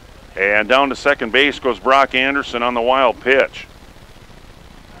 And down to second base goes Brock Anderson on the wild pitch.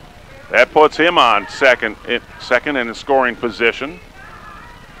 That puts him on second in the scoring position.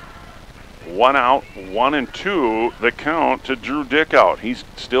 1 out, 1 and 2, the count to Drew Dickout. He's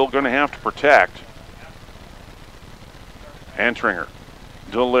still going to have to protect. Entringer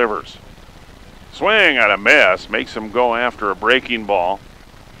delivers. Swing and a miss. Makes him go after a breaking ball.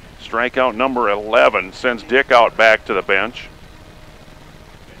 Strikeout number 11 sends Dickout back to the bench.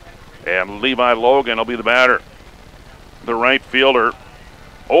 And Levi Logan will be the batter. The right fielder,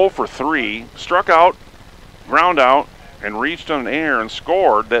 0 for 3. Struck out ground out and reached on an air and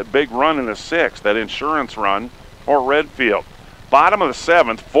scored that big run in the 6th, that insurance run for Redfield. Bottom of the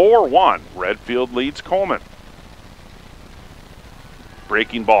 7th, 4-1. Redfield leads Colman.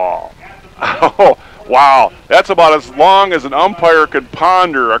 Breaking ball. Oh, wow. That's about as long as an umpire could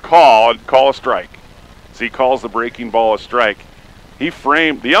ponder a call and call a strike. So he calls the breaking ball a strike.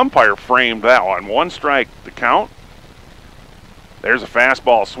 The umpire framed that one. 1 strike to count. There's a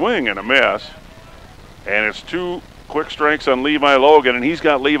fastball swing and a miss. And it's 2 quick strikes on Levi Logan, and he's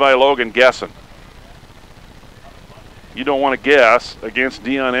got Levi Logan guessing. You don't want to guess against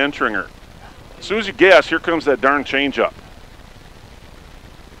Dion Entringer. As soon as you guess, here comes that darn changeup.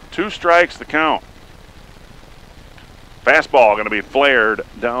 2 strikes to count. Fastball going to be flared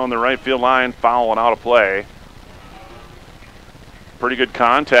down the right field line, foul and out of play. Pretty good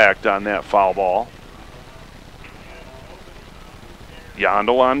contact on that foul ball.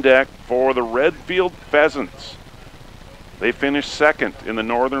 Yondel on deck for the Redfield Pheasants. They finished 2nd in the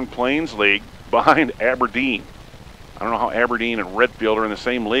Northern Plains League behind Aberdeen. I don't know how Aberdeen and Redfield are in the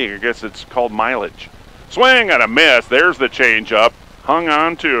same league. I guess it's called mileage. Swing and a miss. There's the changeup. Hung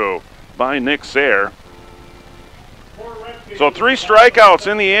on to by Nick Sayre. So 3 strikeouts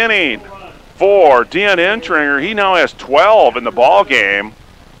in the inning for Dion Entringer. He now has 12 in the ball game.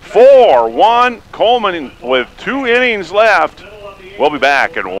 4-1 Colman with 2 innings left. We'll be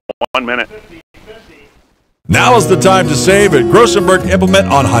back in 1 minute. Now is the time to save at Grossenberg Implement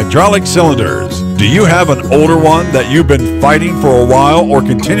on hydraulic cylinders. Do you have an older one that you've been fighting for a while or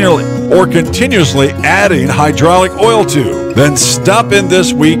continuously adding hydraulic oil to? Then stop in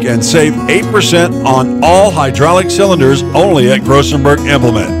this week and save 8% on all hydraulic cylinders only at Grossenberg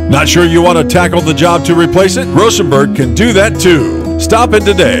Implement. Not sure you want to tackle the job to replace it? Grossenberg can do that too. Stop in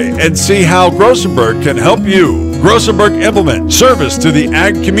today and see how Grossenberg can help you. Grossenberg Implement, service to the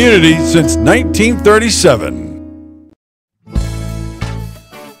ag community since 1937.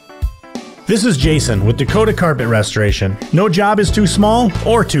 This is Jason with Dakota Carpet Restoration. No job is too small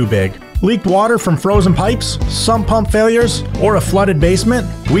or too big. Leaked water from frozen pipes, sump pump failures, or a flooded basement?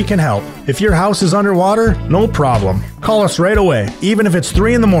 We can help. If your house is underwater, no problem. Call us right away. Even if it's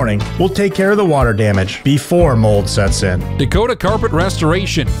 3 in the morning, we'll take care of the water damage before mold sets in. Dakota Carpet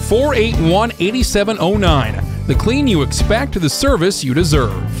Restoration, 481-8709. The clean you expect, the service you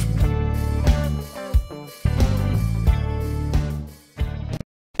deserve.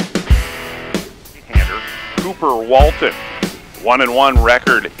 Cooper Walton, 1-1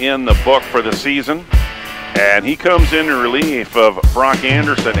 record in the book for the season, and he comes in relief of Brock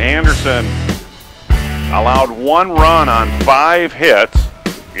Anderson. Anderson allowed 1 run on 5 hits,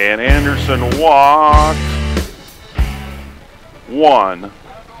 and Anderson walked 1.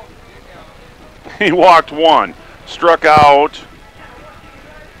 He walked 1, struck out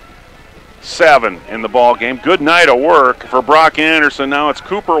 7 in the ball game. Good night of work for Brock Anderson. Now it's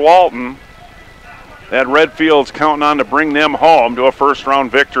Cooper Walton that Redfield's counting on to bring them home to a first-round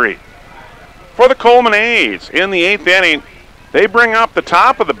victory. For the Colman A's, in the 8th inning, they bring up the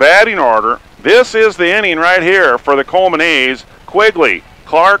top of the batting order. This is the inning right here for the Colman A's. Quigley,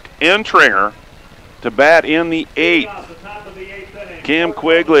 Clark, Entringer to bat in the 8th. Cam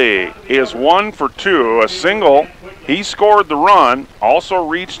Quigley is 1 for 2, a single. He scored the run, also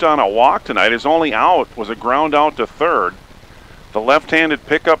reached on a walk tonight. His only out was a ground out to 3rd. The left-handed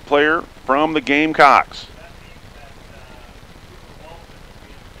pickup player from the Gamecocks.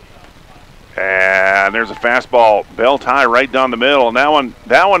 And there's a fastball belt high right down the middle. And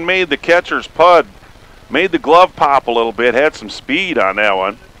that one made the catcher's pud, made the glove pop a little bit, had some speed on that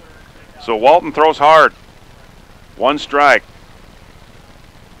one. So Walton throws hard. 1 strike.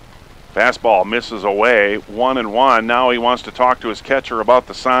 Fastball misses away, 1-1. Now he wants to talk to his catcher about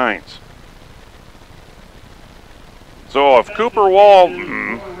the signs. So if Cooper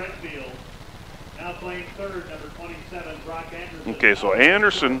Walton... Okay, so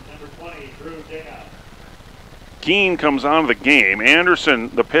Anderson... Keene comes out of the game. Anderson,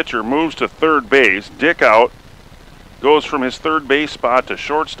 the pitcher, moves to 3rd base. Dick out, goes from his 3rd base spot to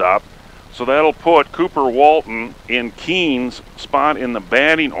shortstop. So that'll put Cooper Walton in Keene's spot in the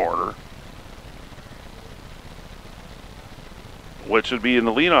batting order, which would be in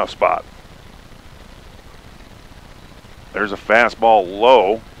the leadoff spot. There's a fastball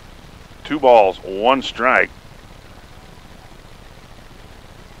low. 2 balls, 1 strike.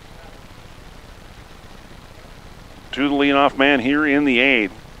 To the leadoff man here in the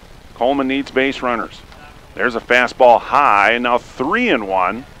 8th. Colman needs base runners. There's a fastball high, now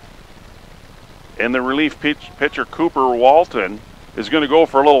 3-1. And the relief pitcher Cooper Walton is going to go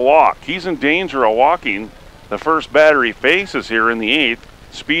for a little walk. He's in danger of walking the first batter he faces here in the 8th,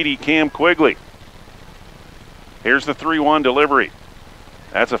 speedy Cam Quigley. Here's the 3-1 delivery.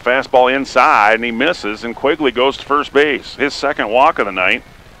 That's a fastball inside, and he misses, and Quigley goes to first base. His second walk of the night.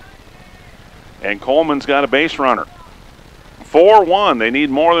 And Colman's got a base runner. 4-1. They need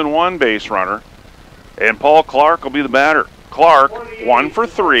more than one base runner. And Paul Clark will be the batter. Clark, 1 for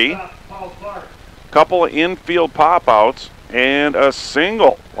 3. Couple of infield pop-outs and a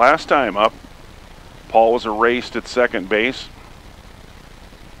single last time up. Paul was erased at second base.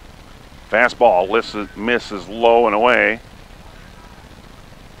 Fastball misses low and away.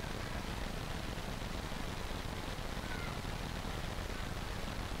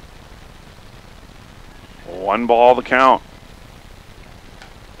 One ball the count.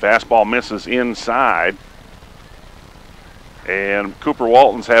 Fastball misses inside. And Cooper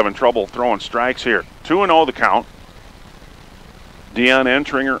Walton's having trouble throwing strikes here. 2-0 the count. Dion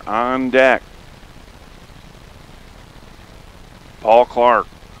Entringer on deck. Paul Clark.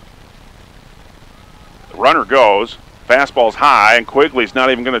 The runner goes. Fastball's high, and Quigley's not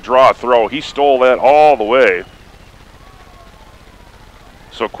even going to draw a throw. He stole that all the way.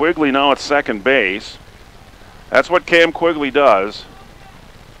 So Quigley now at second base. That's what Cam Quigley does.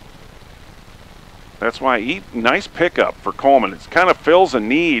 That's why nice pickup for Colman. It kind of fills a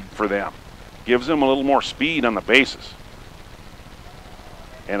need for them. Gives them a little more speed on the bases.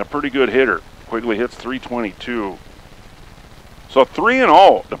 And a pretty good hitter. Quigley hits .322. So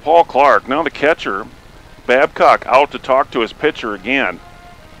 3-0 to Paul Clark. Now the catcher, Babcock, out to talk to his pitcher again.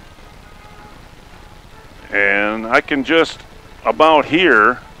 And I can just about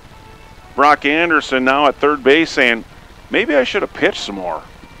hear Brock Anderson now at third base saying, maybe I should have pitched some more.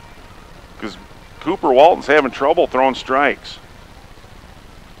 Because Cooper Walton's having trouble throwing strikes.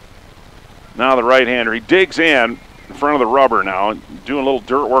 Now the right-hander, he digs in front of the rubber now, doing a little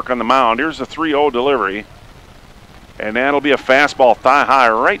dirt work on the mound. Here's the 3-0 delivery. And that'll be a fastball thigh high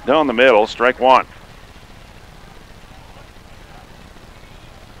right down the middle, strike one.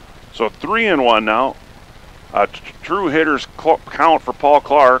 So 3-1 now. True hitters count for Paul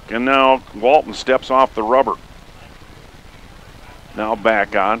Clark, and now Walton steps off the rubber. Now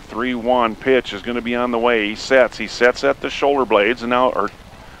back on. 3-1 pitch is going to be on the way. He sets at the shoulder blades, and now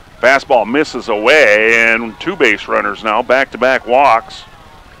fastball misses away, and two base runners now, back-to-back walks,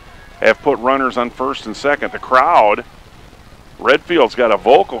 have put runners on first and second. The crowd, Redfield's got a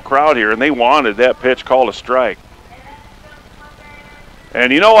vocal crowd here, and they wanted that pitch called a strike.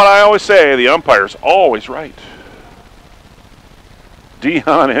 And you know what I always say, the umpire's always right.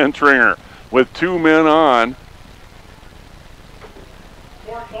 Dion Entringer with 2 men on.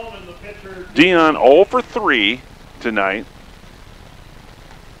 Dion 0 for 3 tonight.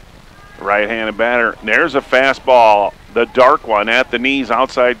 Right-handed batter. There's a fastball, the dark one at the knees,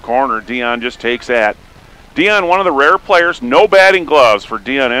 outside corner. Dion just takes that. Dion, one of the rare players, no batting gloves for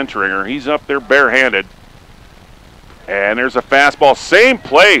Dion Entringer. He's up there barehanded. And there's a fastball, same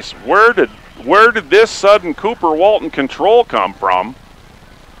place. Where did this sudden Cooper Walton control come from?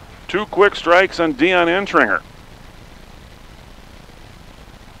 2 quick strikes on Dion Entringer.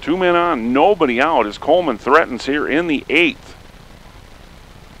 2 men on, nobody out as Colman threatens here in the 8th.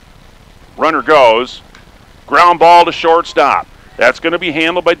 Runner goes, ground ball to shortstop. That's going to be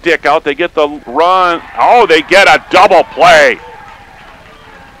handled by Dick out. They get the run. Oh, they get a double play.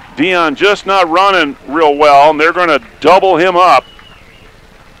 Dion just not running real well, and they're going to double him up.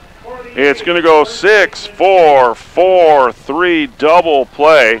 It's going to go 6-4, 4-3 double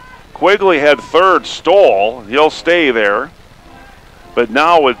play. Quigley had third, stole. He'll stay there. But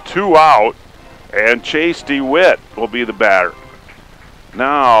now with 2 out, and Chase DeWitt will be the batter.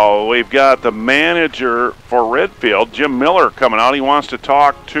 Now we've got the manager for Redfield, Jim Miller, coming out. He wants to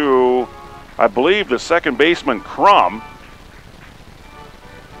talk to, I believe, the second baseman, Crum,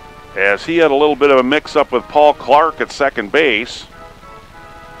 as he had a little bit of a mix-up with Paul Clark at second base.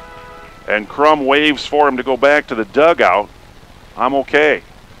 And Crum waves for him to go back to the dugout. I'm okay.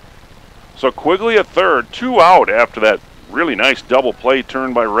 So Quigley at third, 2 out after that really nice double play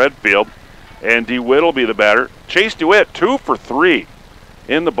turn by Redfield. And DeWitt will be the batter. Chase DeWitt, 2 for 3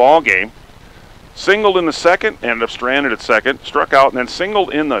 in the ball game. Singled in the second, ended up stranded at second. Struck out and then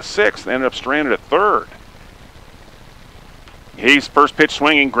singled in the 6th, ended up stranded at third. He's first pitch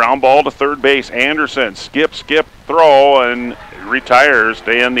swinging, ground ball to third base. Anderson, skip, throw, and retires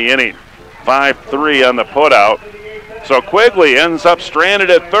to end the inning. 5-3 on the putout. So Quigley ends up stranded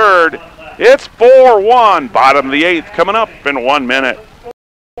at third. It's 4-1, bottom of the 8th, coming up in 1 minute.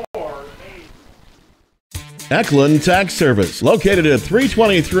 Eklund Tax Service, located at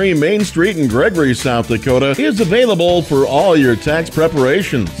 323 Main Street in Gregory, South Dakota, is available for all your tax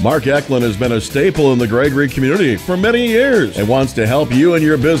preparations. Mark Eklund has been a staple in the Gregory community for many years and wants to help you and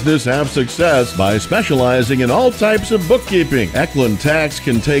your business have success by specializing in all types of bookkeeping. Eklund Tax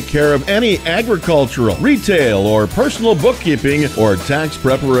can take care of any agricultural, retail, or personal bookkeeping or tax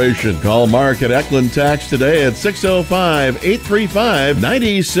preparation. Call Mark at Eklund Tax today at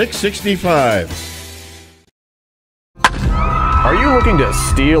 605-835-9665. Are you looking to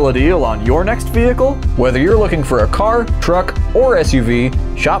steal a deal on your next vehicle? Whether you're looking for a car, truck, or SUV,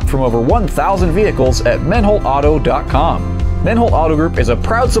 shop from over 1,000 vehicles at menholtauto.com. Menholt Auto Group is a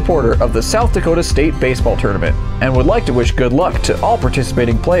proud supporter of the South Dakota State Baseball Tournament and would like to wish good luck to all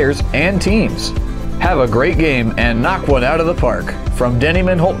participating players and teams. Have a great game and knock one out of the park from Denny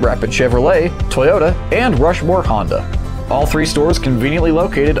Menholt Rapid Chevrolet, Toyota, and Rushmore Honda. All 3 stores conveniently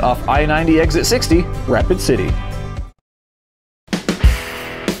located off I-90 Exit 60, Rapid City.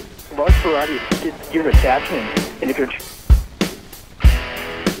 Large variety of skid steer attachments, and if you're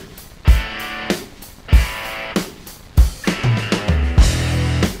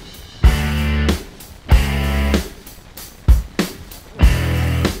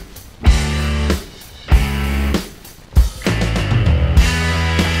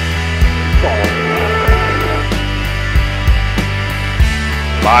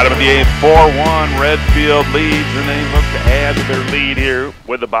Bottom of the 8th, 4-1, Redfield leads, and they look to add to their lead here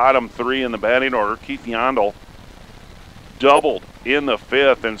with the bottom 3 in the batting order. Keith Yondel doubled in the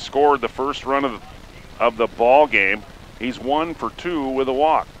 5th and scored the first run of the ball game. He's 1 for 2 with a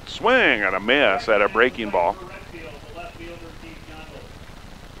walk. Swing and a miss at a breaking ball.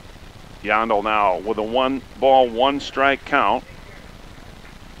 Yondel now with a 1-ball, 1-strike count.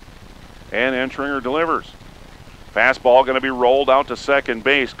 And Entringer delivers. Fastball going to be rolled out to second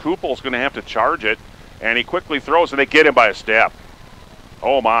base. Kupel's going to have to charge it, and he quickly throws, and they get him by a step.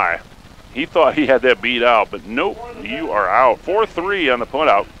 Oh, my. He thought he had that beat out, but nope, you are out. 4-3 on the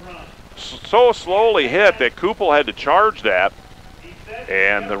putout. So slowly hit that Kupel had to charge that,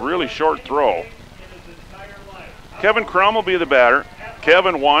 and the really short throw. Kevin Crum will be the batter.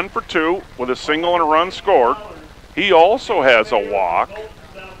 Kevin 1 for 2 with a single and a run scored. He also has a walk,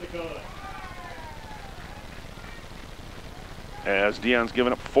 as Dion's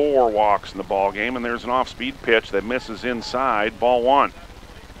given up 4 walks in the ball game, and there's an off-speed pitch that misses inside, ball 1.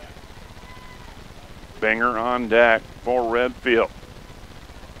 Binger on deck for Redfield.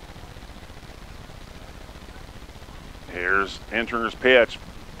 Here's Entringer's pitch,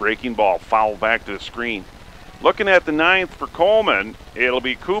 breaking ball, foul back to the screen. Looking at the 9th for Colman, it'll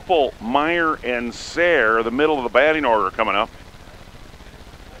be Kupel, Meyer, and Sayre, the middle of the batting order coming up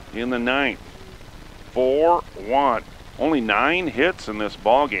in the 9th. 4-1. Only 9 hits in this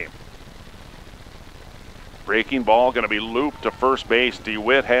ball game. Breaking ball going to be looped to first base.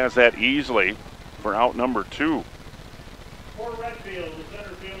 DeWitt has that easily for out number 2.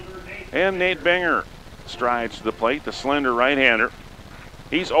 And Nate Binger strides to the plate, the slender right-hander.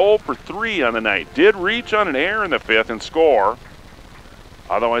 He's 0 for 3 on the night. Did reach on an error in the 5th and score.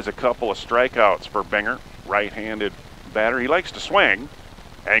 Otherwise, a couple of strikeouts for Binger, right-handed batter. He likes to swing.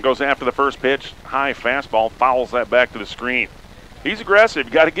 And goes after the first pitch, high fastball, fouls that back to the screen. He's aggressive,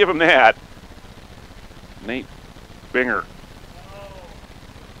 you got to give him that. Nate Binger.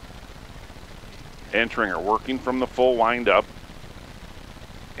 Entringer working from the full windup.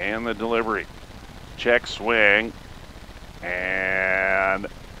 And the delivery. Check swing. And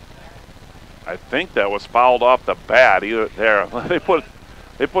I think that was fouled off the bat. Either there.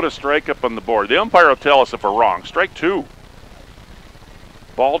 They put a strike up on the board. The umpire will tell us if we're wrong. Strike 2.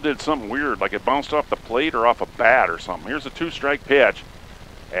 Ball did something weird, like it bounced off the plate or off a bat or something. Here's a 2-strike pitch,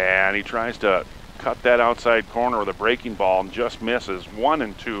 and he tries to cut that outside corner with a breaking ball and just misses.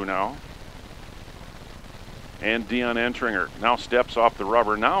 1-2 now. And Dion Entringer now steps off the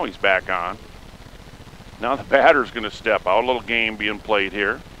rubber. Now he's back on. Now the batter's going to step out. A little game being played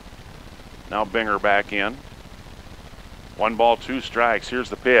here. Now Binger back in. 1 ball, 2 strikes. Here's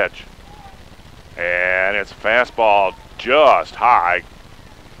the pitch. And it's a fastball just high.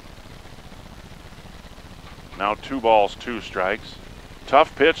 Now 2 balls, 2 strikes.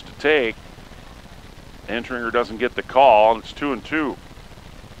 Tough pitch to take. Entringer doesn't get the call, and it's 2-2.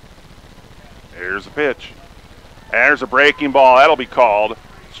 Here's the pitch. There's a breaking ball. That'll be called.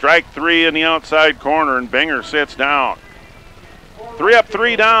 Strike 3 in the outside corner, and Binger sits down. 3 up,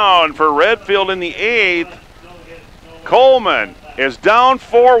 3 down for Redfield in the 8th. Colman is down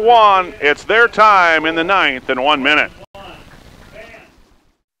 4-1. It's their time in the 9th in 1 minute.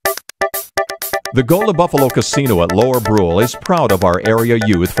 The Golden Buffalo Casino at Lower Brule is proud of our area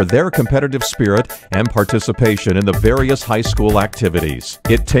youth for their competitive spirit and participation in the various high school activities.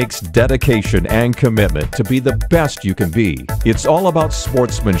 It takes dedication and commitment to be the best you can be. It's all about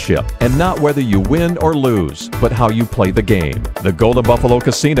sportsmanship and not whether you win or lose, but how you play the game. The Golden Buffalo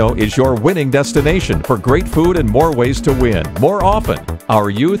Casino is your winning destination for great food and more ways to win more often. Our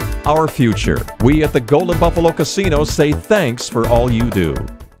youth, our future. We at the Golden Buffalo Casino say thanks for all you do.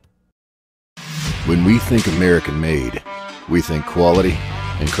 When we think American-made, we think quality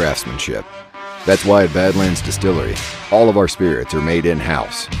and craftsmanship. That's why at Badlands Distillery, all of our spirits are made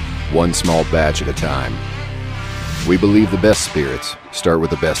in-house, one small batch at a time. We believe the best spirits start with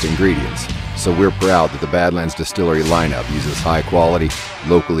the best ingredients, so we're proud that the Badlands Distillery lineup uses high-quality,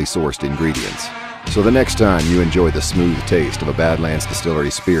 locally sourced ingredients. So the next time you enjoy the smooth taste of a Badlands Distillery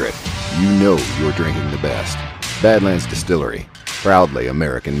spirit, you know you're drinking the best. Badlands Distillery, proudly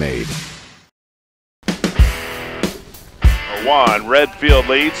American-made. 1, Redfield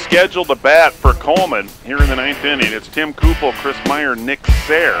leads. Scheduled to bat for Colman here in the 9th inning. It's Tim Kupel, Chris Meyer, Nick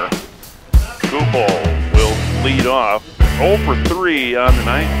Sayre. Kupel will lead off. 0 for 3 on the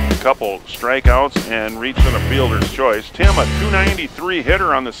night. A couple strikeouts and reaching a fielder's choice. Tim, a .293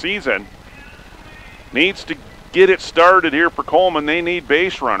 hitter on the season. Needs to get it started here for Colman. They need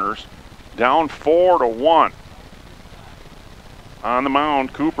base runners. Down 4-1. On the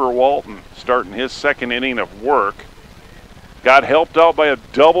mound, Cooper Walton starting his 2nd inning of work. Got helped out by a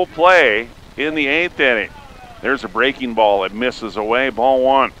double play in the 8th inning. There's a breaking ball. It misses away. Ball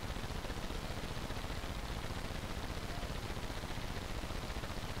 1.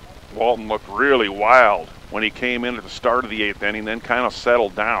 Walton looked really wild when he came in at the start of the 8th inning, then kind of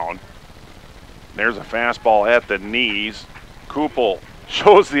settled down. There's a fastball at the knees. Kupel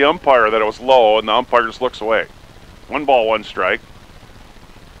shows the umpire that it was low, and the umpire just looks away. 1 ball, 1 strike.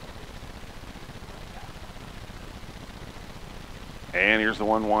 And here's the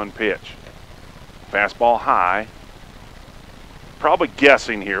 1-1 pitch. Fastball high. Probably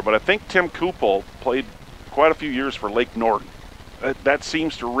guessing here, but I think Tim Kupel played quite a few years for Lake Norton. That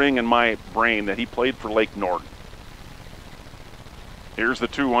seems to ring in my brain that he played for Lake Norton. Here's the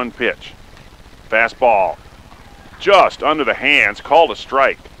 2-1 pitch. Fastball just under the hands, called a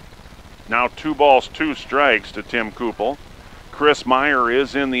strike. Now 2 balls, 2 strikes to Tim Kupel. Chris Meyer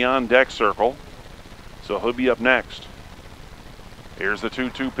is in the on-deck circle, so he'll be up next. Here's the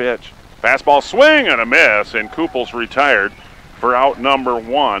 2-2 pitch. Fastball swing and a miss, and Kupel's retired for out number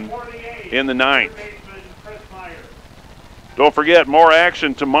 1 in the 9th. Don't forget, more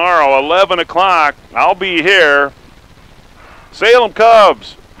action tomorrow, 11 o'clock. I'll be here. Salem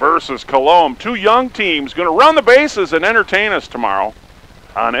Cubs versus Colman. 2 young teams going to run the bases and entertain us tomorrow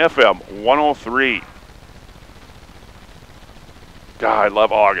on FM 103. God, I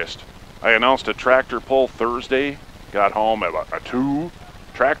love August. I announced a tractor pull Thursday. Got home at a 2.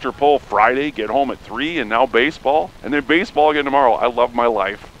 Tractor pull Friday, get home at 3, and now baseball. And then baseball again tomorrow. I love my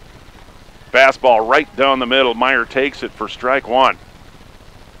life. Fastball right down the middle. Meyer takes it for strike 1.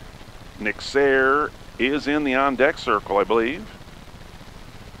 Nick Sayre is in the on-deck circle, I believe.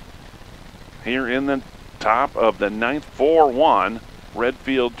 Here in the top of the 9th, 4-1.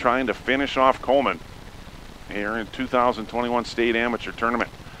 Redfield trying to finish off Colman here in 2021 State Amateur Tournament.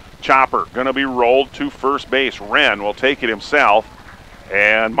 Chopper going to be rolled to first base. Wren will take it himself,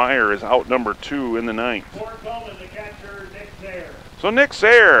 and Meyer is out number 2 in the 9th. So Nick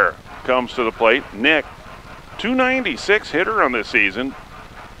Sayre comes to the plate. Nick, .296 hitter on this season.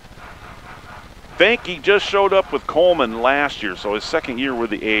 Think he just showed up with Colman last year, so his 2nd year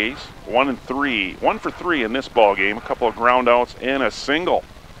with the A's. 1 for 3 in this ball game. A couple of ground outs and a single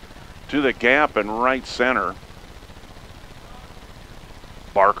to the gap in right center.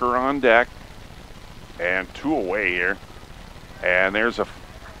 Barker on deck, and 2 away here. And there's a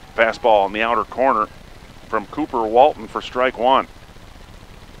fastball in the outer corner from Cooper Walton for strike 1.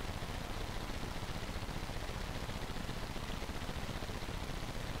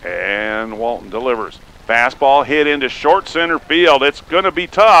 And Walton delivers. Fastball hit into short center field. It's going to be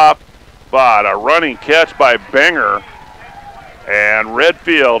tough, but a running catch by Benger. And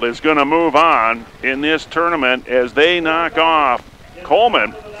Redfield is going to move on in this tournament as they knock off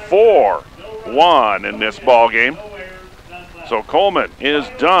Colman 4-1 in this ball game. So Colman is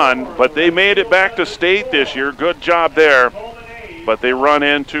done, but they made it back to state this year. Good job there. But they run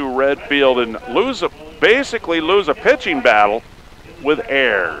into Redfield and basically lose a pitching battle with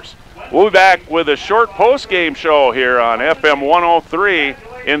errors. We'll be back with a short post-game show here on FM 103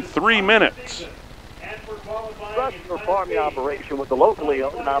 in 3 minutes. Your farming operation with the locally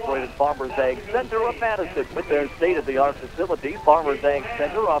owned and operated Farmers Ag Center of Madison. With their state-of-the-art facility, Farmers Ag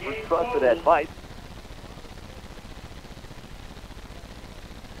Center offers trusted advice